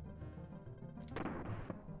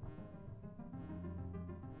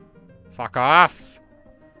 Fuck off!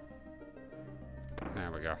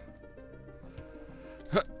 There we go.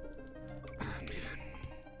 Oh, man.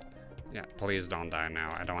 Yeah, please don't die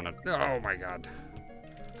now. I don't want to... Oh, my God.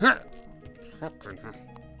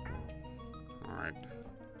 Alright.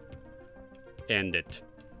 End it.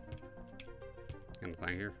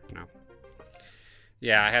 Anything here? No.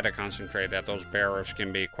 Yeah, I had to concentrate that. Those barrels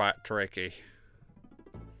can be quite tricky.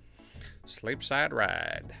 Sleepside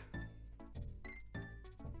ride.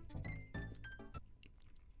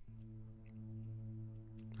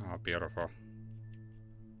 Oh, beautiful.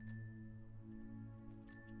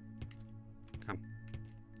 Come.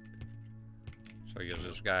 So use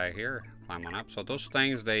this guy here. Climb on up. So those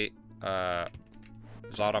things, they...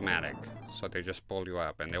 it's automatic. So they just pull you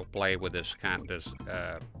up, and they'll play with this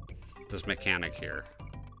this mechanic here.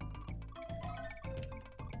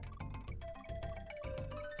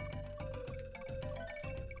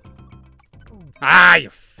 Ah, you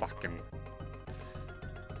fucking...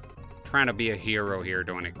 Trying to be a hero here,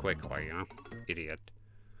 doing it quickly, you know? Idiot.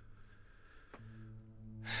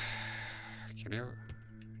 Can you...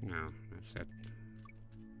 No, that's it.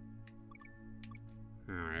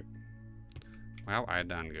 Alright. Well, I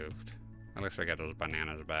done goofed. At least I got those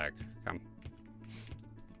bananas back. Come.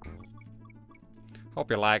 Hope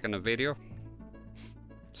you're liking the video.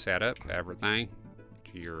 Setup, everything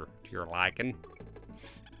to your liking,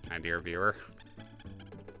 my dear viewer.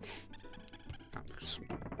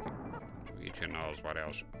 Each knows what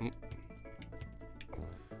else.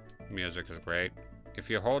 Music is great. If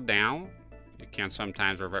you hold down, you can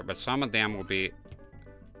sometimes revert, but some of them will be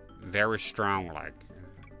very strong, like.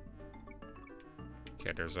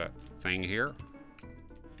 Okay, there's a thing here.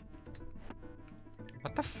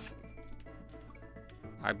 What the f...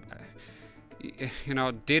 You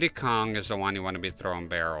know, Diddy Kong is the one you want to be throwing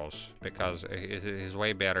barrels, because he's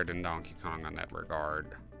way better than Donkey Kong in that regard.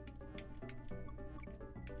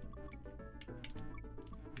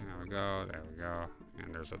 There we go, there we go.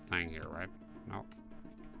 And there's a thing here, right? Nope.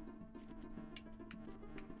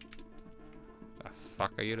 The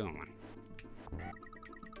fuck are you doing?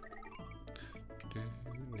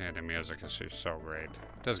 Yeah, the music is just so great.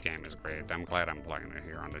 This game is great. I'm glad I'm playing it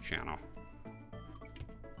here on the channel.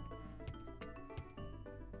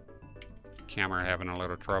 Camera having a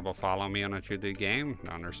little trouble following me on a 2D game.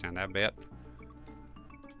 Don't understand that bit.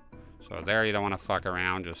 So there, you don't want to fuck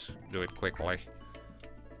around. Just do it quickly.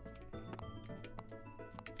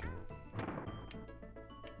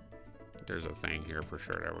 There's a thing here for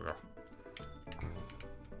sure. There we go.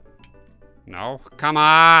 No, come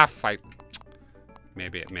off!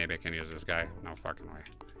 Maybe I can use this guy. No fucking way.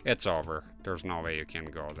 It's over. There's no way you can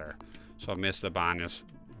go there. So miss the bonus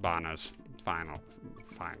finally.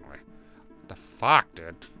 What the fuck,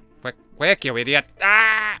 dude? Quick, you idiot!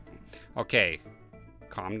 Ah! Okay,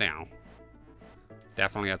 calm down.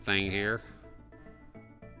 Definitely a thing here.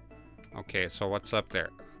 Okay, so what's up there?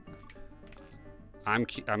 I'm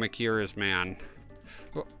a curious man.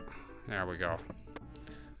 Oh, there we go.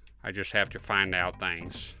 I just have to find out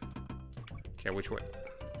things. Okay, which way?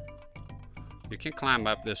 You can climb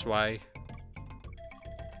up this way.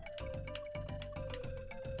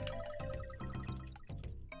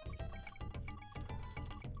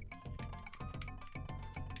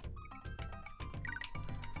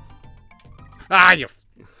 Ah, you...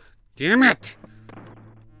 Damn it!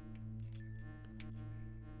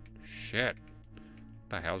 Shit. What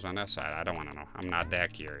the hell's on that side? I don't want to know. I'm not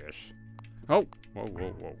that curious. Oh! Whoa,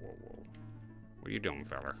 whoa, whoa, whoa, whoa. What are you doing,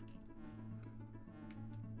 fella?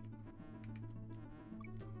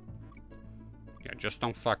 Yeah, just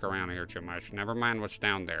don't fuck around here too much. Never mind what's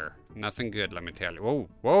down there. Nothing good, let me tell you. Whoa,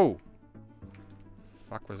 whoa!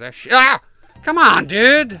 Fuck was that shit? Ah! Come on,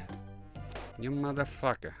 dude! You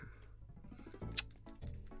motherfucker.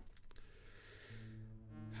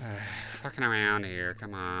 Fucking around here,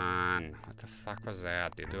 come on. What the fuck was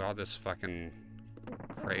that? You do all this fucking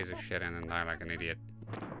crazy shit and then die like an idiot.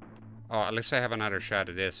 Oh, at least I have another shot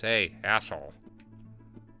at this. Hey, asshole.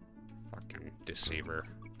 Fucking deceiver.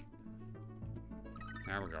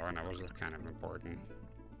 There we go, and that was kind of important.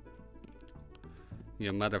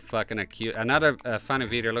 You motherfucking accuse. Another funny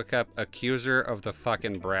video, look up Accuser of the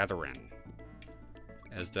Fucking Brethren.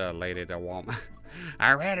 As the lady that won't.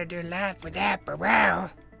 I'd rather do life with that bro.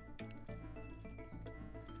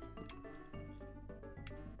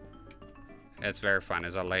 It's very fun.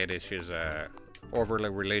 As a lady, she's overly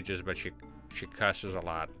religious, but she cusses a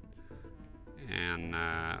lot. And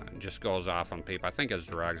just goes off on people. I think it's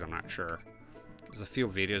drugs, I'm not sure. There's a few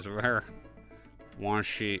videos of her. Once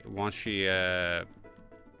she okay,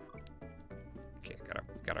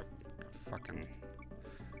 gotta fucking,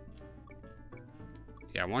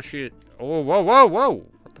 yeah, once she, oh, whoa, whoa, whoa,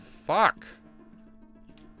 what the fuck?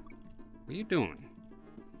 What are you doing?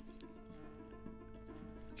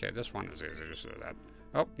 Okay, this one is easy, just do that.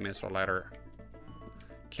 Oh, miss a letter.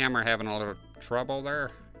 Camera having a little trouble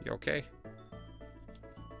there. You okay?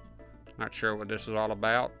 Not sure what this is all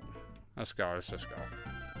about. Let's go, let's just go.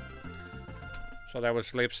 So that was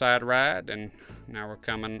Sleepside Ride, and now we're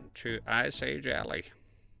coming to Ice Age Alley.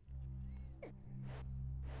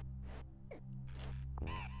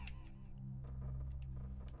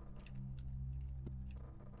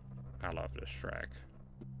 I love this track.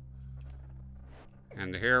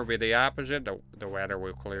 And here will be the opposite. The weather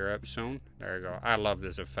will clear up soon. There you go. I love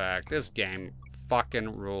this effect. This game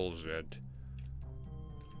fucking rules it.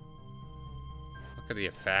 Look at the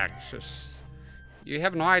effects. Just, you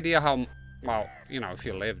have no idea how, well, you know, if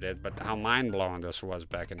you lived it, but how mind-blowing this was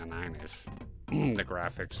back in the 90s. The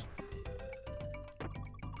graphics.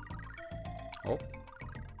 Oh.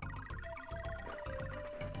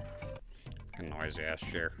 Fucking noisy ass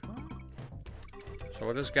chair. So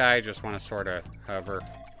with this guy, I just want to sort of hover.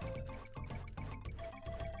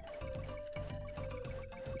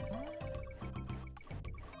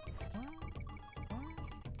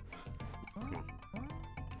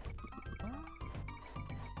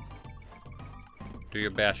 Do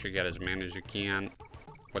your best to get as many as you can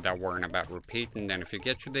without worrying about repeating. Then if you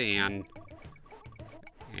get to the end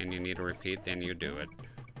and you need to repeat, then you do it.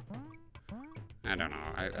 I don't know.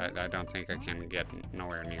 I don't think I can get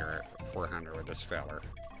nowhere near 400 with this feller.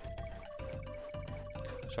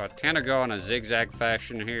 So I tend to go in a zigzag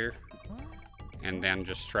fashion here and then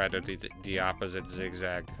just try to do the opposite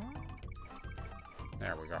zigzag.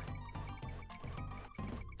 There we go.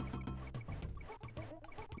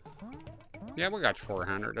 Yeah, we got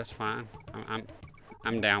 400. That's fine.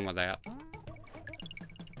 I'm down with that.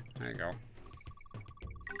 There you go.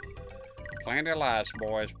 Plenty of lives,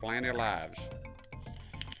 boys. Plenty of lives.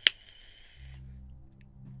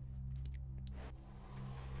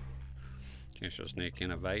 Chance to sneak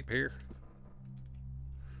in a vape here.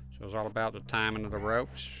 So it's all about the timing of the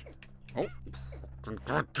ropes. Oh.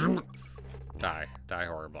 Die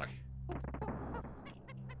horribly.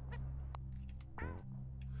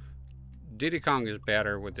 Diddy Kong is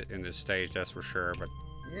better with it in this stage, that's for sure, but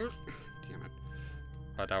damn it.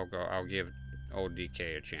 But I'll give old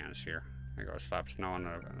DK a chance here. There you go, Stop Snow in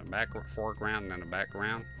the back foreground and then the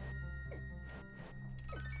background.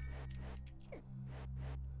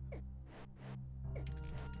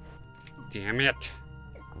 Damn it.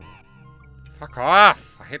 Fuck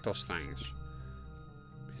off! I hate those things.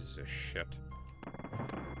 Pieces of shit.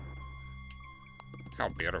 How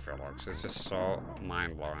beautiful it looks. It's just so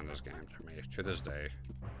mind-blowing, this game, to me, to this day.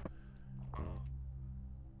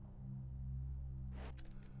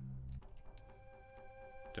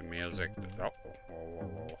 The music. Oh,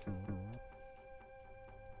 whoa.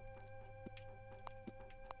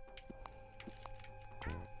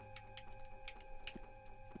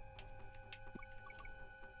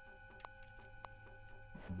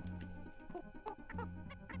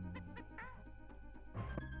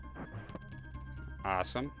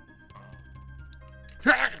 Awesome.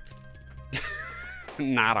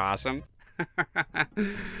 Not awesome.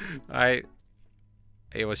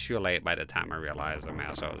 It was too late by the time I realized the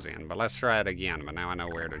mess I was in. But let's try it again. But now I know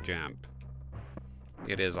where to jump.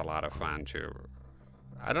 It is a lot of fun to...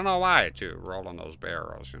 I don't know why, to roll on those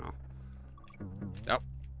barrels, you know. Oh.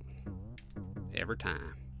 Every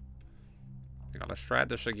time. Yeah, let's try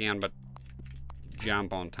this again, but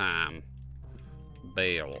jump on time.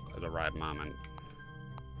 Bail at the right moment.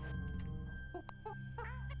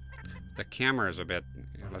 The camera is a bit...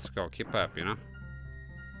 Let's go. Keep up, you know.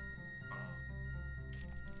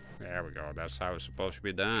 There we go. That's how it's supposed to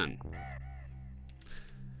be done.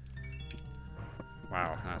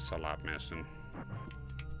 Wow, that's a lot missing.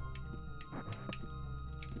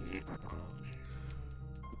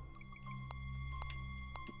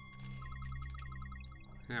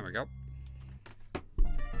 There we go.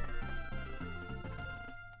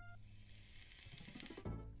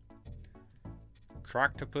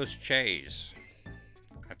 Croctopus Chase.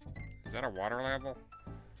 Is that a water level?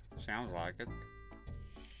 Sounds like it.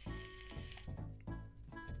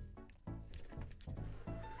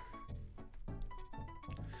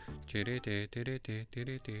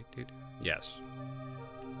 Yes.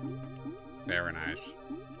 Very nice.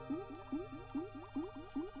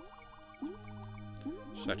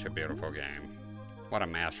 Such a beautiful game. What a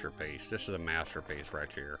masterpiece. This is a masterpiece right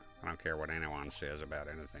here. I don't care what anyone says about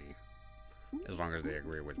anything. As long as they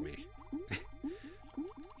agree with me.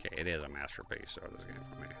 Okay, it is a masterpiece of this game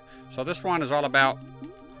for me. So this one is all about...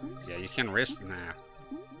 Yeah, you can risk... Nah.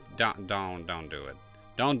 Don't do it.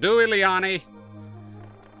 Don't do it, Leonie!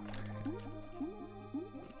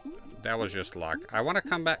 That was just luck. I want to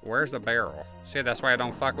come back. Where's the barrel? See, that's why I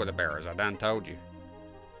don't fuck with the barrels. I done told you.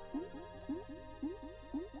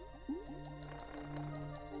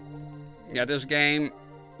 Yeah, this game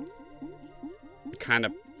kind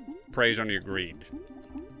of preys on your greed.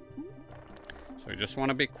 So you just want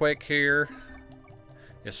to be quick here.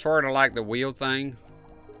 It's sort of like the wheel thing.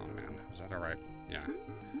 Oh man, is that all right? Yeah.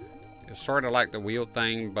 It's sort of like the wheel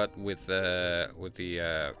thing, but with the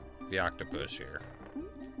octopus here.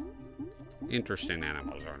 Interesting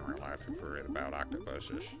animals in real life if you read about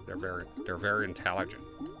octopuses. They're very intelligent.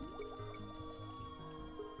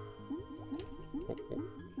 Oh.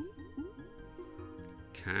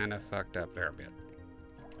 Kind of fucked up there a bit.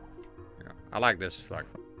 Yeah. I like this. Like,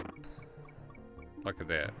 look at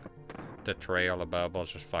that. The trail, the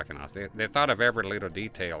bubbles, just fucking awesome. They thought of every little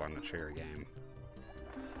detail in the cherry game.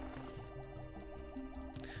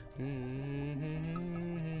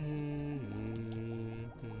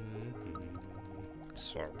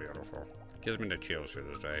 So beautiful. Gives me the chills to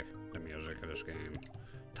this day. The music of this game.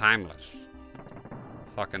 Timeless.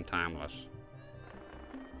 Fucking timeless.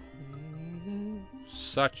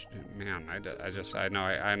 Such, man, I know,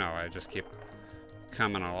 I just keep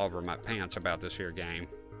coming all over my pants about this here game.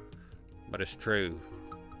 But it's true.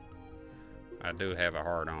 I do have a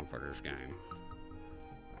hard on for this game.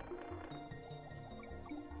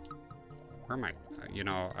 Where am I? You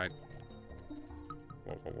know,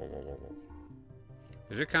 Whoa, whoa, whoa, whoa, whoa, whoa.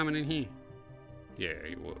 Is it coming in here? Yeah,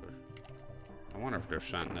 it would. I wonder if there's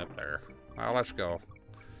something up there. Well, let's go.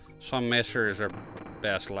 Some mysteries are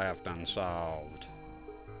best left unsolved.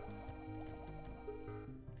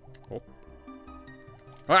 Oh.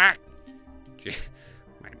 Ah! Gee,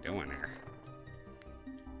 what am I doing there?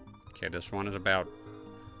 Okay, this one is about,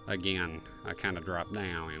 again, I kind of dropped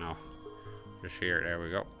down, you know. Just here, there we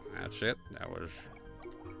go. That's it. That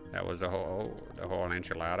was the whole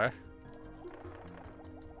enchilada.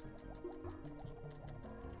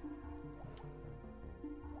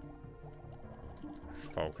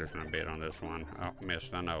 Just focusing a bit on this one. Oh,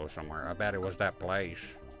 missed a nose somewhere. I bet it was that place.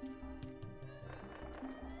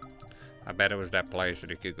 I bet it was that place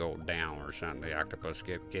that it could go down or something. The octopus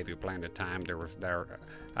gave you plenty of time.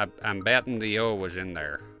 I'm betting the O was in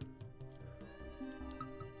there.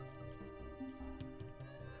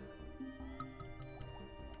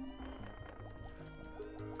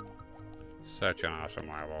 Such an awesome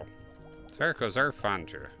level. They're fun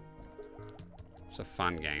too. It's a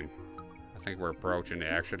fun game. I think we're approaching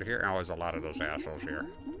the exit here. Oh, there's a lot of those assholes here.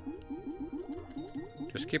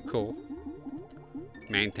 Just keep cool.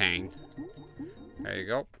 Maintain. There you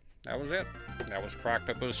go. That was it. That was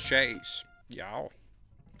Croctopus Chase. Y'all.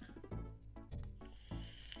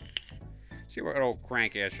 See what old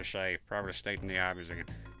Crank has to say. Probably stating the obvious again.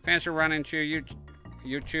 Fancy running into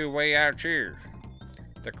you two way out here.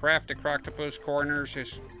 The crafty Croctopus corners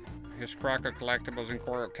his Croco collectibles and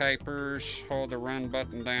coral capers. Hold the run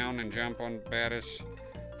button down and jump on baddest.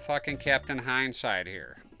 Fucking Captain Hindsight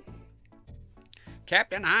here.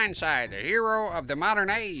 Captain Hindsight, the hero of the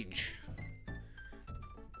modern age.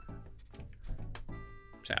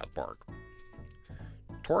 South Park.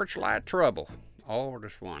 Torchlight Trouble. Oh,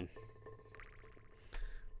 this one.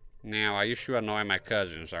 Now, I used to annoy my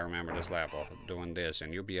cousins. I remember this level doing this,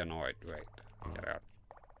 and you'll be annoyed. Wait, get out.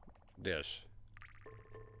 This.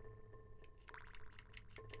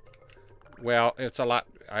 Well, it's a lot.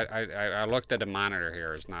 I looked at the monitor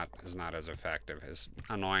here. It's not as effective. It's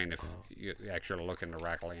annoying if you actually looking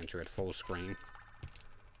directly into it full screen.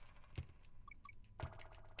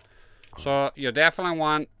 So you definitely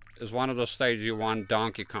want, is one of those stages you want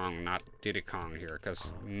Donkey Kong, not Diddy Kong here,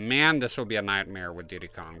 because man, this will be a nightmare with Diddy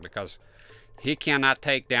Kong because he cannot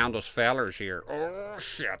take down those fellers here. Oh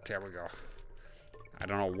shit! There we go. I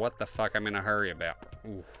don't know what the fuck I'm in a hurry about.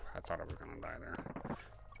 Ooh, I thought I was gonna die there.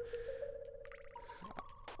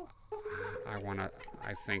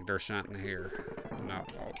 I think there's something here. No,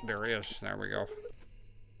 oh, there is. There we go.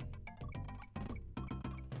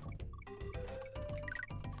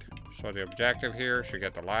 So the objective here is to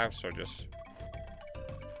get the life, so just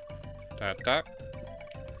that. 1,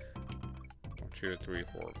 2, 3,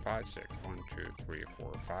 4, 5, 6. 1, 2, 3,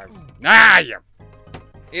 4, 5. Ah, you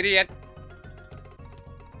idiot!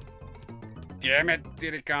 Damn it,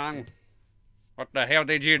 Diddy Kong. What the hell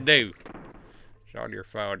did you do? Shot your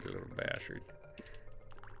phone, you little bastard.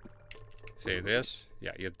 See this?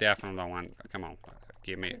 Yeah, you definitely don't want. Come on,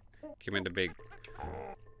 give me the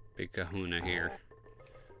big kahuna here.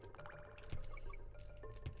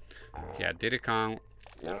 Yeah, Diddy Kong.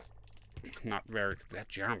 Not very. That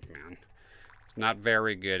jump, man. Not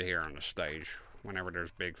very good here on the stage. Whenever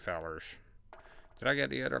there's big fellers. Did I get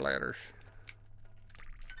the other ladders?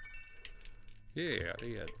 Yeah, I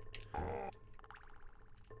did.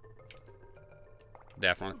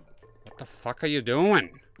 Definitely. What the fuck are you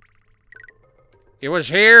doing? It was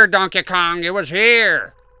here, Donkey Kong. It was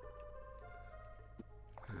here.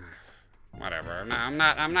 Whatever. I'm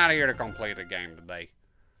not here to complete the game today.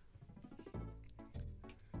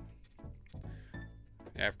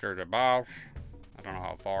 After the boss, I don't know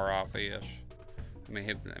how far off he is. Let me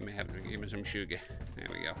have to give me some sugar. There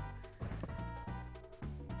we go.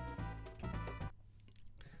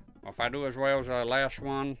 If I do as well as the last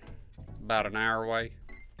one, about an hour away.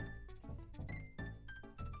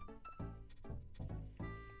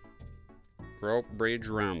 Rope Bridge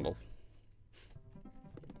Rumble.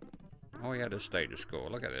 Oh yeah, this stage is cool.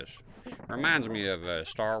 Look at this. Reminds me of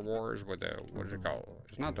Star Wars with the, what is it called?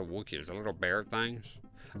 It's not the Wookiees, the little bear things.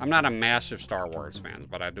 I'm not a massive Star Wars fan,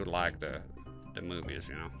 but I do like the movies,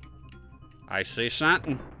 you know. I see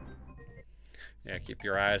something. Yeah, keep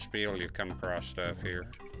your eyes peeled. You come across stuff here.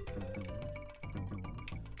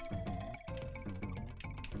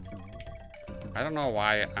 I don't know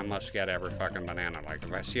why I must get every fucking banana. Like,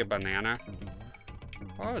 if I see a banana...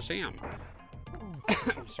 Oh, it's him.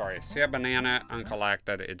 Sorry, see a banana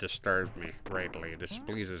uncollected, it disturbs me greatly. It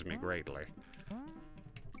displeases me greatly.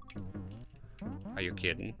 Are you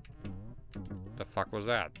kidding? The fuck was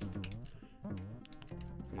that?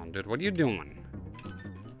 Come on, dude, what are you doing?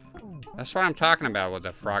 That's what I'm talking about with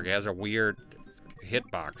the frog. It has a weird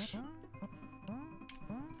hitbox.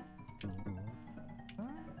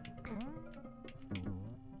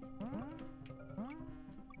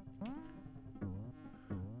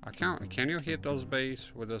 Can you hit those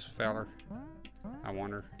bays with this feller? I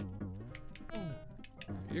wonder.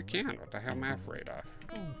 You can. What the hell am I afraid of?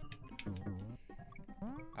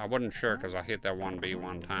 I wasn't sure because I hit that 1B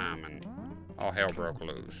one time and all hell broke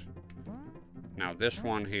loose. Now this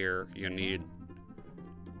one here, you need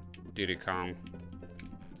Diddy Kong.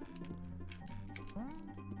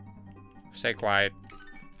 Stay quiet.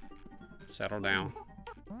 Settle down.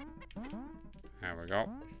 There we go.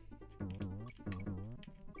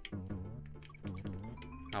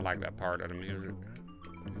 I like that part of the music.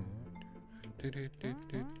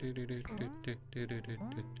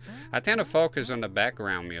 I tend to focus on the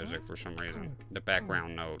background music for some reason. The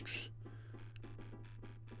background notes.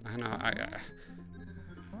 I know,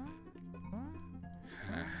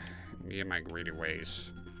 me and my greedy ways.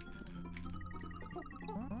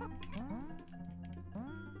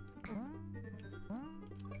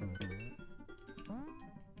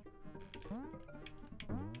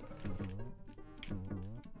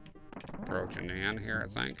 Approaching the end here,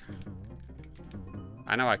 I think.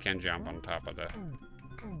 I know I can jump on top of the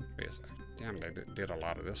base. Damn, they did a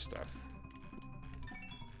lot of this stuff.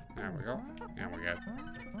 There we go. And we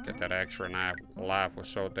get that extra life we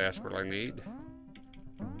so desperately need.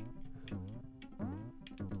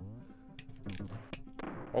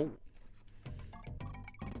 Oh.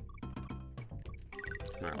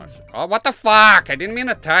 Alright, let's... Oh, what the fuck? I didn't mean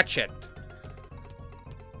to touch it.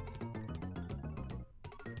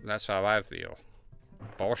 That's how I feel.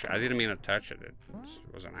 Bullshit. I didn't mean to touch it. It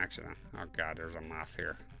was an accident. Oh god, there's a moth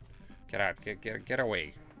here. Get out. Get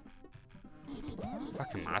away.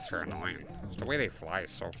 Fucking moths are annoying. It's the way they fly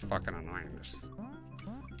is so fucking annoying. Just,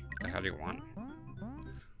 what the hell do you want?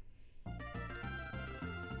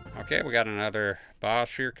 Okay, we got another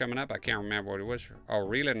boss here coming up. I can't remember what it was. Oh,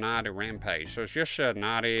 really Gnawty Rampage. So it's just a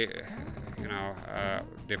Gnawty, you know,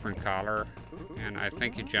 different color. And I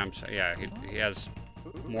think he jumps. Yeah, he has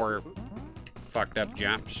more fucked up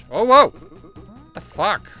jumps. Oh, whoa! What the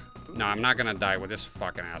fuck? No, I'm not gonna die with this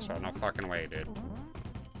fucking asshole. No fucking way, dude.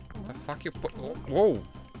 What the fuck you put? Oh, whoa!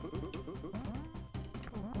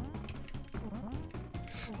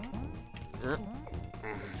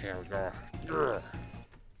 There we go. Ugh.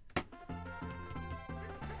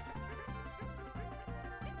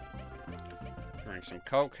 Drink some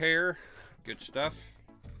Coke here. Good stuff.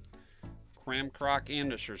 Kremkroc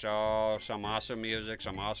Industries. Oh, some awesome music,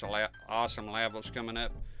 some awesome levels coming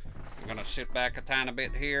up. I'm gonna sit back a tiny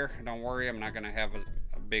bit here. Don't worry, I'm not gonna have as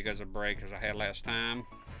big as a break as I had last time.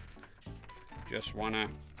 Just wanna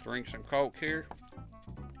drink some Coke here.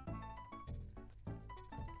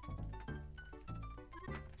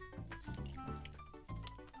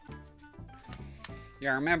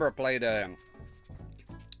 Yeah, I remember I played a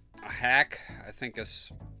hack. I think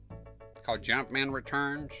it's called Jumpman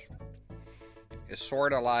Returns. It's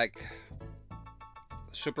sort of like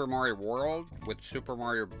Super Mario World with Super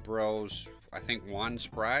Mario Bros. I think 1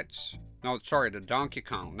 sprites. No, sorry, the Donkey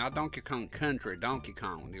Kong. Not Donkey Kong Country, Donkey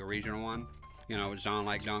Kong, the original one. You know, it's on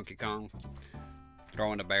like Donkey Kong.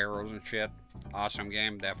 Throwing the barrels and shit. Awesome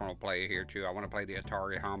game. Definitely play it here too. I want to play the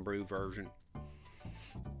Atari homebrew version.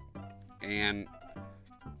 And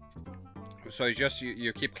so it's just,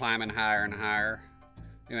 you keep climbing higher and higher.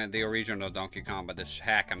 You know, the original Donkey Kong, but this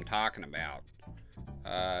hack I'm talking about.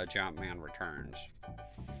 Jumpman Returns.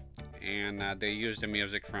 And they use the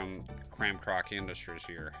music from Kremkroc Industries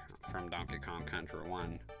here, from Donkey Kong Country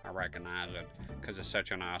 1. I recognize it because it's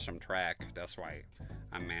such an awesome track. That's why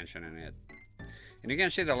I'm mentioning it. And you can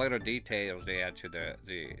see the little details they add to the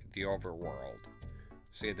overworld.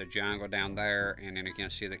 See the jungle down there, and then you can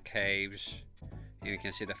see the caves, and you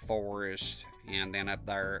can see the forest, and then up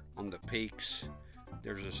there on the peaks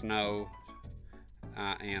there's the snow.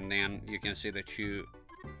 And then you can see the 2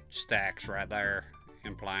 stacks right there,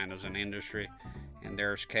 implying there's an industry. And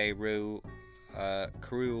there's K-Rool,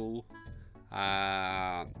 Cruel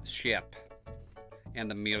ship. And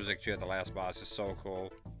the music to the last boss is so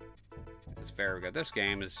cool. It's very good. This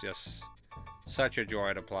game is just Such a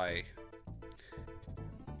joy to play.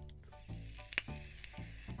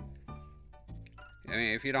 I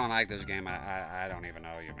mean, if you don't like this game, I don't even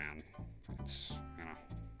know you, man. It's, you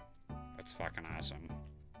know, it's fucking awesome.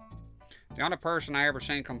 The only person I ever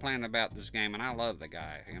seen complaining about this game, and I love the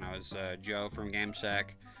guy, you know, is Joe from GameSec.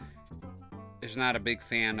 Is not a big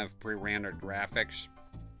fan of pre-rendered graphics.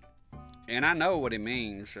 And I know what he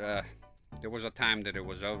means. There was a time that it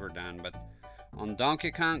was overdone, but on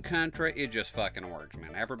Donkey Kong Country, it just fucking works,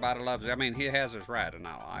 man. Everybody loves it. I mean, he has his right to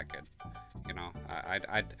not like it. You know,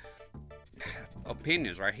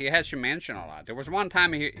 opinions, right? He has you mention a lot. There was one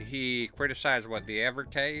time he criticized what the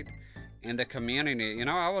Evercade and the community. You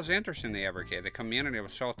know, I was interested in the Evercade. The community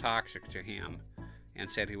was so toxic to him and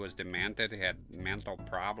said he was demented, he had mental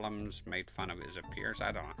problems, made fun of his appearance.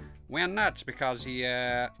 I don't know. Went nuts because he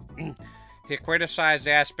criticized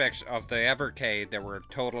aspects of the Evercade that were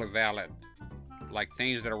totally valid, like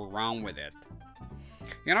things that were wrong with it.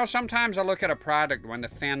 You know, sometimes I look at a product when the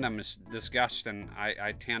fandom is disgusting.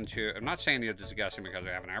 I tend to, I'm not saying you're disgusting because I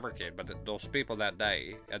have an Evercade, but those people that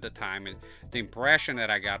day, at the time, the impression that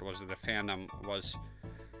I got was that the fandom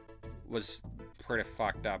was pretty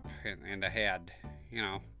fucked up in the head, you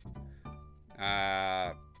know.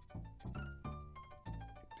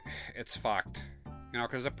 It's fucked, you know,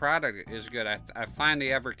 because the product is good. I find the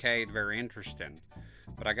Evercade very interesting.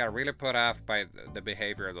 But I got really put off by the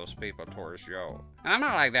behavior of those people towards Joe. And I'm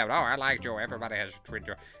not like that. Oh, I like Joe. Everybody has to treat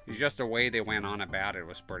Joe. It's just the way they went on about it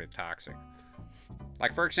was pretty toxic.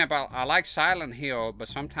 Like, for example, I like Silent Hill, but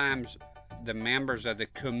sometimes the members of the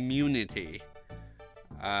community,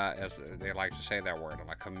 as they like to say that word,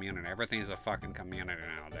 like community. Everything's a fucking community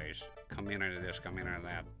nowadays. Community this, community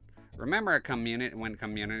that. Remember a community, when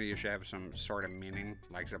community you should have some sort of meaning,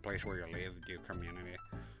 like the place where you live, your community.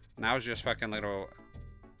 Now it's just fucking little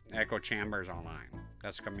echo chambers online.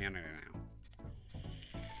 That's community now.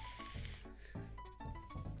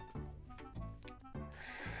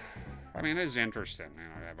 I mean, it's interesting, you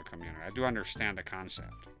know, to have a community. I do understand the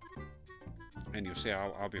concept. And you see,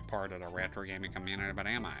 I'll be part of the retro gaming community, but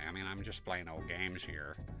am I? I mean, I'm just playing old games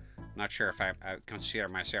here. Not sure if I consider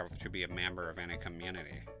myself to be a member of any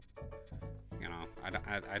community. You know,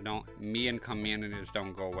 I don't, me and communities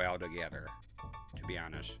don't go well together, to be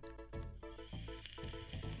honest.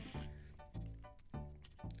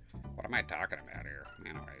 What am I talking about here?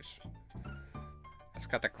 Anyways, let's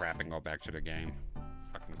cut the crap and go back to the game.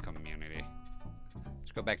 Fucking community.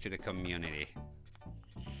 Let's go back to the community.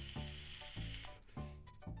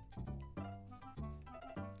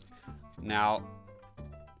 Now,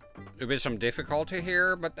 there is some difficulty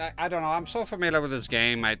here, but I don't know. I'm so familiar with this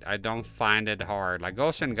game, I don't find it hard. Like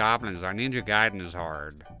Ghosts and Goblins, our Ninja Gaiden is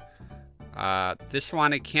hard. This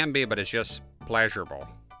one, it can be, but it's just pleasurable.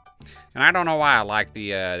 And I don't know why I like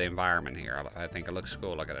the environment here. I think it looks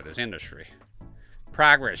cool. Look at it. It's industry.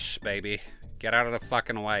 Progress, baby. Get out of the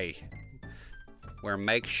fucking way. We'll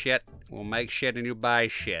make shit and you buy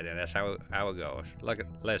shit. And that's how it goes.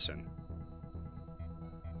 Listen.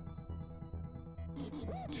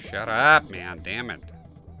 Shut up, man. Damn it.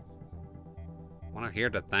 I want to hear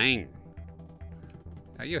the thing.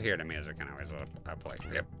 Now, you hear the music anyways. I'll play.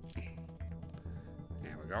 Yep.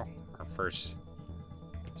 There we go. Our first...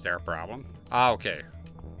 Is there a problem? Oh, okay.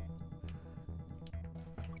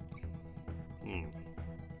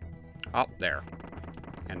 Oh, there.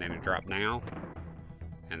 And then it dropped now.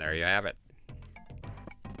 And there you have it.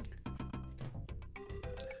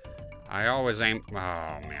 I always aim... Oh,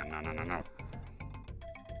 man. No.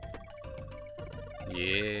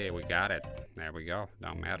 Yeah, we got it. There we go.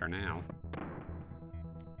 Don't matter now.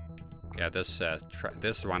 Yeah, this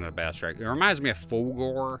is one of the best, right? It reminds me of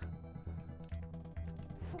Fulgore.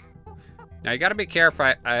 Now you gotta be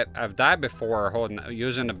careful. I've died before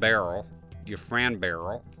using the barrel, your friend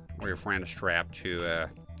barrel, or your friend strap to.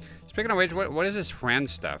 Speaking of which, what is this friend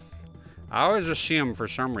stuff? I always assume for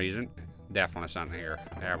some reason, definitely something here.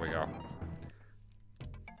 There we go.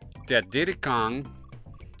 That Diddy Kong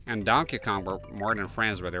and Donkey Kong were more than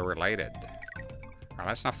friends, but they're related. All right,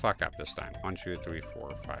 let's not fuck up this time. 1, 2, 3,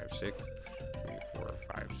 4, 5, 6. 4,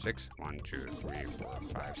 5, 6. 1, 2, 3, 4,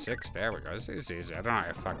 5, 6. There we go. This is easy. I don't know.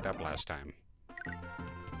 I fucked up last time.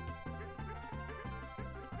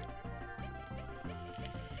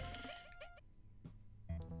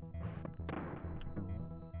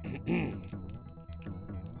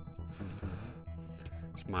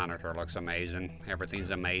 This monitor looks amazing.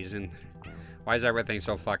 Everything's amazing. Why is everything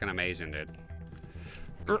so fucking amazing, dude?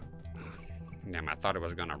 Damn, I thought it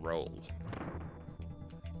was gonna roll.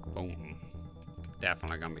 Boom.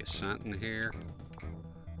 Definitely gonna be something here.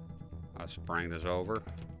 Let's bring this over.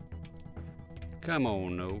 Come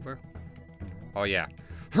on over. Oh, yeah.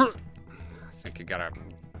 I think you gotta...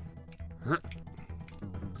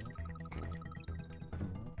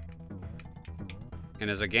 And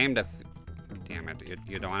as a game to... Damn it,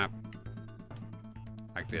 you don't want to...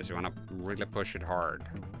 Like this, you want to really push it hard.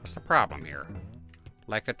 What's the problem here?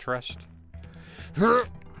 Like a trust? Yeah,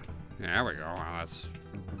 there we go. Well, that's...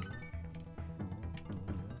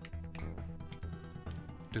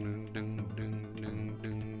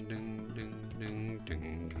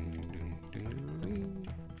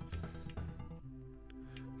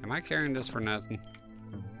 Am I carrying this for nothing?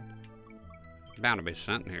 Bound to be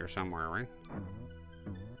something here somewhere, right?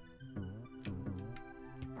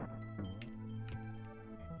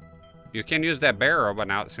 You can use that barrel, but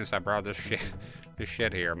now since I brought this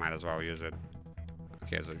shit here, might as well use it.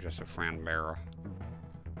 Okay, so just a friend barrel.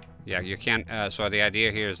 Yeah, you can't. So the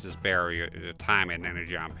idea here is this barrel, you time it and then you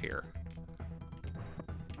jump here.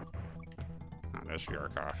 Oh, this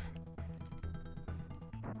jerk off.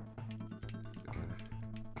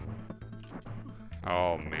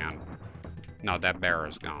 Oh man, no, that barrel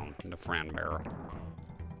is gone. The friend barrel.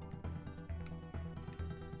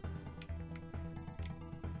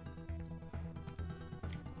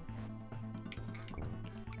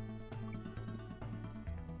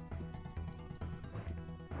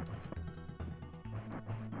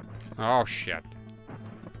 Oh shit.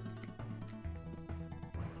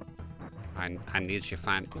 I need to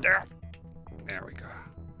find... There we go.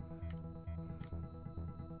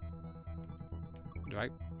 Do I...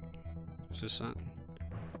 Is this something?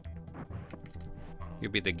 You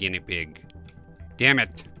be the guinea pig. Damn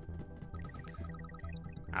it!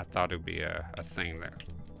 I thought it'd be a thing there.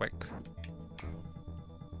 Quick.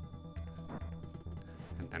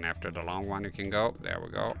 And then after the long one you can go. There we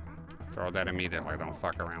go. Throw that immediately. Don't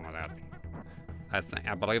fuck around with that.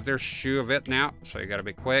 I believe there's 2 of it now, so you gotta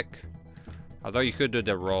be quick. Although you could do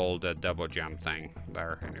the double jump thing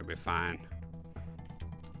there, and you'll be fine.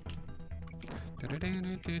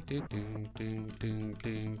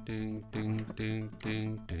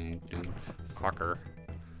 Fucker.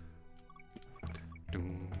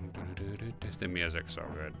 The music's so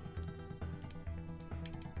good.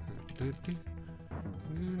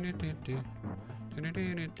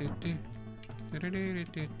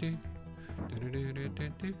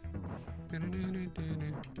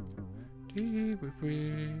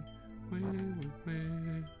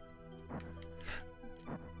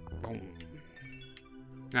 Boom.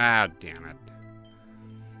 Ah, damn it.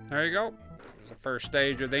 There you go. There's the first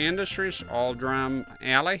stage of the Industries, all drum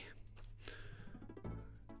alley.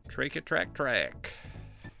 Trake it, track. Trake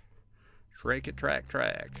it,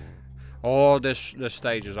 track. Oh, this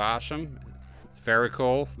stage is awesome. Very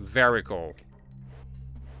cool. Very cool.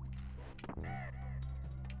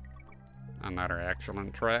 Another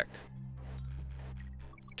excellent track.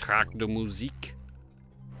 Track de musique.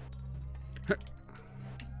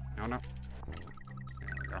 Oh no. There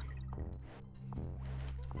we go.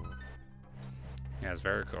 Yeah, it's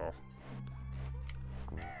very cool.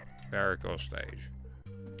 Very cool stage.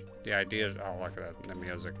 The idea is, oh, look at that, the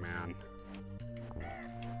music, man.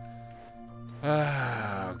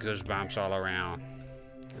 Ah, goosebumps all around.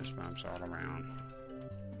 Goosebumps all around.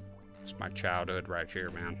 It's my childhood right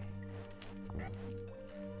here, man.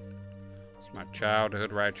 It's my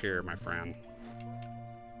childhood right here, my friend.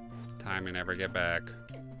 Time you never get back.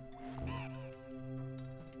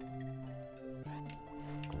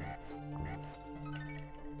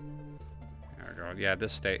 There we go. Yeah,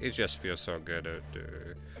 this stage, it just feels so good.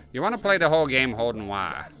 You want to play the whole game holding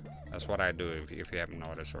Y. That's what I do if you haven't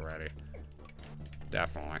noticed already.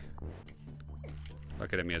 Definitely.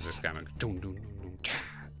 Look at the music's coming.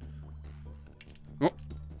 Oh.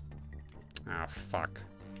 Ah, fuck.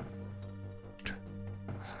 Oh,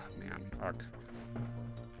 man, fuck.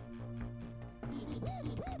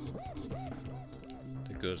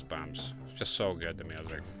 The goosebumps. It's just so good, the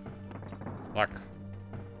music. Look.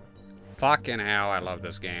 Fucking hell, I love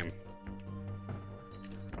this game.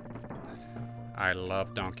 I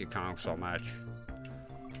love Donkey Kong so much.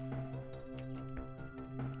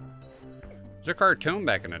 It was a cartoon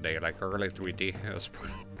back in the day, like early 3D. It was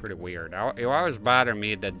pretty weird. It always bothered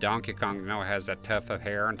me that Donkey Kong, you know, has that tuft of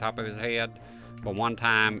hair on top of his head. But one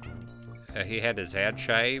time, he had his head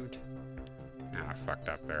shaved. Oh, I fucked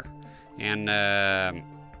up there. And,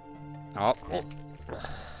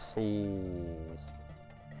 ooh.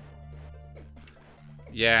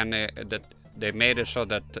 Yeah, and they made it so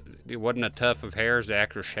that it wasn't a tuft of hair, it's the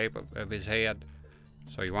actual shape of his head.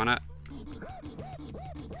 So you wanna...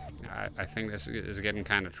 I think this is getting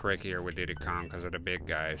kind of tricky here with Diddy Kong because of the big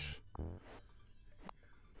guys.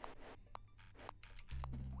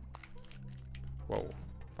 Whoa,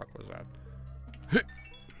 fuck was that?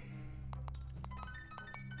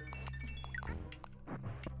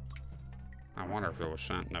 I wonder if there was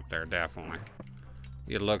something up there, definitely.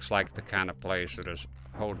 It looks like the kind of place that is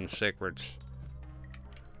holding secrets.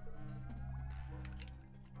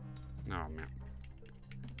 Oh, man.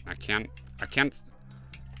 I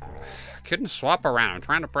couldn't swap around. I'm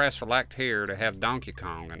trying to press select here to have Donkey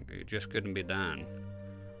Kong, and it just couldn't be done.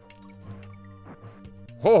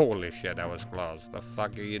 Holy shit, that was close. What the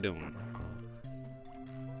fuck are you doing?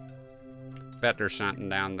 Bet there's something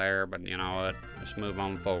down there, but you know what? Let's move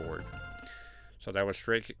on forward. So that was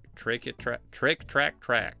Trick, Track,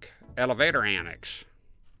 Track. Elevator Annex.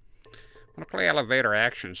 I want to play Elevator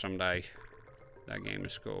Action someday. That game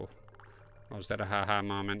is cool. Was that a haha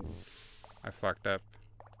moment? I fucked up.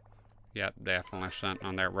 Yep, definitely something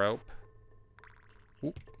on that rope.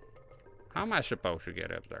 Oop. How am I supposed to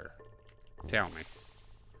get up there? Tell me.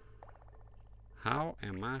 How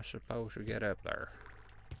am I supposed to get up there?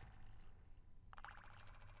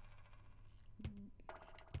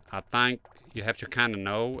 I think you have to kind of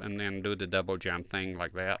know and then do the double jump thing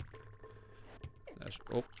like that. That's,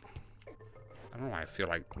 oh. I don't know why I feel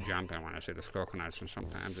like jumping when I see the coconuts, and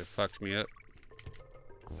sometimes it fucks me up.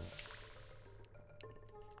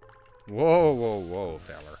 Whoa, whoa, whoa,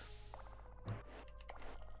 feller.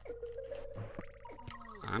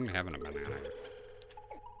 I'm having a banana.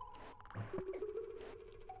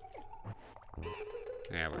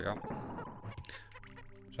 There we go.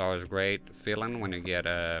 It's always a great feeling when you get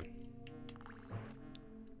a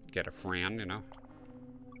friend, you know.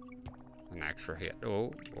 An extra hit.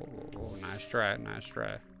 Oh, oh, oh, nice try, nice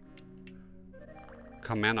try.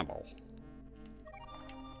 Commendable.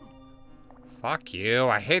 Fuck you,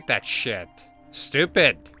 I hate that shit.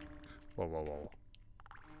 Stupid. Whoa, whoa, whoa.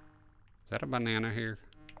 Is that a banana here?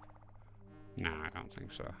 No, I don't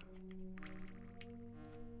think so.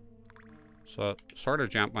 So, sort of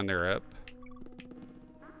jump when they're up.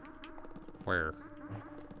 Where?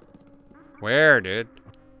 Where, dude?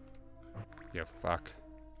 You fuck.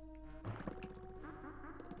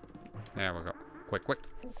 There we go. Quick, quick.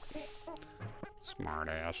 Smart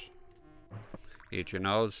ass. Eat your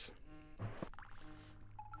nose.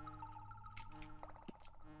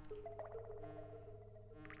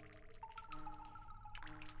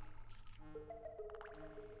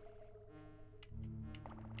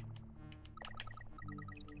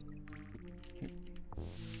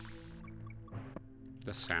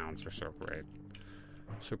 The sounds are so great.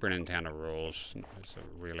 Super Nintendo rules. It's a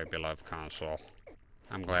really beloved console.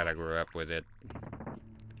 I'm glad I grew up with it.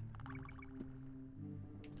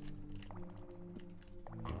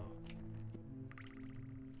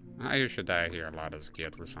 I used to die here a lot as a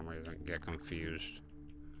kid for some reason. Get confused.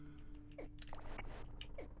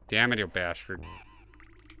 Damn it, you bastard.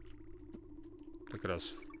 Look at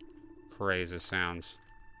those crazy sounds.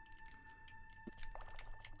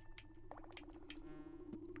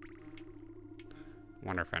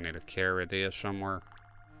 Wonder if I need to carry this somewhere.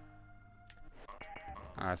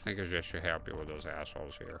 I think it's just to help you with those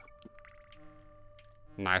assholes here.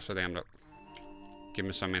 Nice of them to give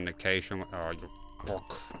me some indication. Oh, you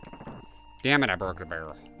broke. Damn it, I broke the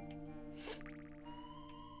barrel.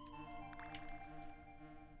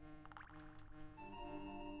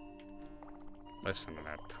 Listen to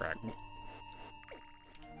that track.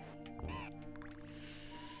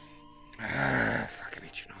 Ah, fucking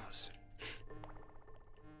eat your nose.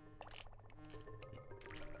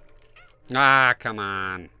 Ah, come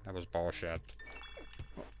on. That was bullshit.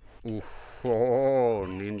 Ooh, oh,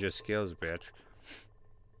 ninja skills, bitch.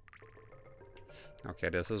 Okay,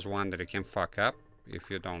 this is one that you can fuck up if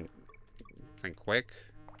you don't think quick.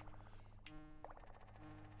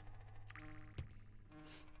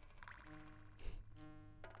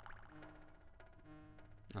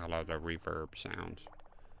 I love the reverb sounds.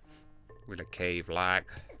 With a cave like.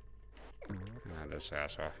 Ah, this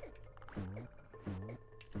asshole.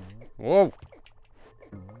 Whoa!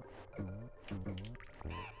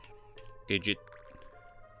 Idiot.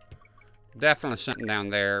 Definitely something down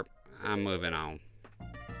there. I'm moving on.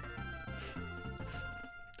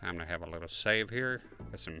 Time to have a little save here.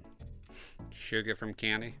 Got some sugar from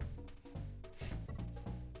Candy.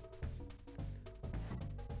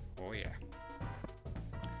 Oh yeah.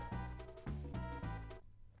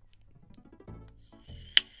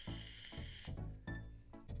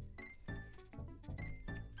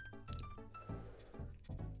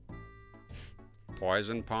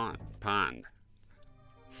 Poison Pond.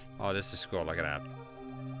 Oh, this is cool. Look at that.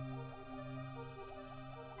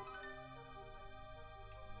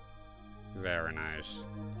 Very nice.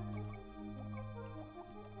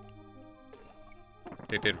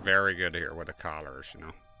 They did very good here with the collars, you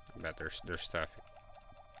know. I bet there's stuff.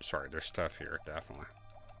 Sorry, there's stuff here, definitely.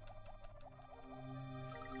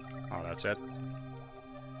 Oh, that's it?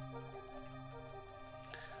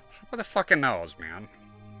 What's up with the fucking nose, man?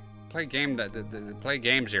 Play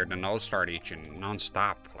games here, the nose start itching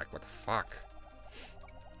non-stop. Like, what the fuck?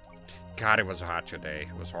 God, it was hot today.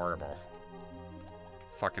 It was horrible.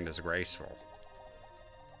 Fucking disgraceful.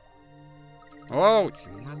 Oh,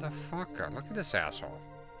 you motherfucker. Look at this asshole.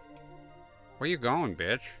 Where you going,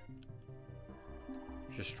 bitch?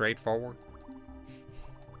 Just straight forward?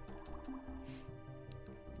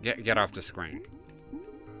 Get off the screen.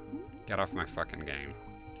 Get off my fucking game.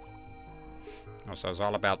 Oh, so it's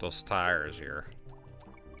all about those tires here.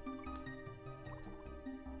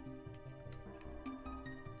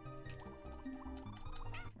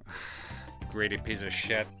 Greedy piece of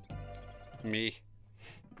shit. Me.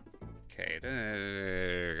 Okay,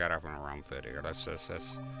 got off on the wrong foot here.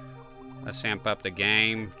 Let's amp up the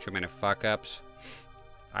game. Too many fuck ups.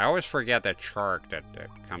 I always forget that shark that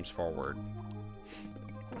comes forward.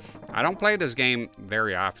 I don't play this game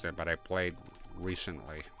very often, but I played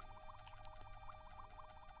recently.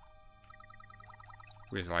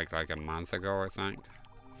 It was like a month ago, I think.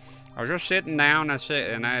 I was just sitting down,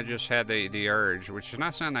 and I just had the urge, which is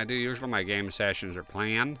not something I do. Usually my game sessions are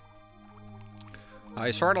planned.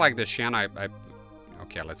 It's sort of like the Shen.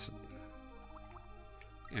 Okay, let's...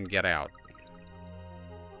 And get out.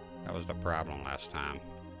 That was the problem last time.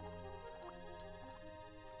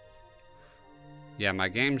 Yeah, my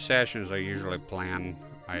game sessions are usually planned.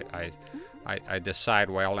 I decide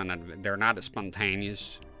well, and they're not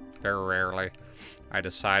spontaneous. Very rarely. I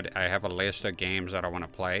decide, I have a list of games that I want to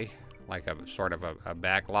play, like a sort of a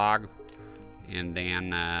backlog, and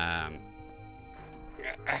then I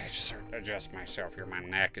just adjust myself here. My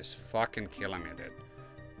neck is fucking killing me, dude.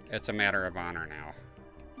 It's a matter of honor now.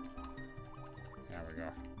 There we go.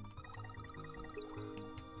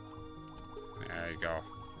 There you go.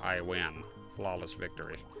 I win. Flawless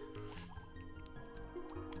victory.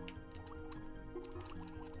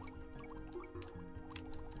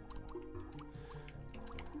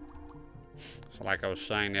 So like I was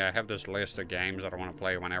saying, yeah, I have this list of games that I want to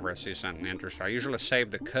play whenever I see something interesting. I usually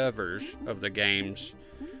save the covers of the games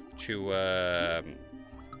to a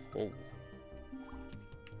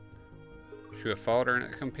folder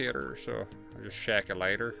in the computer, so I'll just check it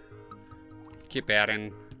later. Keep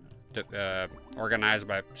adding, organized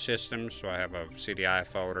by systems, so I have a CDI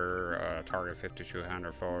folder, a Target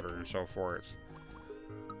 5200 folder, and so forth.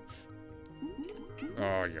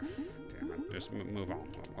 Oh, you... Damn it. Just move on.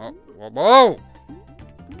 Oh, whoa, whoa!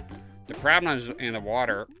 The problem is in the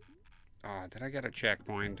water. Oh, did I get a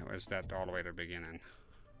checkpoint? Or is that all the way to the beginning?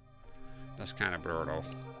 That's kind of brutal.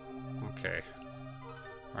 Okay.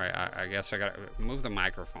 Alright, I guess I gotta move the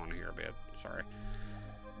microphone here a bit. Sorry.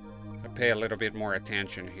 I pay a little bit more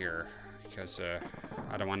attention here, because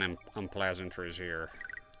I don't want unpleasantries here.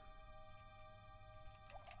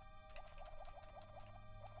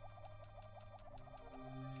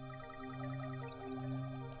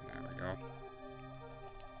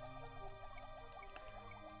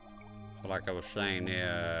 Like I was saying,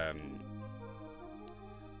 let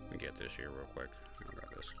me get this here real quick. I got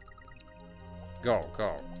this. Go.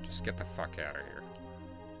 Just get the fuck out of here.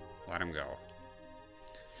 Let him go.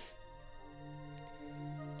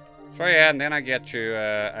 So yeah, and then I get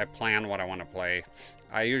to, I plan what I want to play.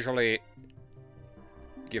 I usually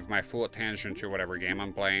give my full attention to whatever game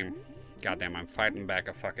I'm playing. Goddamn, I'm fighting back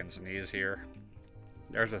a fucking sneeze here.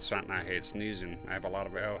 There's something I hate, sneezing. I have a lot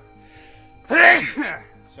of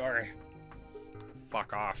Sorry.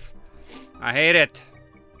 Fuck off. I hate it.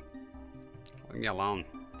 Leave me alone.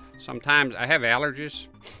 Sometimes I have allergies.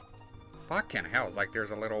 Fucking hell, it's like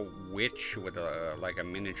there's a little witch with a, like a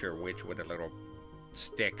miniature witch with a little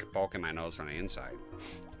stick poking my nose from the inside.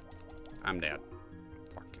 I'm dead.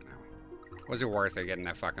 Fucking hell. Was it worth it getting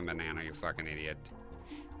that fucking banana, you fucking idiot?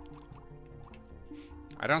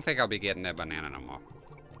 I don't think I'll be getting that banana no more.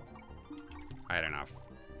 I had enough.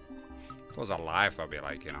 If it was alive, I'd be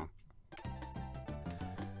like, you know.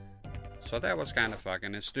 So that was kind of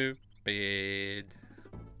fucking stupid.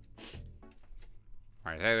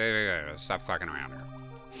 Alright, hey, stop fucking around here.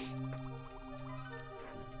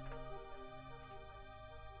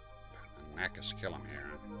 My neck is killing me here.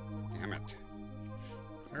 Damn it.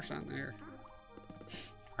 There's something here.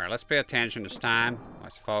 Alright, let's pay attention this time.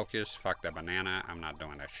 Let's focus. Fuck the banana. I'm not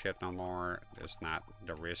doing that shit no more. It's not,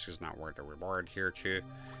 the risk is not worth the reward here, too.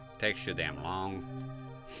 It takes you damn long.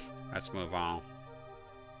 Let's move on.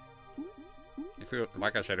 If it,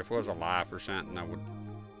 like I said, if it was alive or something, I would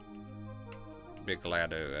be glad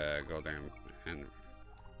to go there and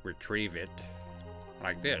retrieve it.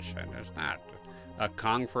 like this, and it's not. A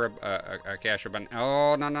Kong for a cashew bun.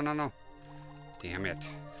 Oh, no, no, no, no. Damn it.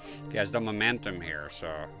 He has the momentum here,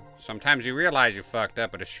 so sometimes you realize you fucked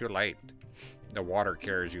up, but it's too late. The water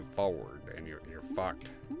carries you forward, and you're fucked.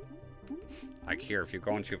 Like here, if you're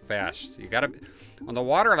going too fast, you gotta, on the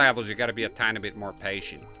water levels, you gotta be a tiny bit more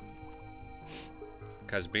patient.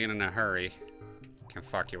 Because being in a hurry can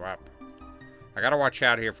fuck you up. I gotta watch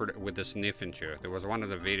out here with the sniffing too. There was one of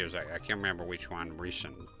the videos, I can't remember which one,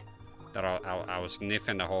 recent, that I was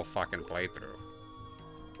sniffing the whole fucking playthrough.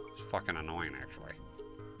 It's fucking annoying, actually.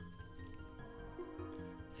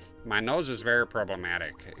 My nose is very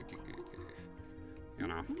problematic. You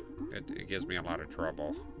know, it gives me a lot of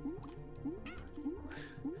trouble.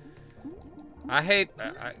 I hate,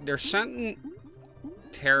 there's something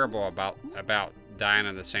terrible about dying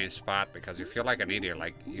in the same spot because you feel like an idiot,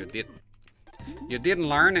 like you didn't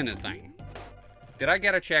learn anything. Did I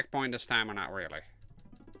get a checkpoint this time or not really?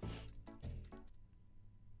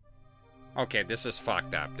 Okay, this is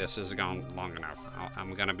fucked up. This has gone long enough.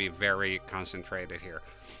 I'm gonna be very concentrated here.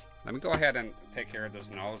 Let me go ahead and take care of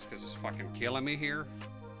this nose because it's fucking killing me here.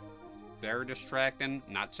 Very distracting.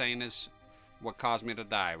 Not saying it's what caused me to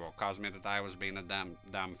die. What caused me to die was being a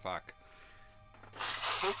dumb fuck.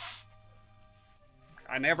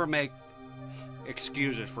 I never make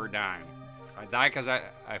excuses for dying. I die because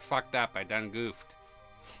I fucked up. I done goofed.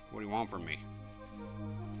 What do you want from me?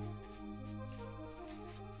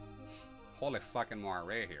 Holy fucking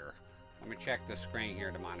moire here. Let me check the screen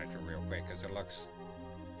here to monitor real quick because it looks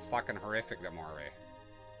fucking horrific, the moire.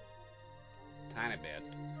 Tiny bit.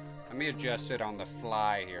 Let me adjust it on the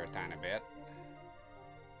fly here a tiny bit.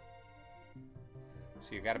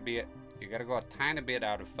 So you gotta go a tiny bit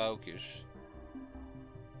out of focus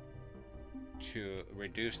to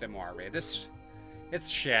reduce the moire. It's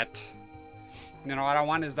shit. You know what I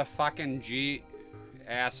want is the fucking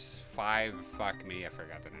GS5, fuck me, I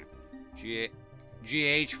forgot the name.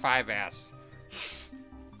 GH5S.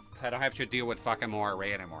 I don't have to deal with fucking moire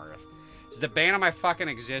anymore. It's the bane of my fucking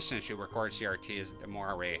existence you record CRT is the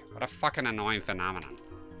moire. What a fucking annoying phenomenon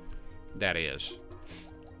that is.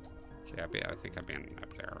 Yeah, I think I've been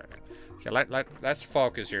up there already. Okay, let's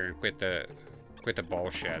focus here and quit the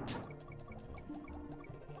bullshit.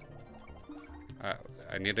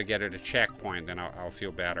 I need to get at a checkpoint, then I'll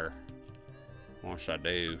feel better. Once I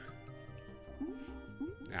do.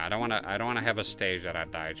 I don't want to have a stage that I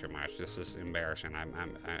die too much. This is embarrassing.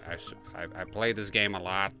 I played this game a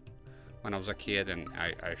lot when I was a kid, and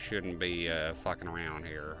I shouldn't be fucking around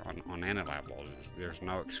here on any level. There's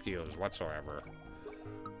no excuse whatsoever.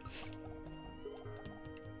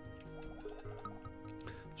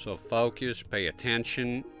 So focus, pay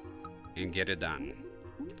attention, and get it done.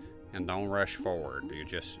 And don't rush forward. You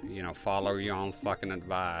just, you know, follow your own fucking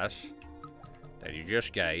advice that you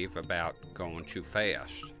just gave about going too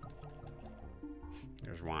fast.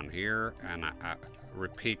 There's one here, and I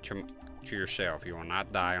repeat to yourself, you will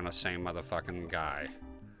not die on the same motherfucking guy.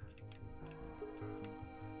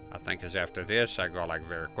 I think it's after this, I go like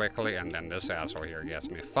very quickly, and then this asshole here gets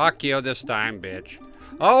me. Fuck you this time, bitch.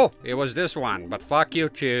 Oh, it was this one, but fuck you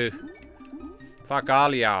too. Fuck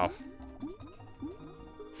all y'all.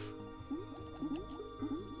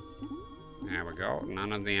 There we go.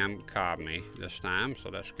 None of them caught me this time,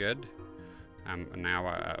 so that's good. I'm now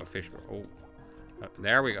official. Oh,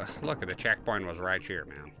 there we go. Look, the checkpoint was right here,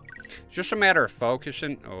 man. It's just a matter of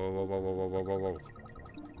focusing. Oh, whoa, whoa, whoa, whoa, whoa, whoa, whoa.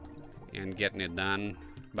 And getting it done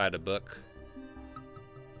by the book.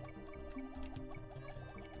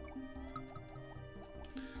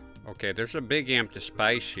 Okay, there's a big empty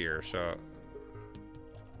space here, so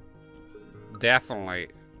definitely.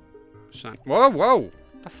 Whoa, whoa!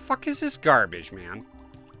 The fuck is this garbage, man?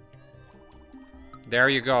 There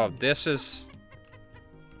you go. This is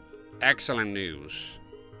excellent news.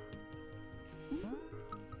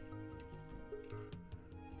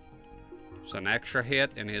 It's an extra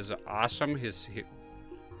hit, and his awesome. His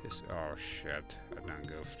oh shit! I done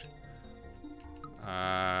goofed.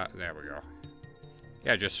 There we go.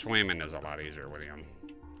 Yeah, just swimming is a lot easier with him.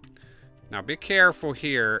 Now be careful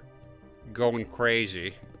here, going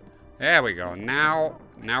crazy. There we go. Now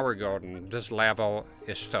we're golden. This level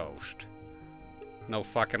is toast. No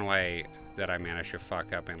fucking way that I managed to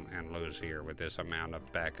fuck up and lose here with this amount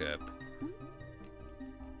of backup.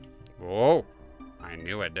 Whoa. I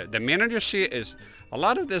knew it. The minute you see it is a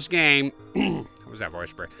lot of this game. What was that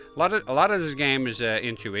voice break? A lot of this game is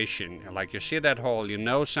intuition. Like you see that hole, you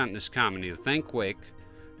know something is coming. You think quick,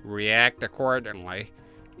 react accordingly,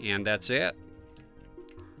 and that's it.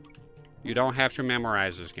 You don't have to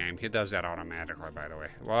memorize this game. He does that automatically, by the way.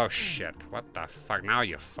 Whoa, shit. What the fuck? Now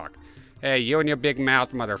you fuck. Hey, you and your big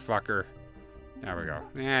mouth, motherfucker. There we go.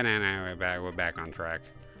 Yeah, no, we're back on track.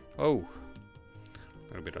 Oh. A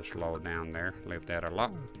little bit of slow down there. Leave that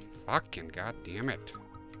alone. Fucking goddamn it.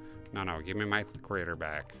 No, give me my critter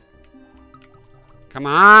back. Come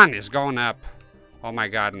on, it's going up. Oh my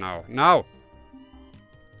god, no. No!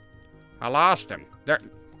 I lost him. There.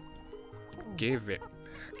 Give it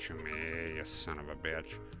back to me, you son of a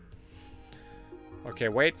bitch. Okay,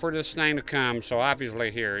 wait for this thing to come. So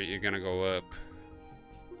obviously here, you're gonna go up.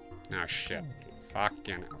 Oh shit.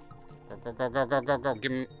 Fucking. Go.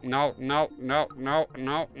 Give me. No.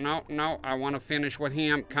 I want to finish with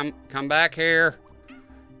him. Come back here.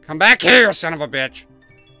 Come back here, son of a bitch.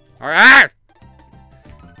 Alright!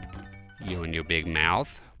 You and your big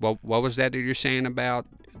mouth. What was that you're saying about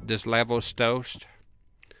this level's toast?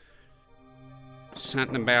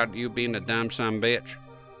 Something about you being a dumb son of a bitch.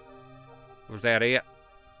 Was that it?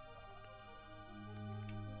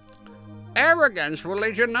 Arrogance will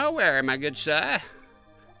lead you nowhere, my good sir.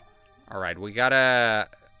 Alright, we gotta...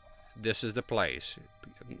 This is the place.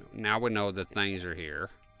 Now we know that things are here.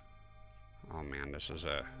 Oh man, this is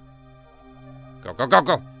a... Go!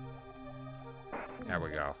 There we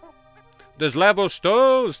go. This level's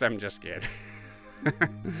toast! I'm just kidding.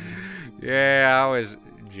 Yeah, I always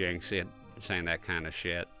jinx it, saying that kind of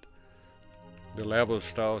shit. The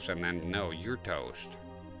level's toast, and then, no, you're toast.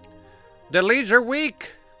 The leads are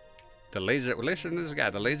weak! The leads are... Listen to this guy.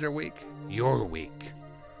 The leads are weak. You're weak.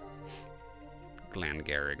 Glenn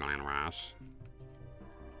Ross.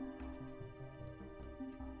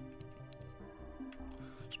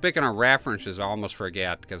 Speaking of references, I almost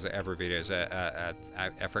forget, because every video is... I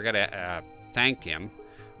forgot to thank him.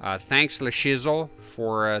 Thanks, LeShizzle,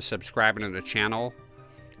 for subscribing to the channel.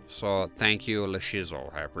 So, thank you,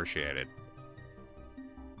 LeShizzle. I appreciate it.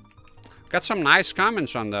 Got some nice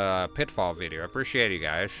comments on the Pitfall video. I appreciate you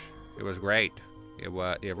guys. It was great. It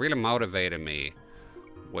really motivated me,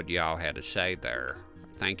 what y'all had to say there.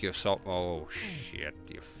 Thank you so... Oh, shit,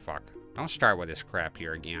 you fuck. Don't start with this crap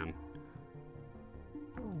here again.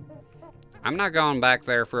 I'm not going back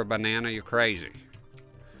there for a banana, you crazy.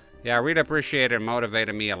 Yeah, I really appreciate it. It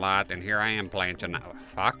motivated me a lot, and here I am playing tonight.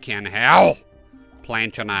 Fucking hell!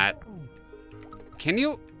 Playing tonight. Can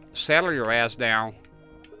you settle your ass down?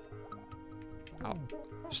 Oh,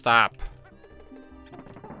 stop.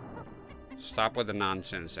 Stop with the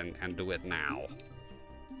nonsense and do it now.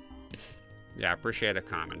 Yeah, I appreciate the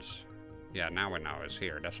comments. Yeah, now we know it's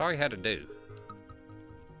here. That's all you had to do.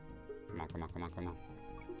 Come on.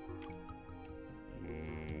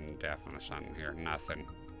 Definitely something here. Nothing.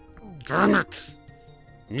 Damn it!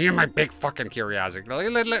 Me and my big fucking curiosity.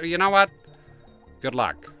 You know what? Good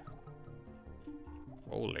luck.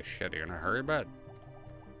 Holy shit, you in a hurry, bud?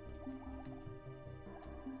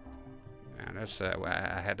 Yeah, that's,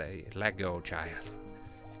 I had to let go, child.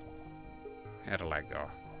 Had to let go.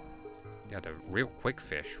 Yeah, the real quick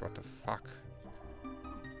fish. What the fuck?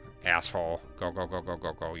 Asshole.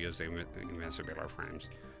 Go. Use the invincibility frames.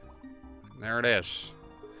 There it is.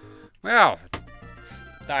 Well,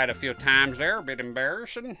 died a few times there. A bit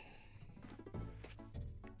embarrassing.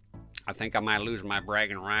 I think I might lose my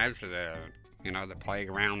bragging rights to the, the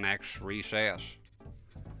playground next recess.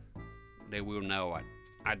 They will know it.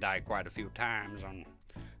 I died quite a few times on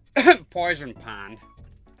Poison Pond.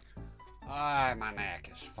 Ah, my neck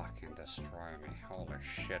is fucking destroying me. Holy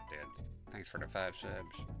shit, dude. Thanks for the 5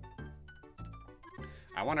 subs.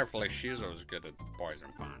 I wonder if LeShizzle's good at Poison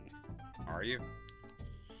Pond. Are you?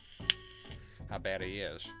 How bad he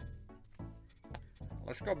is.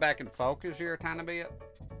 Let's go back and focus here a tiny bit.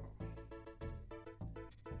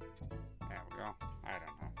 There we go. I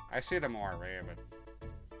don't know. I see them already, but...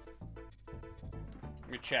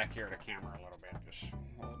 Let me check here the camera a little bit. Just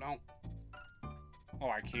hold on. Oh,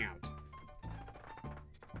 I can't.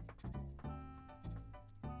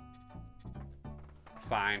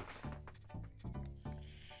 Fine.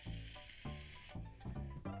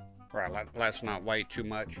 Right, let's not wait too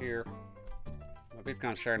much here. I'm a bit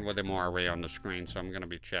concerned with them already on the screen, so I'm going to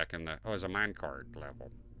be checking the... Oh, it's a minecart level.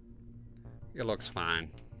 It looks fine.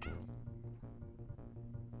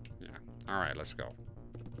 Yeah. Alright, let's go.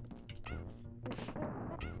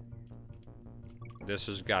 This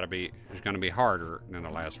is gotta be... It's going to be harder than the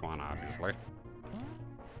last one, obviously.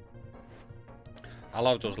 I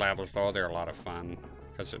love those levels, though. They're a lot of fun.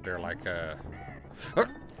 Because they're like,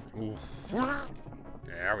 Ooh.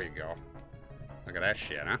 There we go. Look at that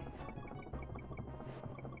shit, huh?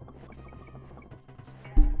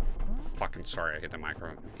 Fucking sorry, I hit the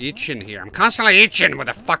micro. Itching here. I'm constantly itching with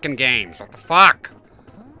the fucking games. What the fuck?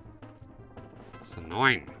 It's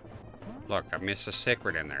annoying. Look, I missed a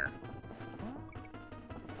secret in there.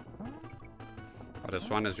 But this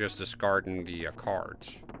one is just discarding the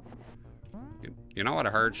cards. You know what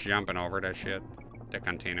it hurts jumping over that shit? The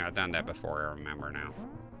container. I've done that before, I remember now.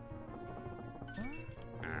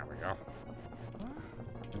 There we go.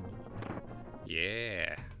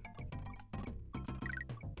 Yeah.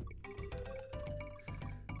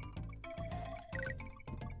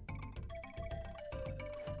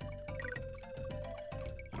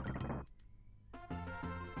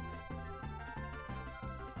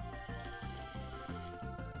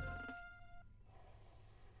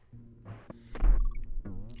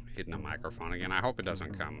 Hitting the microphone again. I hope it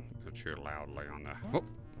doesn't come too loudly on the... Oh.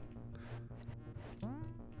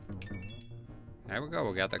 There we go.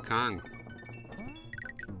 We got the Kong.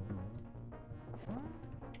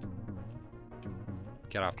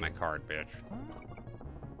 Get off my card, bitch.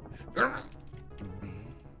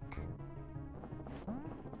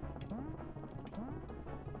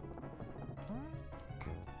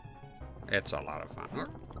 It's a lot of fun.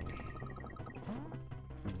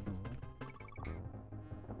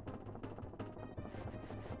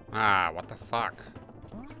 Ah, what the fuck?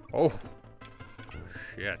 Oh,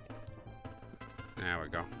 shit. There we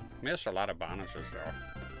go. Missed a lot of bonuses, though.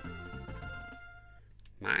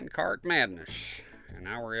 Minecart Madness. And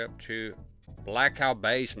now we're up to Black Cow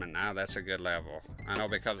Basement. Now that's a good level. I know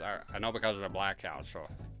because of the Black Cow, so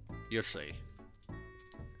you'll see.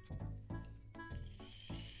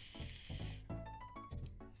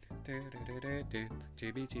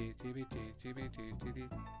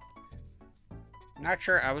 Not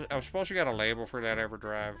sure. I was supposed to get a label for that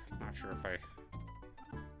EverDrive. Not sure if I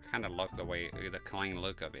kind of look the clean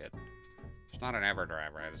look of it. It's not an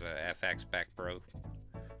EverDrive, right? It's a fx-pak Pro.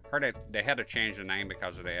 Heard they had to change the name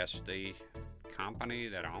because of the SD company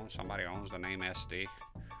that somebody owns the name SD.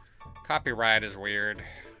 Copyright is weird.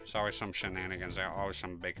 It's always some shenanigans. There's always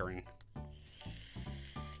some bickering.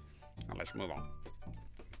 Well, let's move on.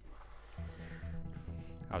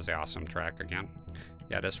 That was the awesome track again.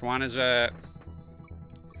 Yeah, this one is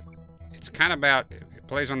it's kind of about, it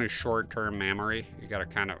plays on a short-term memory. You gotta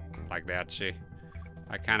kind of like that, see?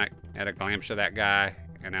 I kind of had a glimpse of that guy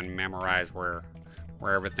and then memorize where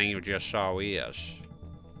everything you just saw is.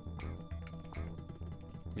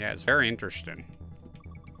 Yeah, it's very interesting.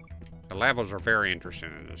 The levels are very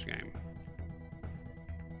interesting in this game.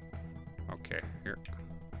 Okay, here.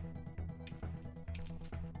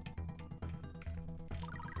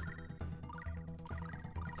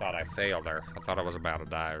 Thought I failed there. I thought I was about to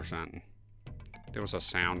die or something. There was a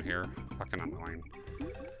sound here. Fucking annoying.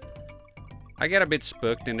 I get a bit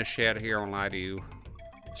spooked in the shed here, I won't lie to you.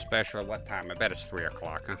 Especially what time? I bet it's 3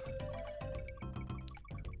 o'clock, huh?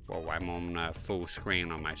 Well, I'm on full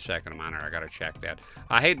screen on my second monitor. I gotta check that.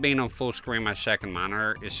 I hate being on full screen on my second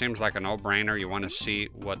monitor. It seems like a no-brainer. You want to see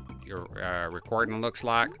what your recording looks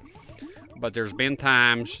like. But there's been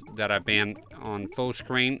times that I've been on full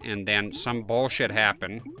screen and then some bullshit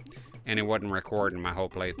happened and it wasn't recording my whole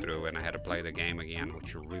playthrough and I had to play the game again,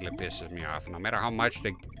 which really pisses me off. No matter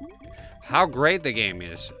how great the game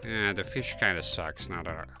is, the fish kind of sucks now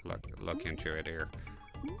that I look into it here.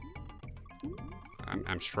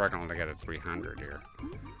 I'm struggling to get a 300 here.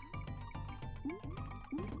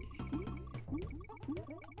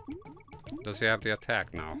 Does he have the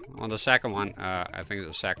attack? No. On the second one, I think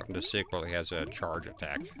the sequel, he has a charge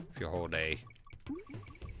attack if you hold A.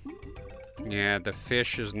 Yeah, the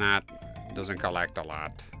fish doesn't collect a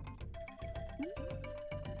lot.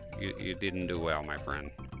 You didn't do well, my friend.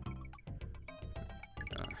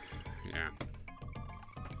 Yeah.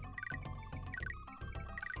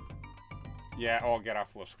 Yeah, I'll get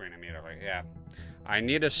off full screen immediately. Yeah. I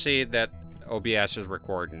need to see that OBS is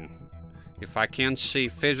recording. If I can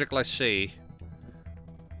physically see.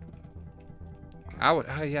 Oh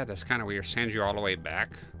yeah, that's kind of weird. Sends you all the way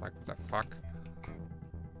back. Like, the fuck?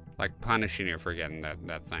 Like punishing you for getting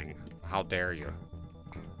that thing. How dare you?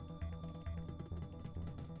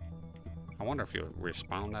 I wonder if you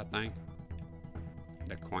respawn that thing.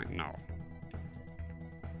 The coin, no.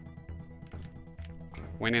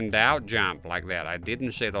 When in doubt, jump like that. I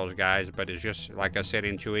didn't say those guys, but it's just, like I said,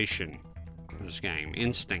 intuition. This game.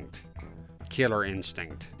 Instinct. Killer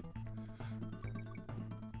instinct.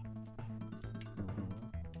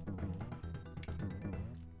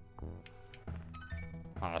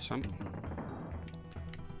 Awesome.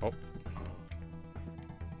 Oh.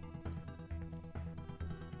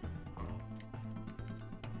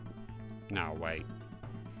 No, wait.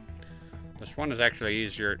 This one is actually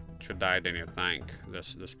easier to die than you think.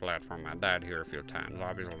 This platform. I died here a few times.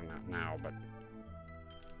 Obviously not now, but...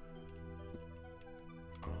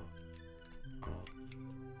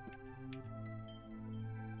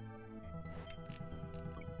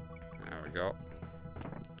 There we go.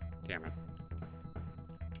 Damn it.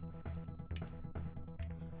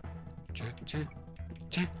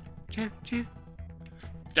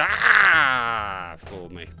 Ah!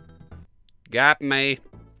 Fooled me. Got me.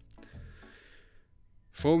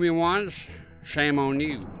 Fool me once, shame on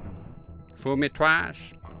you. Fool me twice,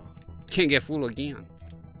 can't get fooled again.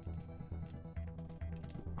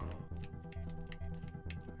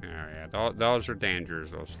 Oh yeah, those are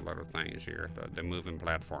dangers, those little things here, the moving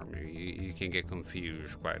platform. You can get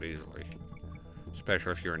confused quite easily.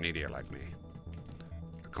 Especially if you're an idiot like me.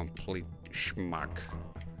 A complete schmuck.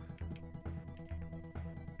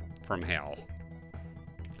 From hell.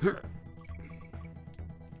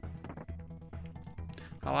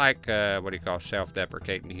 I like, what do you call,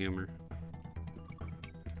 self-deprecating humor.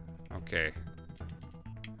 Okay.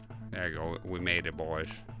 There you go. We made it,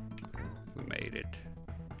 boys. We made it.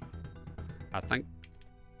 I think...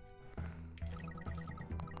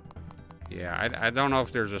 Yeah, I don't know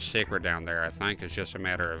if there's a secret down there. I think it's just a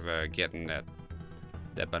matter of getting that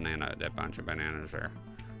bunch of bananas there.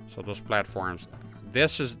 So those platforms...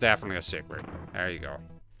 This is definitely a secret. There you go.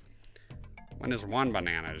 When there's one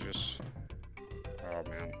banana, it's just... Oh,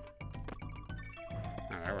 man.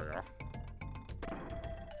 Oh, there we go.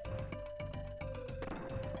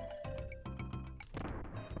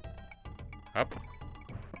 Up.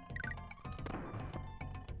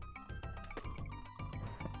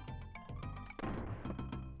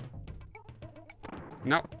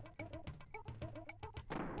 No.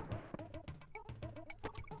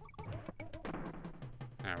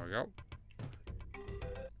 There we go.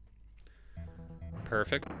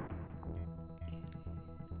 Perfect.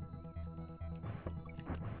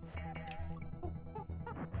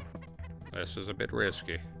 This is a bit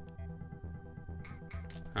risky.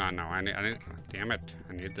 Oh no, I need, damn it.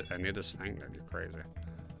 I need this thing. That'd be crazy.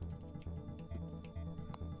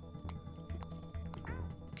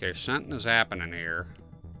 Okay, something is happening here.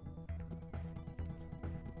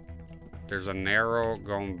 There's a narrow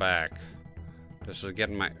going back. This is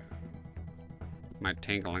getting my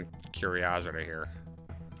tingling curiosity here.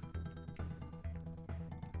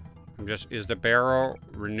 Is the barrel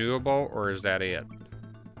renewable or is that it?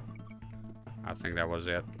 I think that was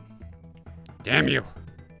it. Damn you!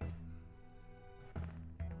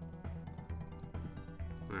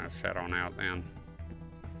 Let's head on out then.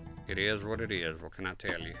 It is what it is. What can I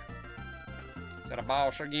tell you? Is that a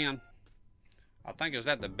boss again? I think, is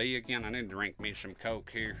that the B again? I need to drink me some Coke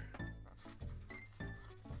here.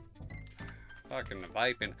 Fucking the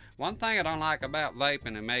vaping. One thing I don't like about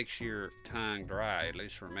vaping, it makes your tongue dry, at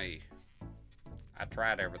least for me. I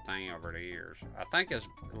tried everything over the years. I think it's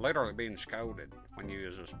literally being scolded when you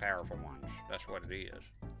use those powerful ones. That's what it is.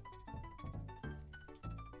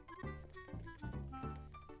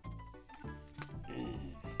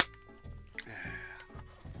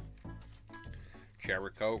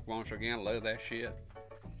 Cherry Coke once again, love that shit.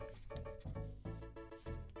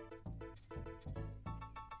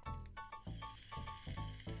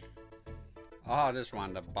 Oh, this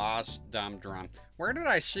one, the Boss Dumb Drum. Where did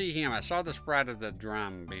I see him? I saw the sprite of the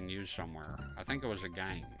drum being used somewhere. I think it was a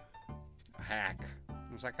game. A hack.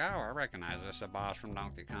 I was like, oh, I recognize this. The boss from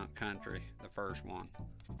Donkey Kong Country, the first one.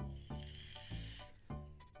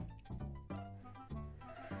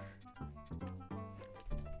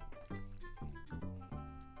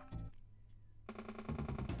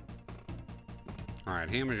 Alright,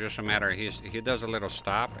 him is just a matter of he does a little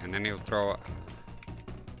stop and then he'll throw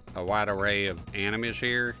a wide array of enemies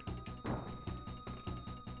here.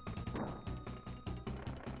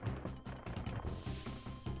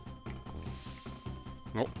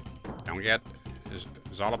 Nope. Don't get...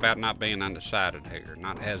 It's all about not being undecided here,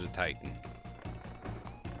 not hesitating.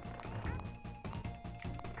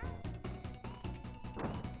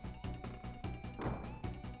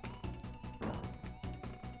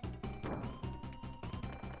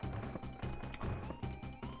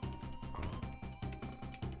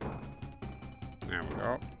 There we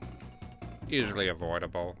go. Easily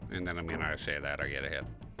avoidable. And then, I mean, I say that, I get ahead.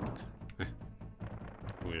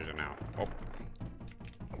 Who is it now? Oh.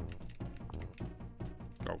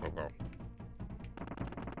 Go, go, go.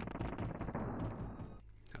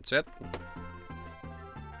 That's it.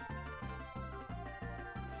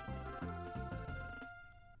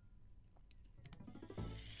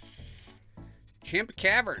 Chimp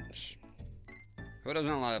Caverns. Who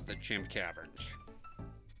doesn't love the Chimp Caverns?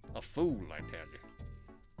 A fool, I tell you.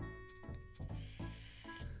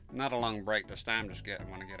 Not a long break this time. Just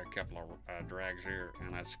want to get a couple of drags here,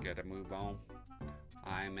 and let's get a move on.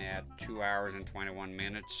 I'm at 2 hours and 21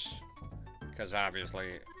 minutes, because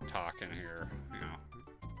obviously talking here, you know.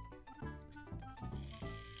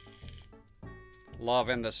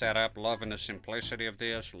 Loving the setup, loving the simplicity of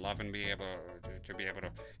this, loving be able to be able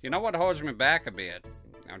to. You know what holds me back a bit?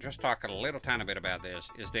 I'm just talking a little tiny bit about this.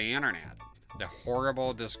 Is the internet? The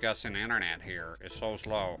horrible, disgusting internet here is so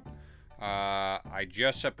slow. I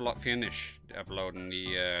just finished uploading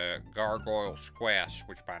the Gargoyle Quest,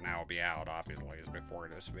 which by now will be out, obviously, is before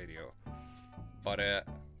this video. But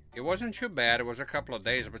it wasn't too bad. It was a couple of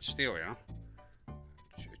days, but still, you know,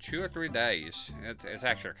 2 or 3 days. It's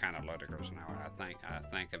actually kind of ludicrous now. I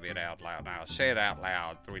think of it out loud now. I say it out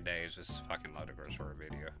loud. 3 days is fucking ludicrous for a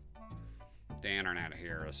video. The internet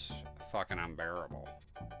here is fucking unbearable.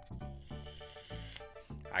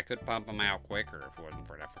 I could pump them out quicker if it wasn't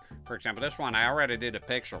for that. For example, this one, I already did a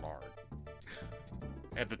pixel art.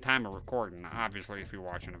 At the time of recording, obviously if you're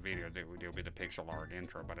watching a video, there'll be the pixel art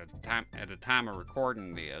intro, but at the time of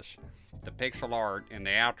recording this, the pixel art and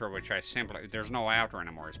the outro, which there's no outro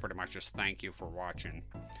anymore, it's pretty much just thank you for watching.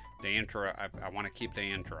 The intro, I want to keep the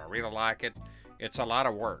intro. I really like it. It's a lot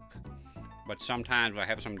of work, but sometimes I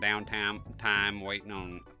have some downtime time waiting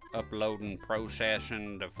on uploading,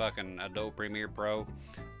 processing the fucking Adobe Premiere Pro.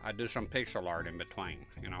 I do some pixel art in between,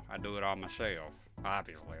 you know. I do it all myself,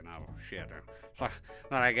 obviously. No shit. It's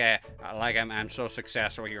not like I'm so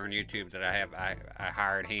successful here on YouTube that I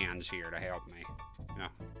hired hands here to help me. You know,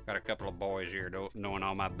 got a couple of boys here doing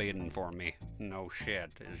all my bidding for me. No shit,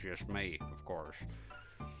 it's just me, of course.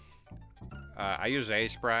 I use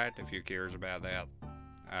A-Sprite if you're curious about that.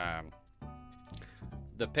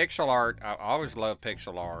 The pixel art, I always love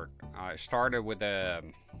pixel art. I started with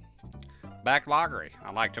backloggery.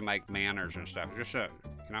 I like to make manners and stuff. Just you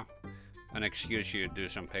know, an excuse you to do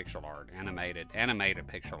some pixel art, animated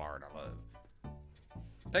pixel art. I love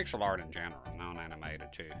pixel art in general,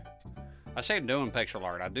 non-animated too. I say doing pixel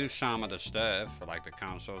art. I do some of the stuff, like the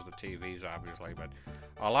consoles, the TVs, obviously, but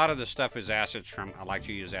a lot of the stuff is assets from. I like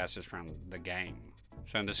to use assets from the game.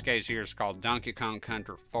 So in this case here, it's called Donkey Kong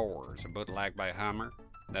Country 4. It's a bootleg by Hummer.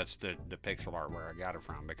 That's the pixel art where I got it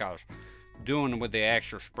from, because doing with the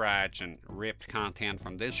extra sprites and ripped content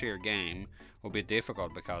from this here game will be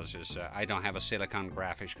difficult, because I don't have a Silicon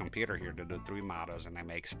graphics computer here to do 3 models and they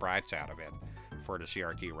make sprites out of it for the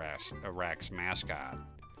CRT-rex mascot.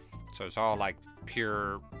 So it's all like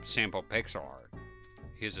pure, simple pixel art.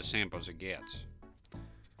 Here's as simple as it gets.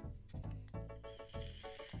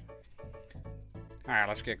 Alright,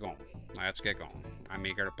 let's get going. Let's get going. I'm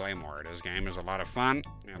eager to play more. This game is a lot of fun,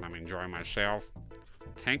 and I'm enjoying myself.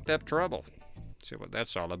 Tanked Up Trouble. See what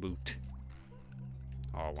that's all about.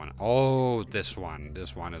 Oh, this one.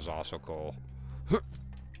 This one is also cool.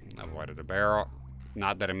 Avoided the barrel.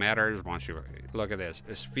 Not that it matters once you look at this.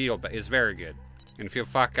 It's very good. And if you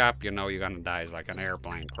fuck up, you know you're gonna die. It's like an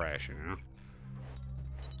airplane crashing, you know?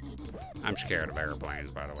 I'm scared of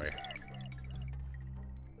airplanes, by the way.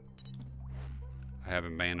 I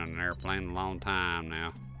haven't been on an airplane in a long time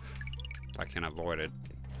now. If I can avoid it.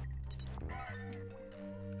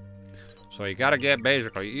 So you gotta get,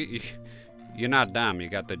 basically, you're not dumb. You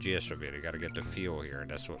got the gist of it. You gotta get the feel here.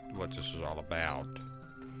 That's what this is all about.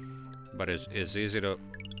 But it's easy to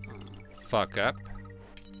fuck up.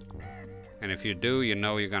 And if you do, you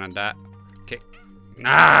know you're gonna die. Okay.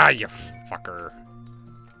 Ah, you fucker.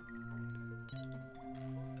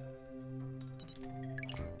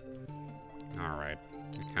 Alright,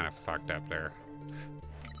 we kind of fucked up there.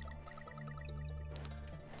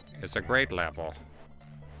 It's a great level.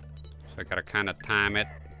 So I gotta kind of time it.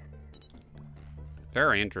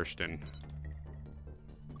 Very interesting.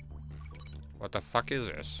 What the fuck is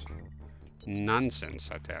this? Nonsense,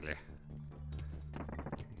 I tell you.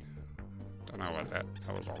 Don't know what that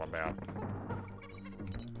was all about.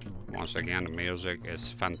 Once again, the music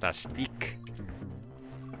is fantastic.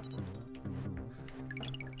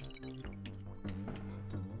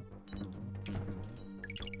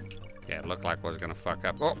 Yeah, it looked like I was gonna fuck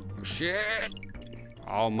up. Oh, shit!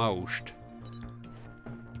 Almost.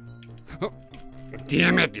 Oh,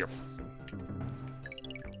 damn it, you.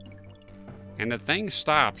 And the thing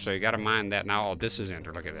stops, so you gotta mind that. Now, oh, this is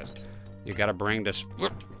enter. Look at this. You gotta bring this.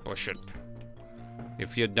 Push it.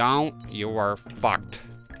 If you don't, you are fucked.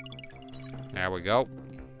 There we go.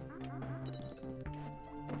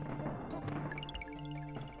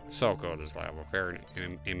 So cool, this level. Very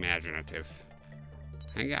imaginative.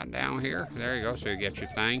 Hang out down here. There you go. So you get your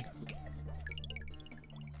thing.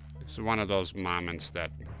 This is one of those moments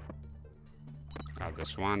that...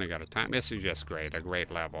 this one, you got a time. This is just great. A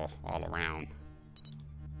great level all around.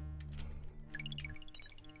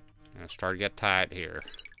 And start to get tight here.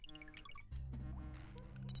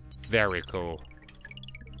 Very cool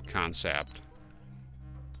concept.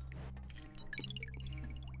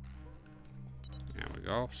 There we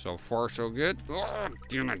go. So far, so good. Oh,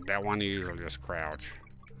 damn it. That one you usually just crouch.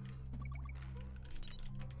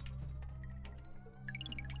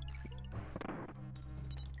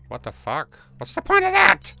 What the fuck? What's the point of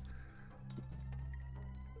that?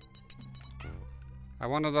 I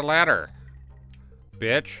wanted the ladder.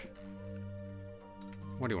 Bitch.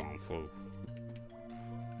 What do you want, fool?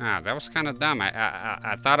 Ah, that was kind of dumb.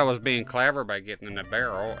 I thought I was being clever by getting in the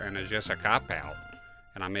barrel, and it's just a cop-out.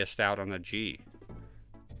 And I missed out on the G.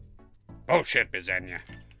 Bullshit, Bizania.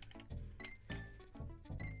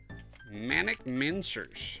 Manic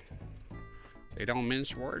mincers. They don't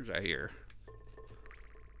mince words, I hear.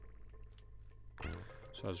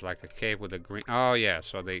 So it's like a cave with a green... Oh, yeah,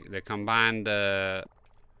 so they combined the...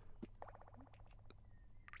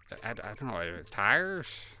 I don't know,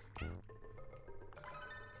 tires?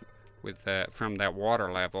 With from that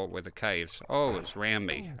water level with the caves. Oh, it's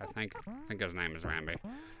Ramby. I think his name is Ramby.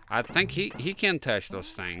 I think he can touch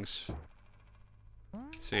those things.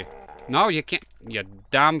 See? No, you can't. You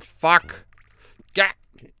dumb fuck. God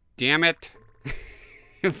damn it!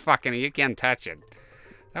 Fucking, you can't touch it.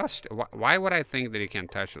 That was. Why would I think that you can't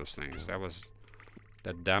touch those things? That was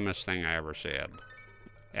the dumbest thing I ever said,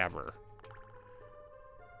 ever.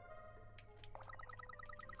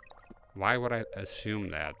 Why would I assume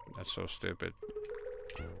that? That's so stupid.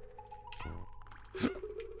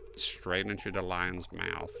 Straight into the lion's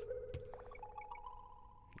mouth.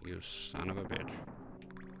 You son of a bitch.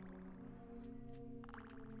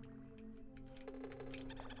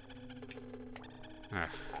 Ah.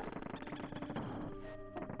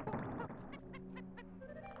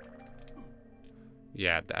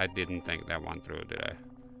 Yeah, I didn't think that one through, did I?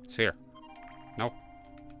 It's here. Nope.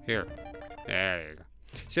 Here. There you go.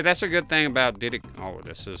 See, that's a good thing about Diddy. Oh,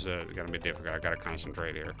 this is gonna be difficult. I gotta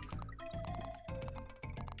concentrate here.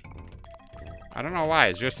 I don't know why.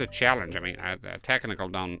 It's just a challenge. I mean, technical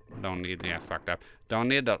don't need. Yeah, fucked up. Don't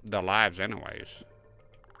need the lives anyways.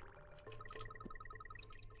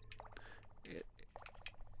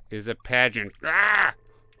 Is a pageant. Ah!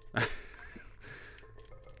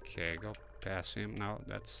 Okay, go past him. No,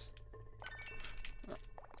 that's.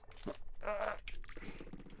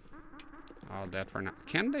 Oh, that for now.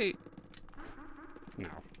 Can they? No.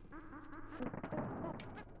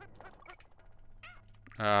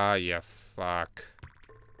 Ah, yeah, fuck.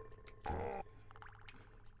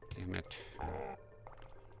 Damn it.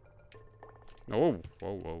 Oh,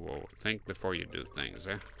 whoa, whoa, whoa. Think before you do things,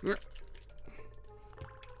 eh? There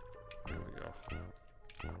we go.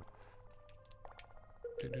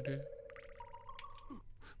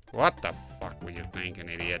 What the fuck were you thinking,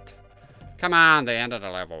 idiot? Come on, the end of the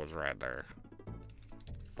level was right there.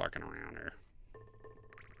 Fucking around here.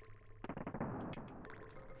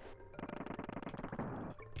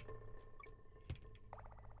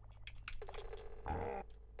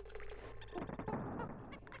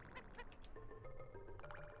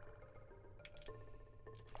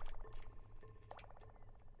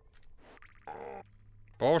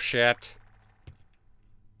 Bullshit.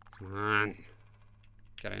 Come on.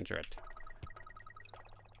 Get into it.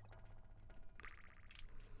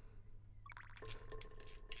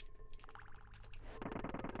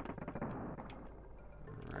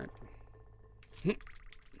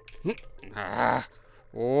 Ah.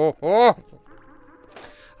 Oh, oh.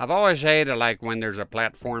 I've always hated, like, when there's a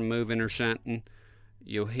platform moving or something,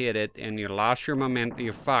 you hit it and you lost your momentum.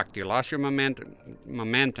 You're fucked. You lost your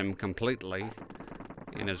momentum completely.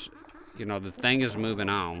 And it's, you know, the thing is moving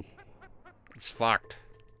on. It's fucked.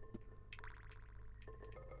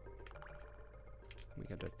 Let me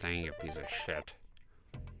get the thing, you piece of shit.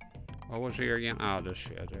 What was here again? Oh, this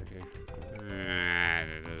shit. Okay.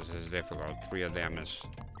 This is difficult. 3 of them is...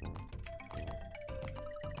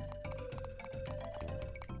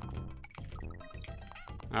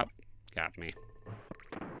 Oh, got me.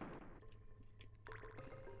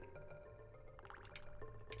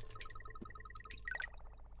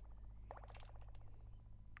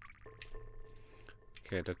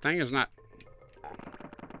 Okay, the thing is not...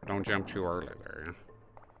 Don't jump too early there, yeah?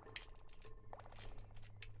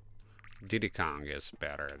 Diddy Kong is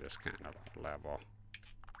better at this kind of level.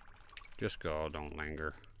 Just go, don't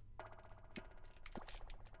linger.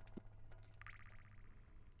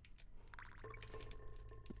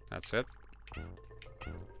 That's it.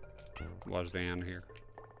 Was the end here?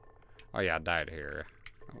 Oh yeah, I died here.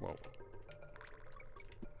 Whoa.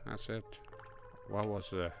 That's it. What was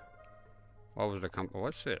the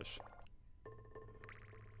what's this?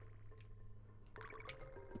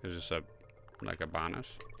 Is this like a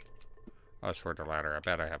bonus? Oh, it's for the ladder. I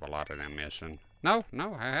bet I have a lot of them missing. No,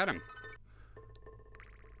 I had them.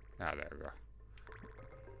 Ah, there we go.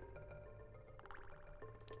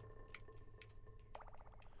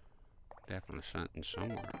 Definitely something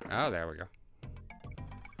somewhere. Oh, there we go.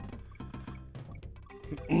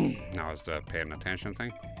 Now is the paying attention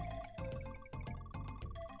thing.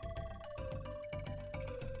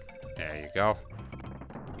 There you go.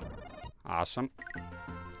 Awesome.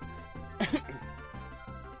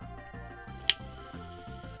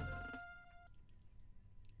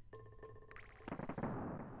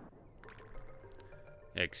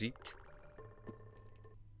 Exit.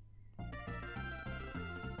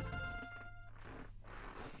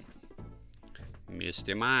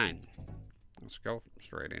 Misty Mine. Let's go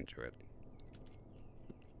straight into it.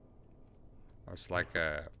 It's like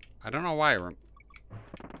a... I don't know why.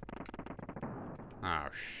 Oh,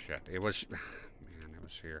 shit. It was... Man, it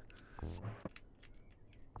was here.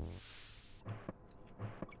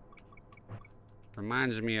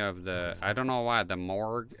 Reminds me of the... I don't know why. The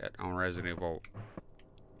morgue on Resident Evil...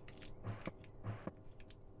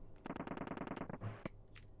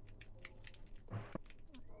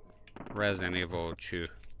 Resident Evil 2.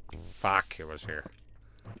 Fuck, it was here.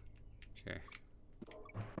 Okay.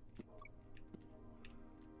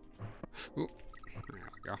 Ooh, there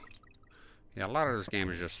we go. Yeah, a lot of this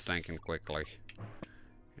game is just thinking quickly.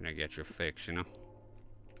 And I get your fix, you know?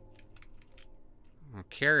 I'll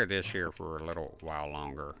carry this here for a little while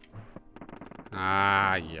longer.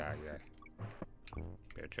 Ah, yeah.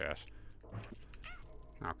 Bitch ass.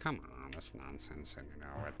 Oh, come on, that's nonsense, and you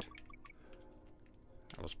know it.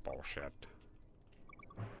 That was bullshit.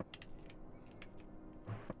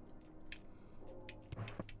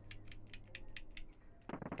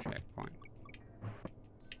 Checkpoint.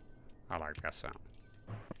 I like that sound.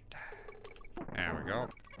 There we go.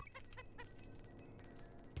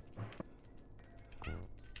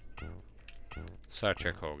 Such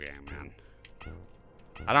a cool game, man.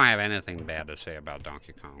 I don't have anything bad to say about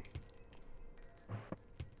Donkey Kong.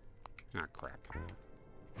 Ah, crap.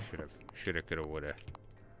 Shoulda, coulda, woulda.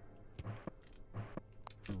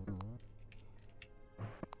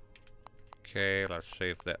 Okay, let's see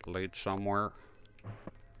if that leads somewhere.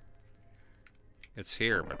 It's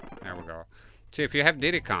here, but there we go. See, if you have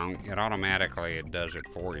Diddy Kong, it does it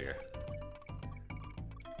for you.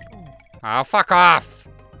 Oh, fuck off!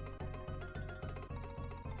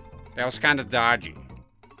 That was kind of dodgy.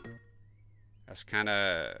 That's kind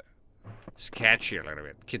of sketchy a little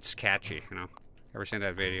bit. Kid sketchy, you know? Ever seen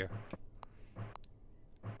that video?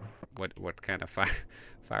 What kind of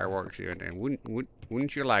fireworks you're doing?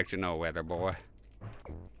 Wouldn't you like to know, weather boy?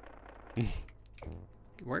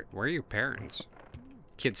 Where are your parents?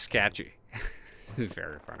 Kid sketchy.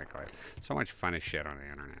 Very funny clip. So much funny shit on the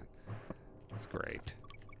internet. It's great.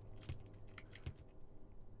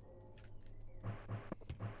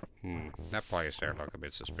 That place there look a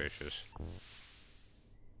bit suspicious.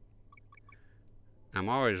 I'm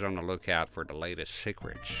always on the lookout for the latest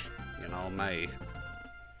secrets. You know me.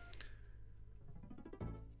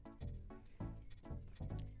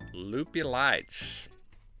 Loopy lights.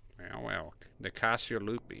 Well, the Casio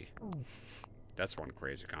Loopy. That's one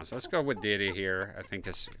crazy console. Let's go with Diddy here. I think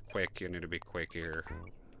it's quick. You need to be quick here.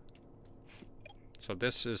 So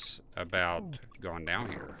this is about going down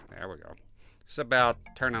here. There we go. It's about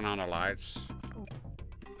turning on the lights.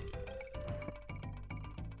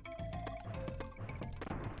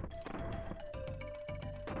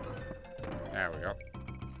 There we go.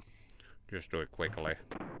 Just do it quickly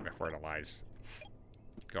before the lights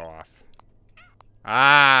go off.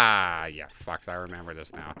 Ah, yeah, fuck, I remember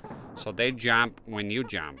this now. So they jump when you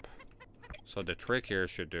jump. So the trick here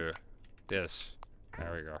should do this.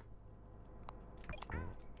 There we go.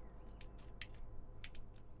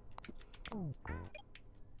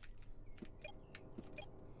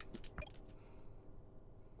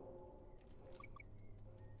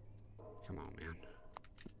 Come on,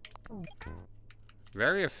 man.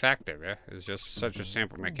 Very effective, eh? It's just such a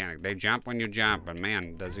simple mechanic. They jump when you jump, but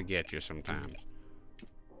man, does it get you sometimes.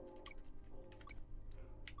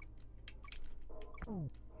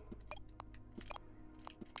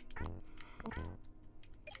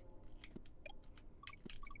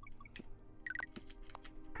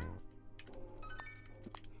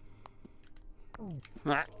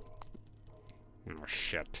 Ah. Oh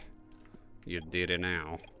shit. You did it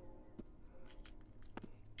now.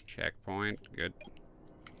 Checkpoint, good.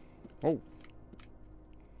 Oh!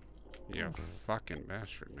 You fucking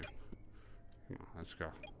bastard, man. Come on, let's go.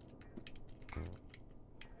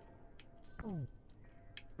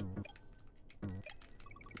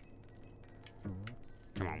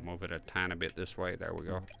 Come on, move it a tiny bit this way. There we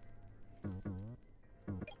go.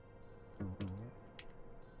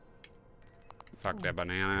 Fuck that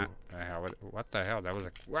banana. What the hell? That was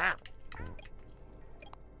a... Wow!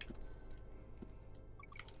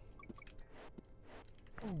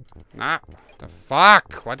 Nah, the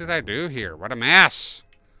fuck? What did I do here? What a mess.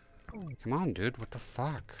 Come on, dude. What the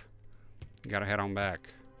fuck? You gotta head on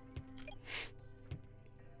back.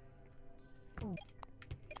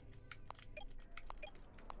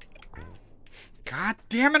 God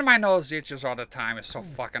damn it, my nose itches all the time. It's so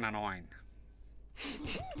fucking annoying.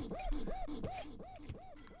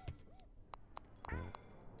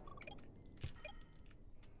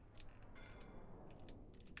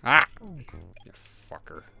 Ah! You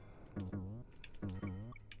fucker.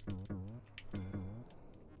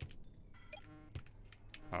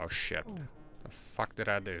 Oh shit. The fuck did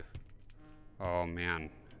I do? Oh man.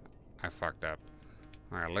 I fucked up.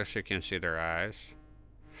 Alright, at least you can see their eyes.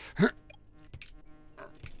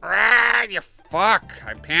 Ah, you fuck!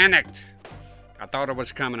 I panicked. I thought it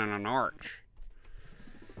was coming in an arch.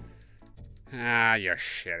 Ah, you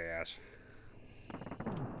shit ass.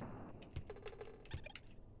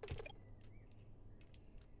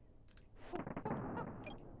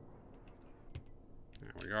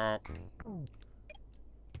 There we go.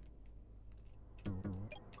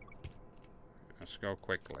 Let's go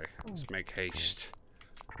quickly. Let's make haste.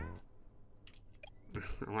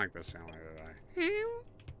 I like the sound of that.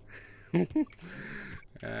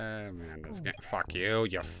 Man, this game. Fuck you,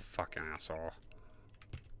 you fucking asshole.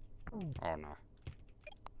 Oh no.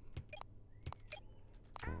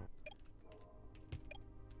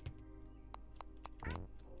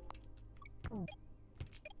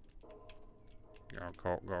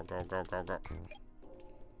 Go.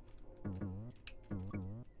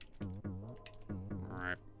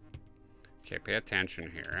 Alright. Okay, pay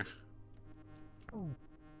attention here.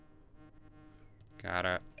 Got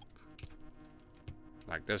it.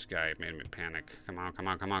 Like this guy made me panic. Come on.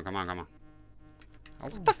 Oh,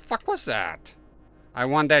 what the fuck was that? I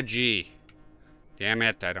want that G. Damn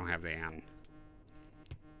it, I don't have the N.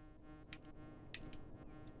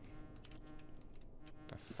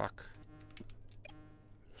 The fuck?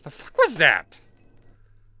 What the fuck was that?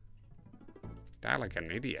 Die like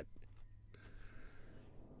an idiot.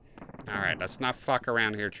 Alright, let's not fuck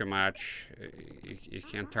around here too much. You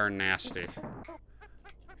can turn nasty.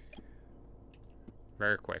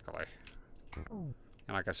 Very quickly. And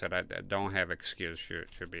like I said, I don't have excuse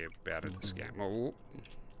to be bad at this game. Oh.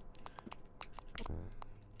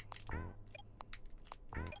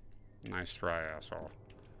 Nice try, asshole.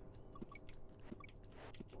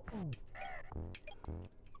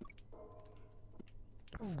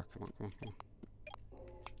 Fuck, come on.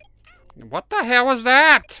 What the hell was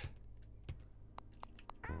that?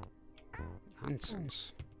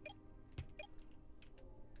 Nonsense.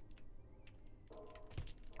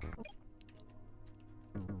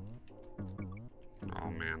 Oh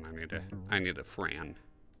man, I need a Fran.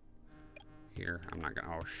 Here, I'm not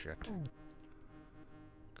gonna. Oh shit.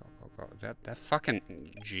 Go. That fucking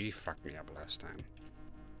G fucked me up last time.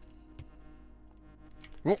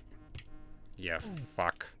 Oh. Yeah,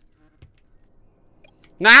 fuck.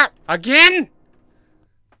 Now again?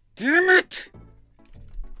 Damn it!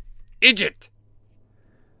 Idiot!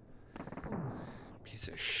 Piece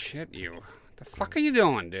of shit, you. The fuck are you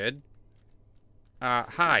doing, dude?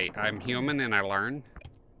 Hi, I'm human and I learn.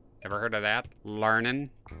 Ever heard of that?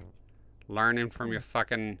 Learning from your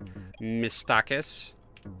fucking mistakes.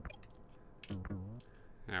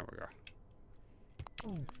 There we go.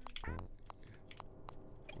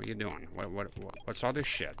 What are you doing? What's all this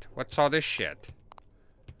shit? What's all this shit?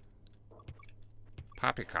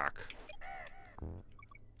 Poppycock.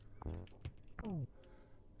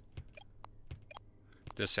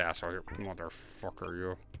 This asshole here, motherfucker,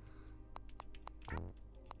 you.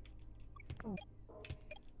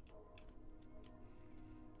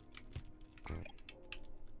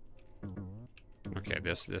 Okay,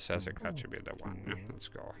 this has got to be the one. Yeah, let's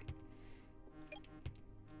go.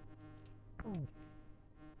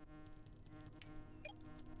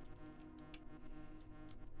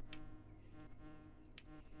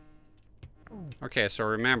 Okay, so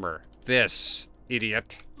remember this,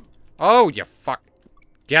 idiot. Oh, you fuck.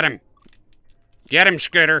 Get him. Get him,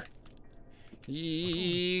 Scooter.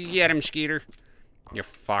 Get him, Skeeter. You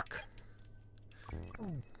fuck.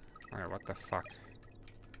 Alright, what the fuck?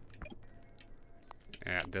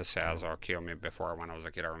 Yeah, this will kill me before when I was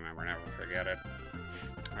a kid. I remember, never forget it.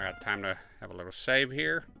 Alright, time to have a little save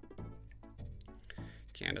here.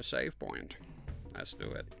 Can't a save point. Let's do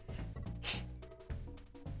it.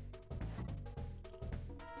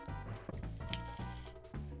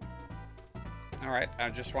 Alright, I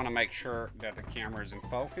just want to make sure that the camera is in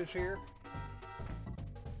focus here.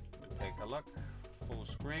 Take a look. Full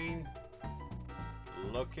screen.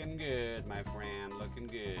 Looking good, my friend. Looking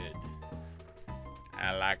good.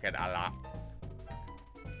 I like it a lot.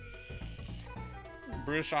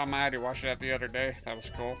 Bruce Almighty, watched that the other day. That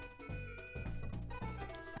was cool.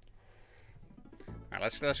 All right,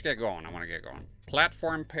 let's get going. I want to get going.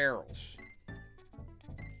 Platform perils.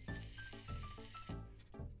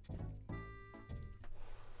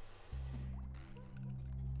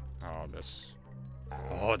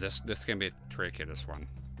 Oh, this can be tricky, this one.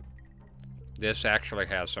 This actually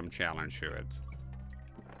has some challenge to it.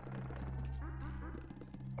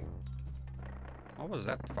 What was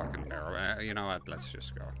that fucking barrel? You know what? Let's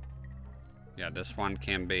just go. Yeah, this one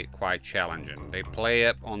can be quite challenging. They play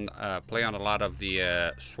on a lot of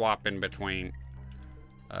the swapping between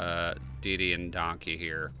Diddy and Donkey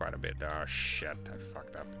here quite a bit. Oh shit, I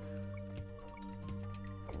fucked up.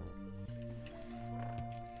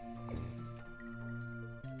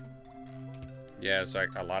 Yeah, it's like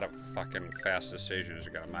a lot of fucking fast decisions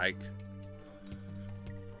you gotta make.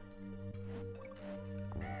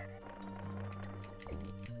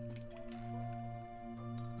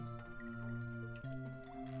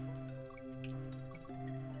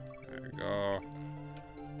 There we go.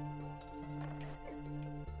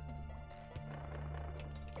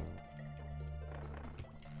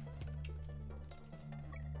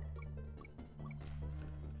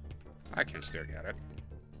 I can still get it.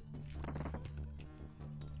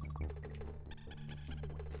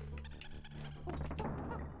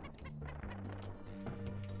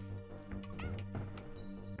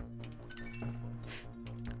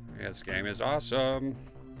 This game is awesome.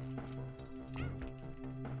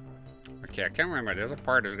 Okay, I can't remember. There's a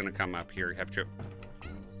part that's gonna come up here. You have to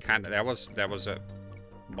kind of. That was a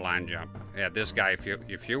blind jump. Yeah, this guy.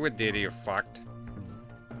 If you're with Diddy, you're fucked.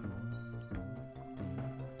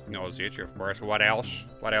 Nose itch, of course. What else?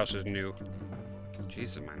 What else is new?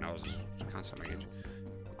 Jesus, my nose is constantly itchy.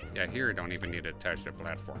 Yeah, here you don't even need to touch the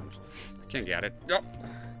platforms. I can't get it. Oh,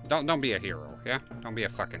 don't be a hero. Yeah, don't be a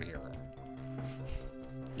fucking hero.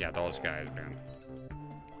 Yeah, those guys, man.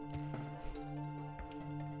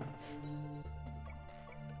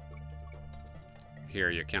 Here,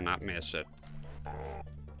 you cannot miss it.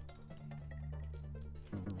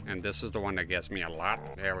 And this is the one that gets me a lot.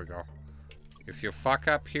 There we go. If you fuck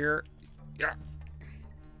up here, yeah.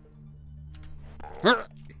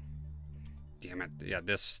 Damn it. Yeah,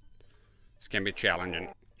 this can be challenging.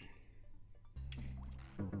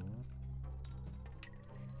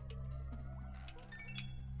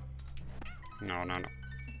 No.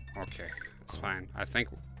 Okay, it's fine. I think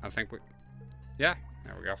we... Yeah,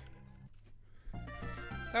 there we go.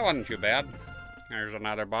 That wasn't too bad. There's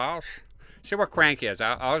another boss. See what Cranky is.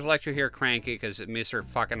 I always let you hear Cranky because Mr.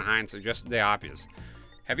 fucking Heinz is just the obvious.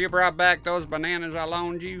 Have you brought back those bananas I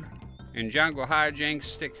loaned you? In Jungle Hijinks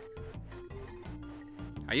stick...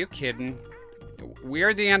 Are you kidding? We're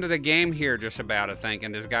at the end of the game here just about, I think,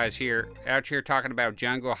 and this guy's out here talking about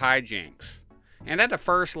Jungle Hijinks. And at the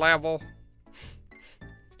first level...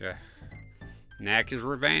 Necky's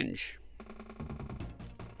revenge.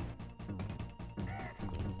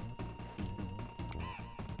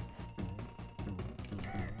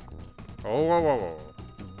 Oh, whoa.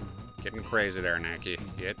 Getting crazy there, Necky.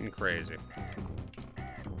 Getting crazy.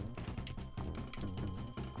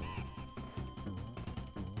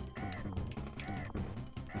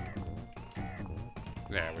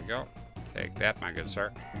 There we go. Take that, my good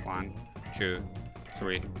sir. 1, 2,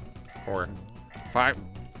 3, 4, 5.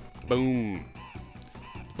 Boom.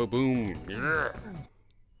 Boom. Yeah.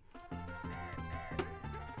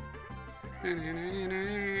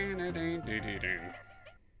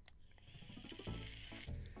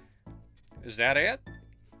 Is that it?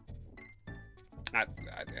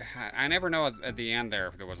 I never know at the end there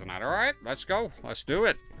if there was another. All right, let's go. Let's do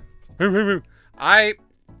it. I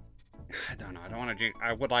don't know. I don't want to.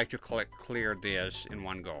 I would like to clear this in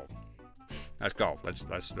one go. Let's go. Let's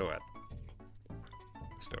do it.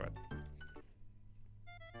 Let's do it.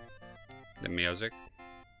 The music.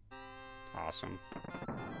 Awesome.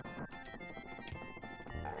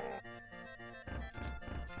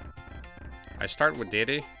 I start with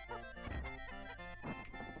Diddy.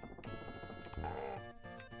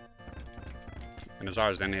 And as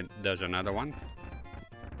always, then it does another one.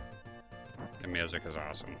 The music is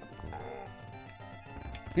awesome.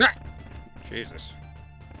 Jesus.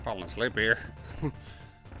 Falling asleep here.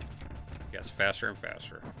 Gets faster and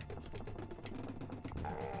faster.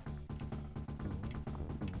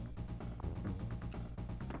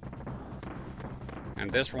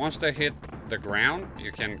 And this, once they hit the ground,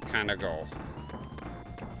 you can kind of go.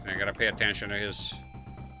 And you gotta pay attention to his...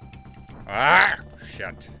 Ah!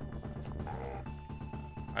 Shit.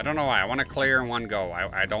 I don't know why. I want to clear in one go.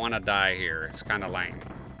 I don't want to die here. It's kind of lame.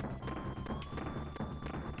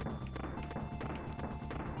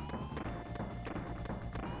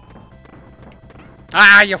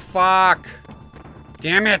 Ah, you fuck!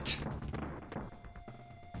 Damn it!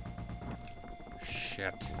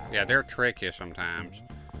 Shit. Yeah, they're tricky sometimes.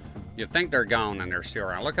 You think they're gone and they're still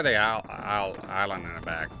around. Look at the island in the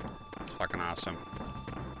back. It's fucking awesome.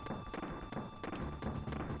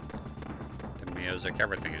 The music,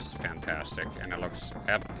 everything is fantastic. And it looks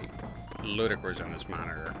ludicrous on this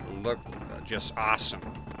monitor. Look, just awesome.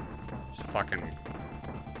 It's fucking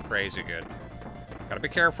crazy good. Gotta be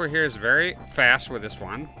careful here. It's very fast with this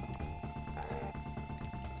one.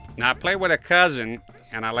 Now, I played with a cousin,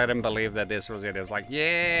 and I let him believe that this was it. It's like,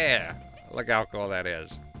 yeah! Look how cool that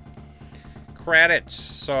is. Credits.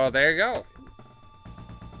 So, there you go.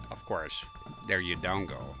 Of course, there you don't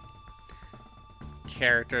go.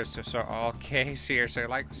 Characters are so all case here. So,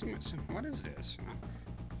 like, what is this?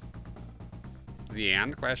 The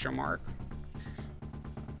end? Question mark.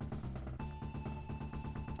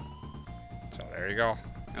 So, there you go.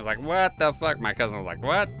 I was like, what the fuck? My cousin was like,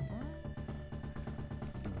 what?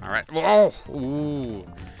 Alright. Whoa! Ooh.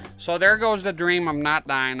 So there goes the dream of not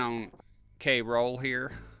dying on K-roll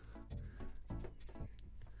here.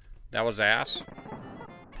 That was ass.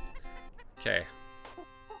 Okay.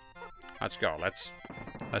 Let's go. Let's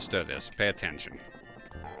do this. Pay attention.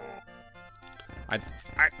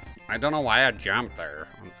 I don't know why I jumped there.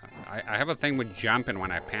 I have a thing with jumping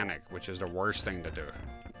when I panic, which is the worst thing to do.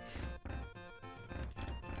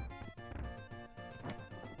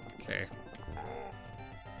 Okay.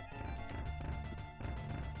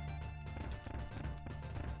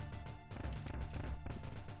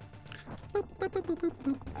 Boop, boop, boop, boop, boop,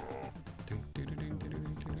 boop.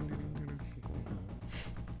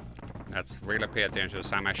 That's really pay attention this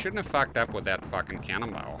time. I shouldn't have fucked up with that fucking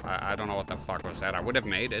cannonball. I don't know what the fuck was that. I would have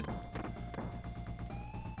made it.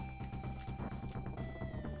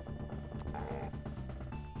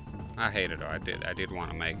 I hate it though. I did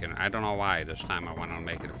want to make it. I don't know why this time I wanted to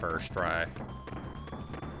make it first try.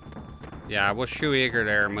 Yeah, I was too eager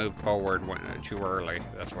there, moved forward too early.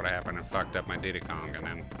 That's what happened and fucked up my Diddy Kong, and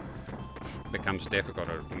then it becomes difficult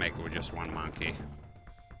to make it with just one monkey.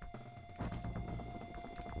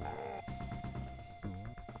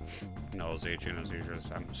 Nose itching as usual.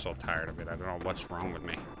 I'm so tired of it. I don't know what's wrong with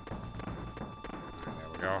me.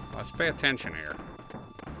 There we go. Let's pay attention here.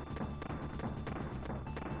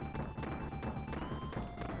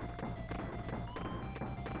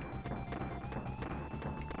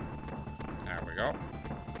 There we go.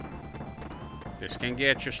 This can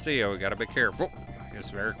get you still. We gotta be careful. It's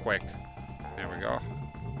very quick. There we go.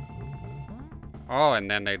 Oh,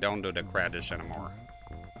 and then they don't do the credits anymore.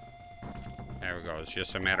 There we go. It's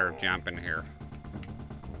just a matter of jumping here.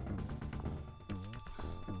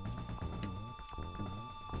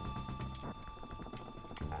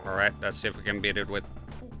 Alright, let's see if we can beat it with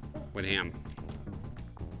him.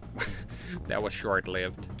 That was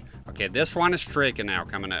short-lived. Okay, this one is tricky now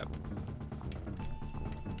coming up.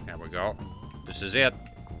 There we go. This is it.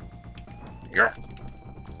 Yeah.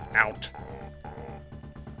 Out.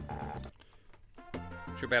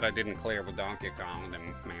 Too bad I didn't clear with Donkey Kong, the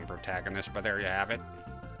main protagonist, but there you have it.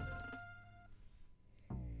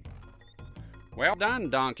 Well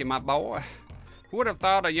done, Donkey, my boy. Who would have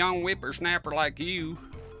thought a young whippersnapper like you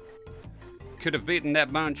could have beaten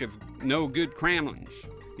that bunch of no-good Kremlins?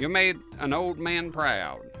 You made an old man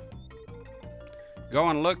proud. Go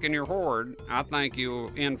and look in your hoard. I think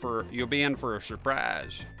you'll be in for a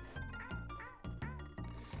surprise.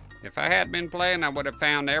 If I had been playing, I would have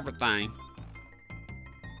found everything.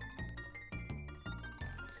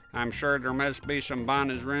 I'm sure there must be some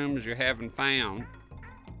bondage rooms you haven't found.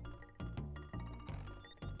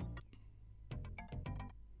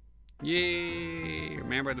 Yay!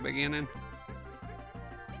 Remember the beginning?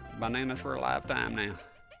 Bananas for a lifetime now.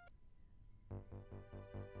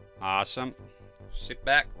 Awesome. Sit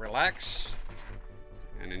back, relax,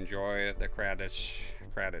 and enjoy the credits.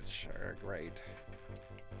 Credits are great.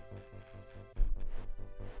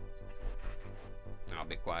 I'll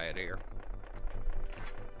be quiet here.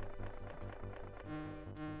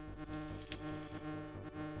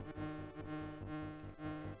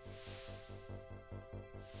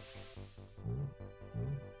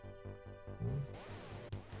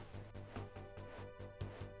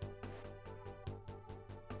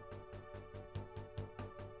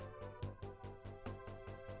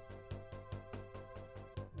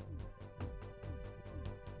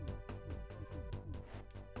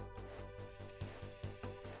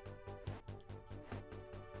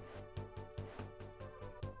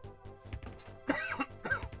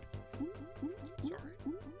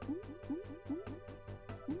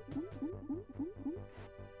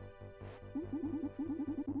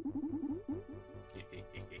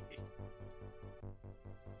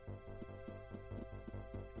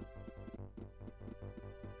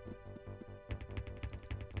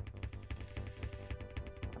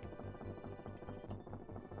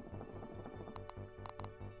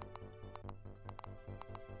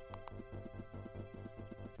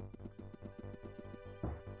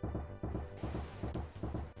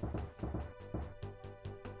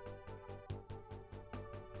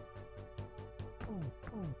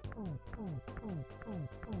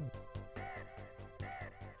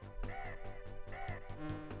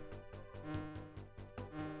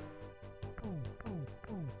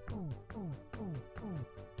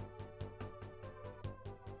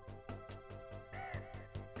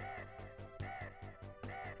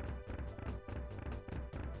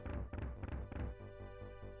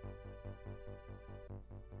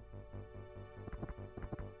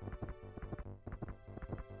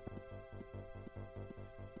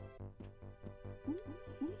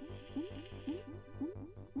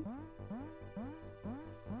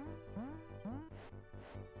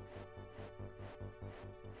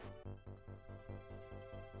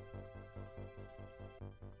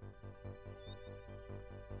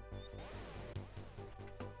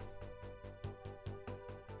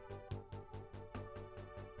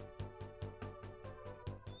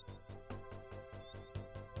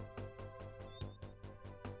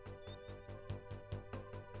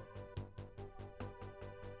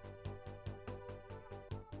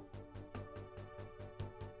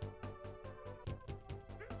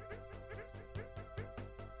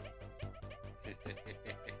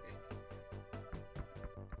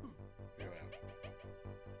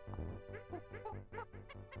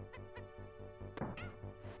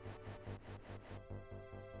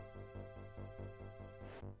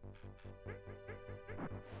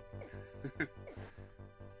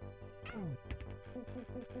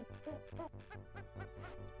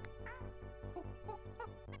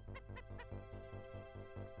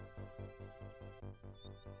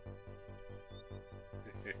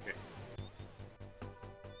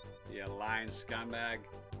 You lying scumbag.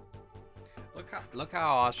 Look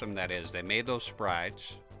how awesome that is. They made those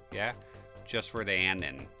sprites, yeah, just for the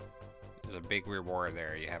ending. There's a big reward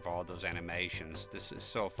there. You have all those animations. This is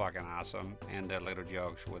so fucking awesome. And the little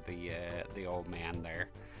jokes with the old man there.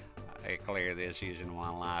 I cleared this using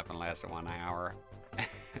one life in less than 1 hour.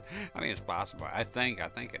 I mean, it's possible. I think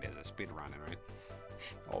it is a speedrunner, right?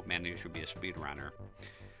 Old man, you should be a speedrunner.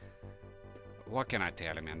 What can I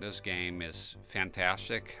tell you, man? This game is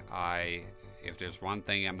fantastic. If there's one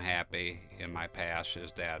thing I'm happy in my past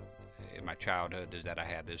is that, in my childhood, is that I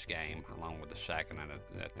had this game, along with the second and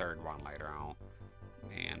the third one later on.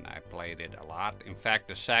 And I played it a lot. In fact,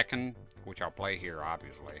 the second, which I'll play here,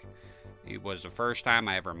 obviously, it was the first time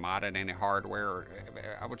I ever modded any hardware, or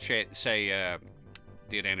I would say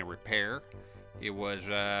did any repair. It was,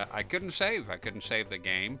 I couldn't save the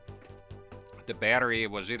game. The battery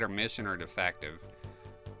was either missing or defective.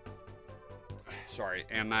 Sorry,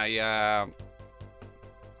 and I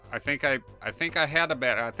think I had a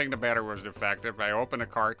battery. I think the battery was defective. I opened a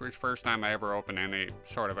cartridge, first time I ever opened any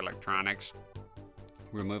sort of electronics.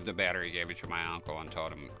 Removed the battery, gave it to my uncle, and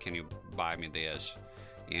told him, "Can you buy me this?"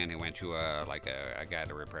 And he went to a guy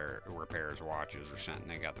that repairs watches or something.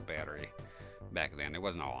 They got the battery. Back then, it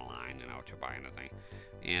wasn't all online, you know, to buy anything.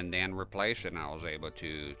 And then replaced it, and I was able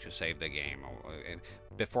to save the game.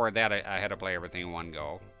 Before that, I had to play everything in one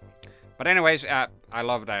go. But anyways, I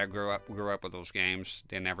love that I grew up with those games.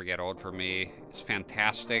 They never get old for me. It's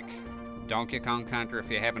fantastic. Donkey Kong Country,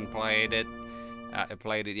 if you haven't played it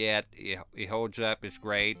yet, it holds up. It's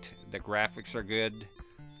great. The graphics are good.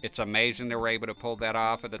 It's amazing they were able to pull that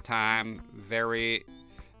off at the time. Very,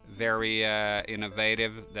 very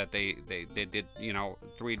innovative that they did, you know,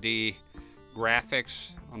 3D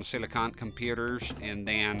graphics on silicon computers and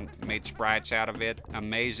then made sprites out of it.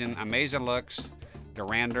 Amazing looks. The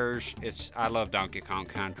renders, I love Donkey Kong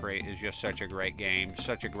Country. It's just such a great game,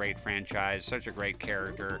 such a great franchise, such a great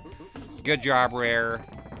character. Good job, Rare.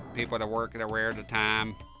 People that worked at Rare at the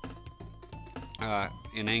time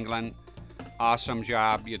in England. Awesome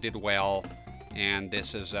job. You did well. And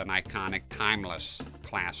this is an iconic, timeless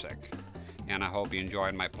classic. And I hope you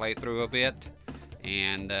enjoyed my playthrough of it.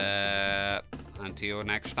 And until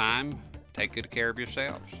next time, take good care of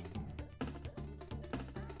yourselves.